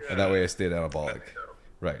 And that way I stayed anabolic.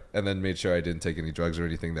 Right. And then made sure I didn't take any drugs or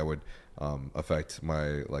anything that would affect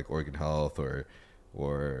my like organ health or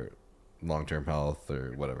long-term health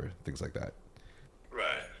or whatever, things like that.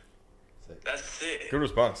 Right. That's sick. Good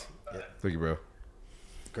response. Thank you, bro.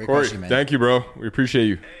 Great Corey, question, man. thank you, bro. We appreciate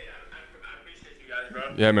you. I appreciate you guys,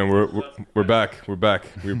 bro. Yeah, man, we're back. We're back.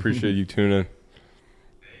 We appreciate you tuning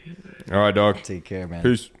in. All right, dog. Take care, man.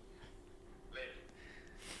 Peace.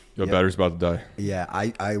 Your Yeah. battery's about to die. Yeah,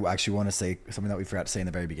 I actually want to say something that we forgot to say in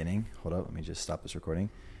the very beginning. Hold up, let me just stop this recording.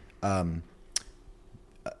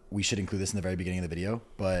 We should include this in the very beginning of the video,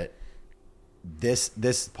 but this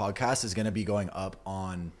podcast is going to be going up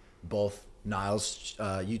on both Nile's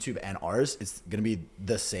YouTube and ours. It's going to be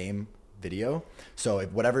the same video. So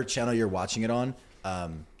if whatever channel you're watching it on,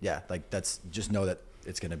 that's just know that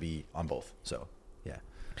it's going to be on both. So, yeah.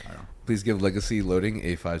 Please give Legacy Loading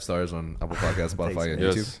a 5 stars on Apple Podcasts, Spotify, and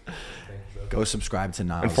YouTube. Yes. Go subscribe to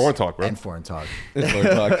Nile And Foreign Talk, bro. And Foreign Talk.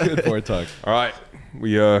 Foreign Talk. All right.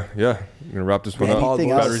 We we're gonna wrap this one up. Anything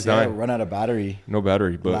Battery's else? Yeah, dying. run out of battery. No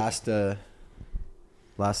battery, but Last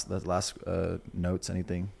notes,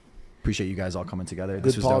 anything? Appreciate you guys all coming together. Good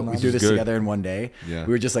This was pod, dope. man. We do This this is good. together in one day. Yeah.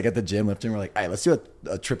 We were just like at the gym lifting. We're like, hey, let's do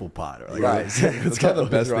a triple pod. Or like, Right. That's how the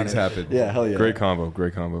best things happen. Yeah, hell yeah. great combo.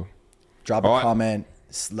 Great combo. Drop All a right. comment.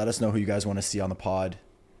 Let us know who you guys want to see on the pod.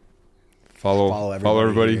 Follow everybody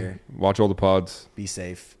everybody. here. Watch all the pods. Be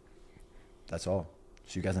safe. That's all.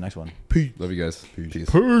 See you guys in the next one. Love you guys. Peace.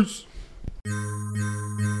 Peace.